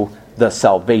 show the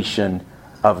salvation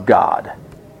of God.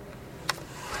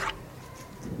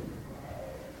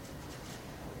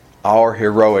 Our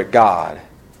heroic God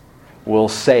will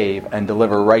save and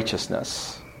deliver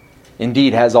righteousness.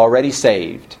 Indeed, has already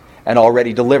saved and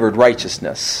already delivered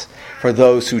righteousness for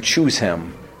those who choose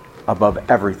Him above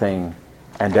everything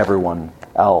and everyone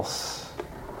else.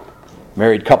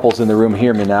 Married couples in the room,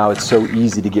 hear me now. It's so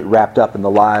easy to get wrapped up in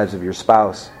the lives of your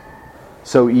spouse.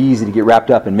 So easy to get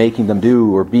wrapped up in making them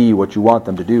do or be what you want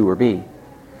them to do or be.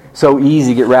 So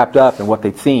easy to get wrapped up in what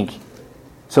they think.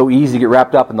 So easy to get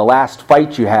wrapped up in the last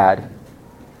fight you had.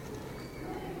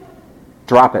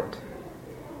 Drop it.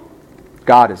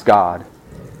 God is God.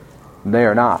 And they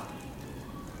are not.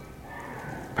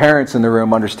 Parents in the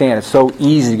room understand it's so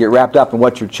easy to get wrapped up in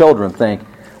what your children think.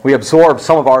 We absorb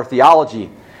some of our theology.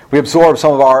 We absorb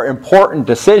some of our important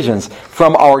decisions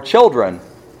from our children.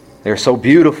 They're so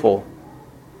beautiful.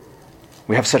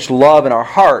 We have such love in our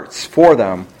hearts for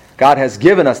them. God has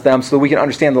given us them so that we can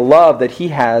understand the love that He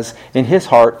has in His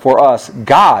heart for us.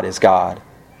 God is God.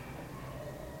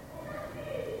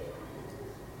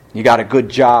 You got a good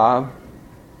job,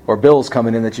 or bills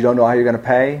coming in that you don't know how you're going to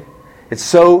pay. It's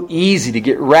so easy to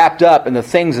get wrapped up in the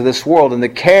things of this world, and the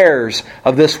cares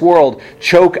of this world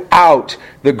choke out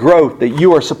the growth that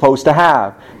you are supposed to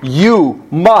have. You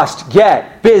must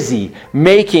get busy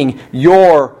making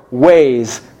your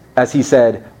ways, as He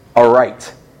said,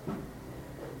 aright.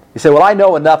 You say, well, I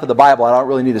know enough of the Bible, I don't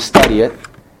really need to study it.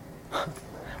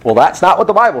 Well, that's not what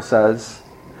the Bible says.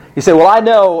 You say, well, I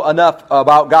know enough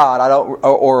about God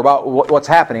or about what's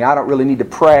happening. I don't really need to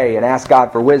pray and ask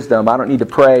God for wisdom. I don't need to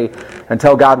pray and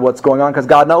tell God what's going on because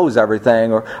God knows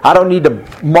everything. Or I don't need to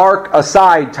mark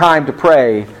aside time to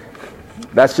pray.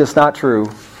 That's just not true.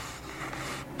 You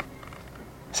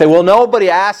say, well, nobody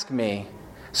asked me,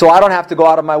 so I don't have to go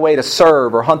out of my way to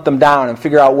serve or hunt them down and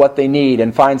figure out what they need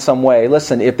and find some way.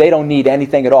 Listen, if they don't need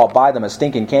anything at all, buy them a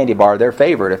stinking candy bar, their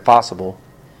favorite if possible.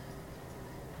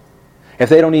 If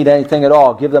they don't need anything at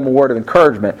all, give them a word of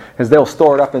encouragement because they'll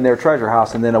store it up in their treasure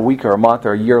house, and then a week or a month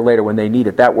or a year later when they need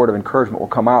it, that word of encouragement will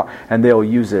come out and they'll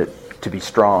use it to be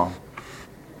strong.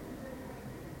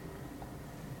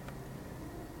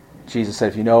 Jesus said,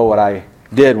 if you know what I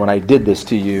did when I did this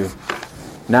to you,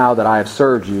 now that I have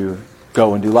served you,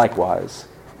 go and do likewise.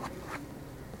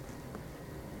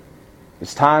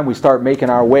 It's time we start making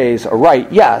our ways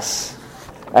aright, yes.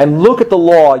 And look at the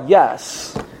law,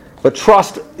 yes. But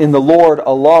trust in the Lord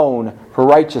alone for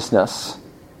righteousness.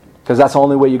 Because that's the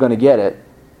only way you're going to get it.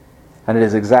 And it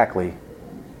is exactly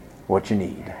what you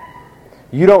need.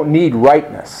 You don't need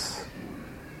rightness.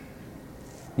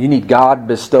 You need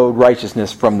God-bestowed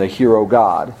righteousness from the hero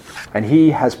God. And He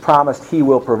has promised He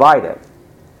will provide it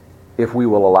if we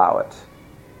will allow it.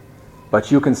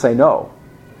 But you can say no.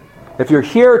 If you're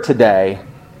here today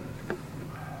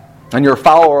and you're a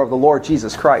follower of the Lord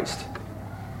Jesus Christ,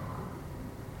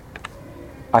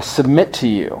 I submit to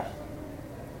you,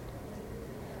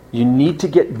 you need to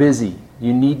get busy.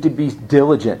 You need to be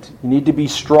diligent. You need to be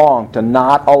strong to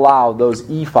not allow those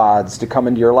ephods to come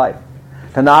into your life.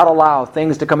 To not allow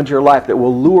things to come into your life that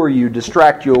will lure you,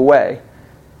 distract you away.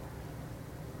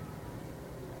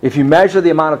 If you measure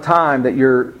the amount of time that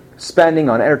you're spending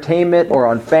on entertainment or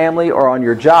on family or on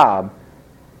your job,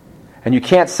 and you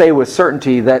can't say with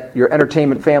certainty that your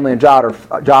entertainment, family, and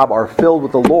job are filled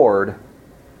with the Lord,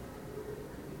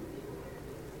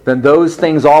 then those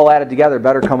things all added together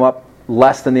better come up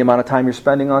less than the amount of time you're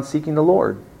spending on seeking the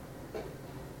Lord.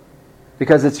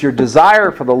 Because it's your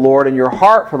desire for the Lord and your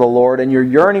heart for the Lord and your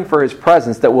yearning for His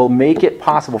presence that will make it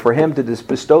possible for Him to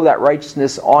bestow that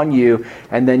righteousness on you,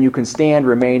 and then you can stand,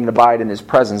 remain, and abide in His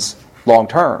presence long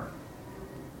term.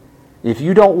 If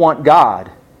you don't want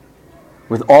God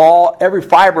with every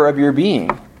fiber of your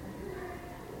being,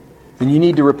 then you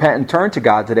need to repent and turn to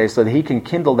God today so that He can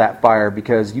kindle that fire,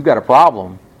 because you've got a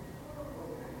problem.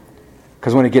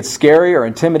 Because when it gets scary or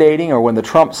intimidating, or when the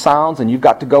trump sounds and you've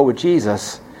got to go with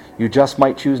Jesus, you just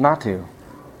might choose not to.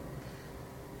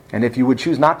 And if you would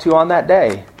choose not to on that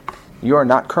day, you are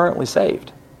not currently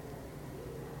saved.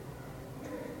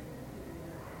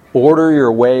 Order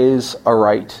your ways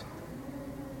aright.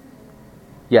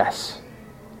 Yes.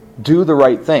 Do the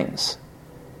right things.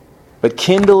 But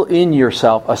kindle in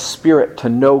yourself a spirit to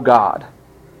know God,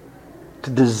 to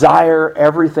desire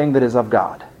everything that is of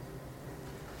God.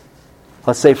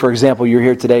 Let's say, for example, you're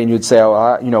here today and you'd say,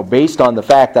 based on the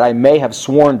fact that I may have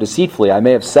sworn deceitfully, I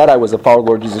may have said I was a follower of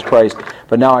Lord Jesus Christ,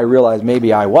 but now I realize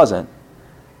maybe I wasn't.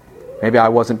 Maybe I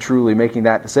wasn't truly making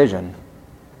that decision.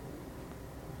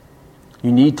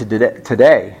 You need to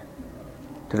today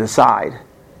to decide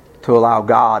to allow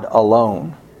God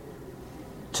alone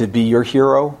to be your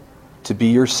hero, to be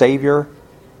your Savior.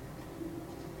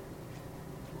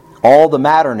 All the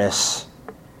matterness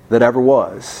that ever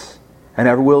was and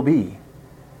ever will be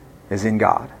is in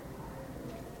God.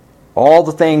 All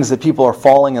the things that people are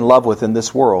falling in love with in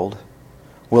this world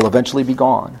will eventually be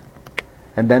gone.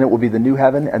 And then it will be the new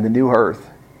heaven and the new earth.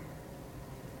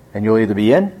 And you'll either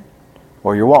be in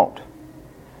or you won't.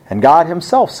 And God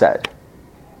Himself said,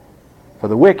 for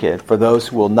the wicked, for those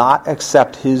who will not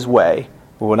accept His way,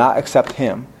 who will not accept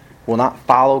Him, will not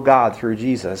follow God through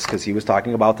Jesus, because He was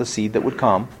talking about the seed that would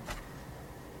come,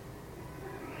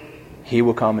 He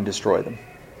will come and destroy them.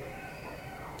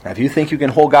 Now, if you think you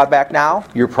can hold God back now,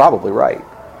 you're probably right.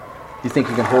 If you think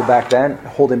you can hold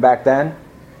Him back then,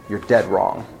 you're dead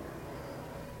wrong.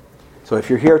 So if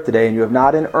you're here today and you have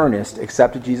not in earnest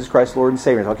accepted Jesus Christ, Lord and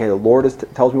Savior, okay, the Lord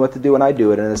tells me what to do and I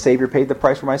do it, and the Savior paid the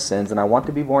price for my sins, and I want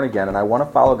to be born again, and I want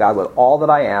to follow God with all that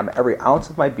I am, every ounce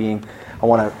of my being.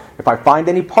 If I find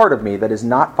any part of me that is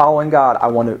not following God, I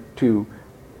want to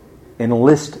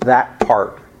enlist that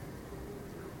part.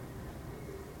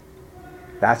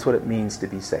 That's what it means to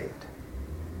be saved.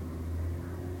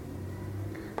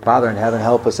 Father in heaven,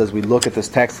 help us as we look at this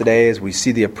text today, as we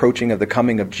see the approaching of the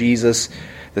coming of Jesus,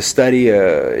 the study,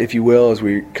 if you will, as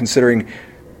we're considering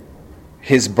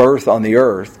His birth on the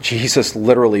earth. Jesus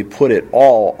literally put it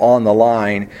all on the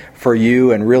line for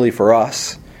you and really for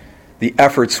us. The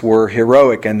efforts were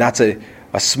heroic, and that's a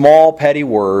small, petty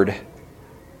word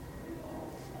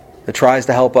that tries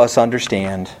to help us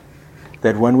understand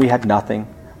that when we had nothing,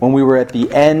 when we were at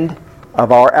the end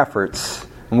of our efforts,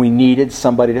 when we needed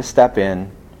somebody to step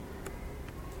in,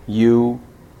 you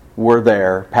were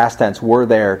there, past tense, were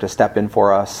there to step in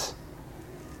for us.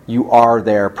 You are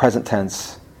there, present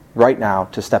tense, right now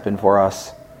to step in for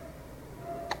us.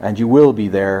 And you will be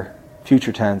there,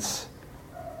 future tense,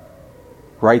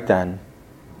 right then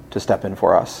to step in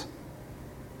for us.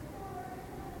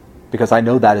 Because I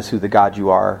know that is who the God you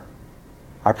are.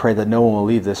 I pray that no one will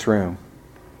leave this room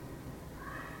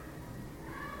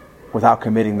without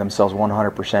committing themselves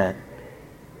 100%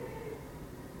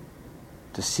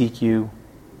 to seek you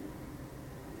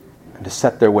and to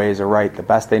set their ways aright the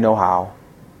best they know how.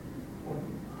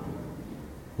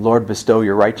 Lord, bestow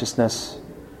your righteousness,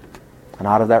 and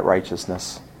out of that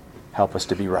righteousness, help us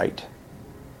to be right.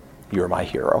 You are my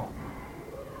hero.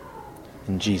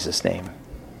 In Jesus' name,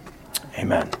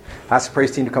 amen. Ask the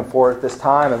praise team to come forward at this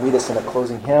time and lead us in a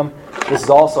closing hymn. This is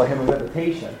also a hymn of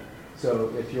invitation.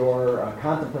 So if you're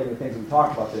contemplating the things we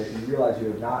talked about today, and you realize you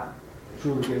have not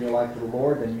truly given your life to the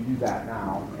Lord, then you do that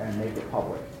now and make it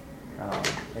public.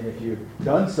 And if you've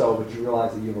done so, but you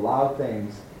realize that you've allowed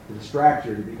things to distract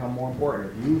you to become more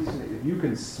important, if you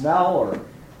can smell or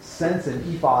sense an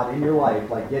ephod in your life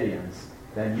like Gideon's,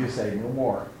 then you say no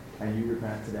more, and you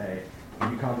repent today.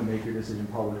 And you come and make your decision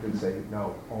public and say,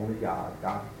 no, only God.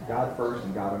 God first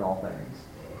and God in all things.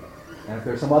 And if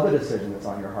there's some other decision that's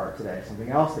on your heart today, something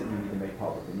else that you need to make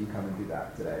public, then you come and do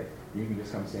that today. You can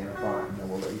just come stand in front, and then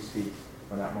we'll let you speak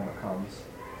when that moment comes.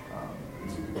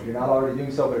 If you're not already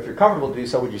doing so, but if you're comfortable to do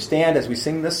so, would you stand as we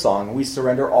sing this song, We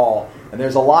Surrender All? And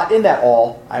there's a lot in that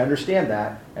all. I understand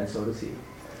that, and so does he.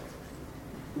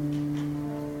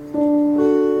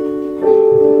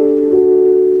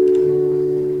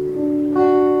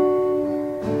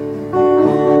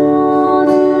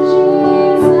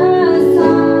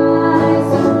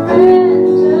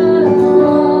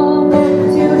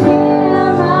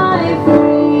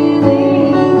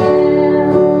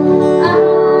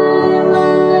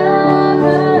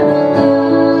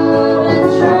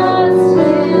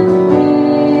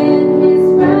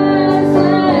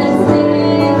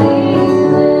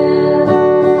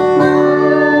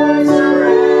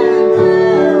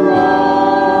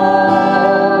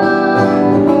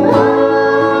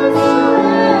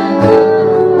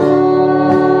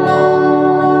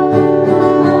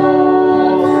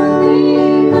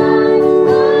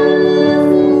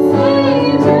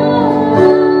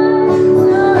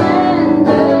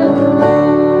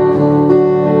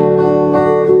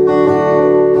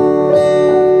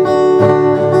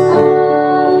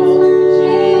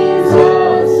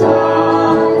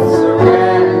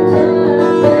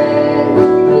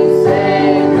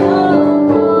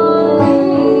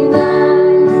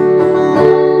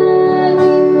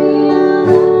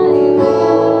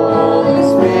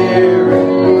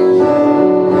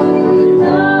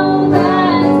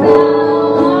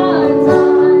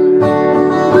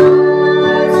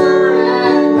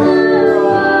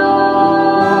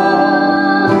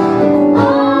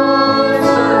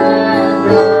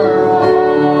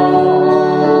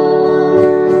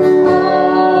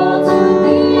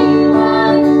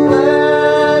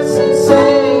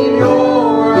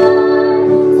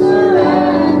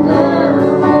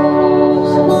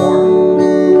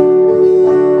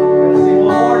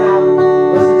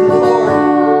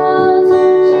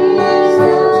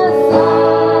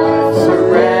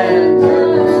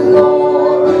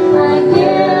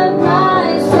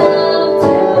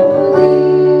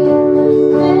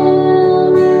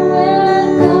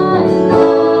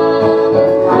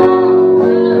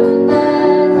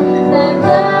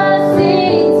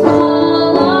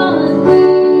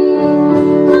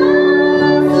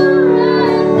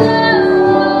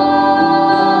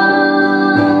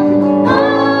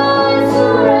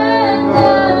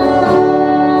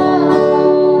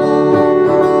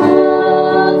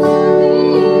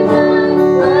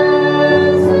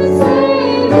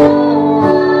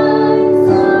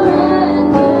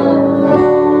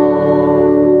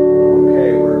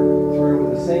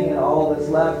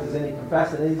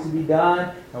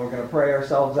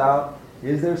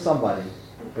 Is there somebody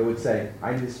that would say,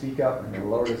 I need to speak up, and the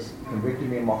Lord is convicting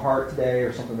me in my heart today,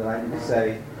 or something that I need to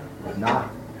say? If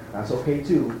not, that's okay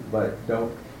too, but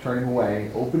don't turn him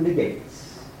away. Open the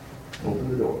gates. Open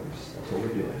the doors. That's what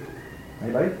we're doing.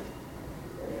 Anybody?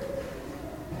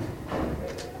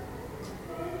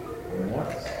 Anyone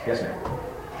else? Yes, ma'am.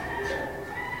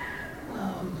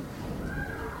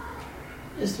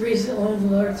 Just recently, the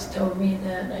Lord's told me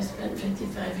that I spent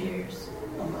 55 years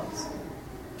almost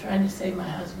trying to save my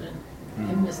husband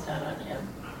and missed out on him.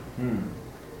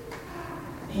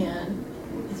 And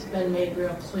it's been made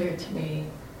real clear to me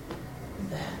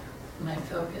that my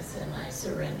focus and I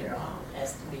surrender all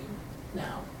has to be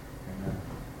now.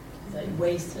 Because I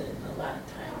wasted a lot of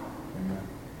time.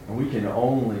 And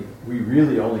we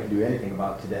really only can do anything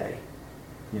about today.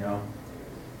 You know,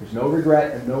 there's no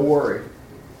regret and no worry.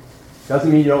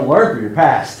 Doesn't mean you don't learn from your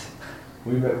past.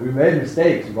 We made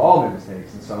mistakes. We've all made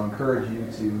mistakes. And so I encourage you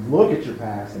to look at your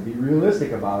past and be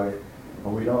realistic about it.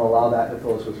 But we don't allow that to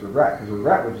fill us with regret. Because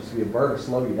regret would just be a burden to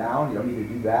slow you down. You don't need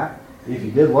to do that. If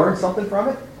you did learn something from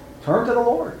it, turn to the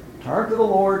Lord. Turn to the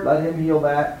Lord. Let Him heal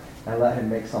that. And let Him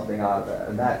make something out of it.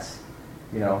 And that's,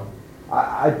 you know,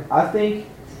 I think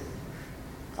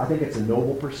it's a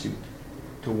noble pursuit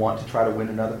to want to try to win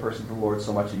another person to the Lord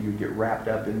so much that you get wrapped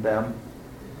up in them.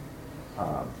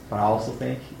 But I also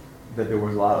think that there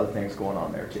was a lot of other things going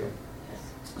on there too.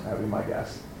 That would be my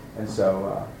guess. And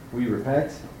so we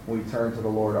repent, we turn to the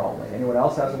Lord only. Anyone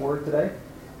else has a word today?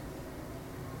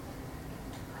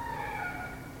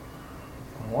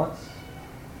 Once?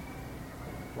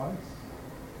 Twice?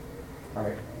 All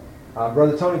right.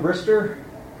 Brother Tony Brister,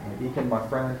 my deacon, my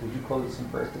friend, would you close us in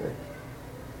prayer today?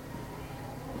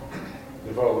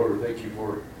 Dear Father, Lord, thank you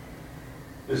for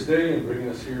this day and bringing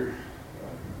us here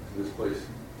to this place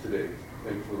today.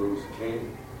 Thank you for those who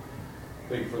came.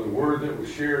 Thank you for the word that was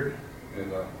shared.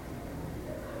 And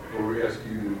Lord, we ask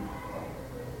you to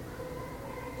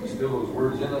instill those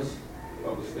words in us.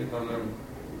 Help us think on them.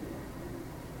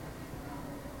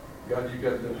 God, you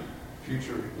got the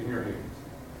future in your hands.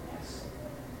 Yes.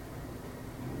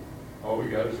 All we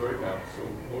got is right now. So,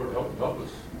 Lord, help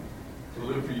us to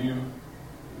live for you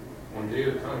one day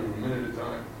at a time, one minute at a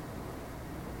time,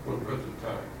 one breath at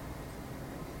a time.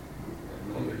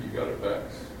 And know that you got our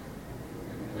backs.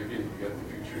 And again, you got the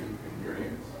future in your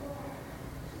hands. So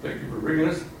thank you for bringing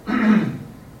us.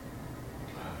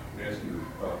 We ask you,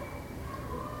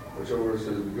 whichever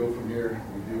says we go from here,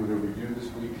 we do whatever we do this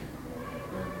week,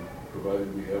 and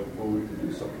provided we have a full week to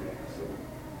do something. So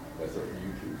that's up for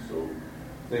you too. So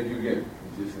thank you again. In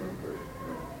Jesus' name we pray.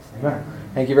 Amen.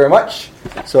 Thank you very much.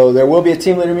 So there will be a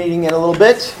team leader meeting in a little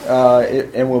bit,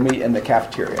 and we'll meet in the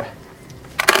cafeteria.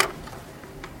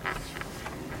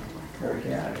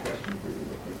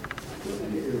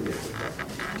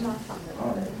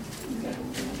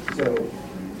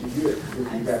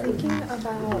 I'm thinking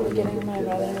about getting my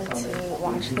brother to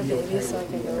watch the baby so I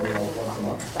can go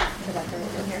back to decorate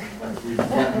in here.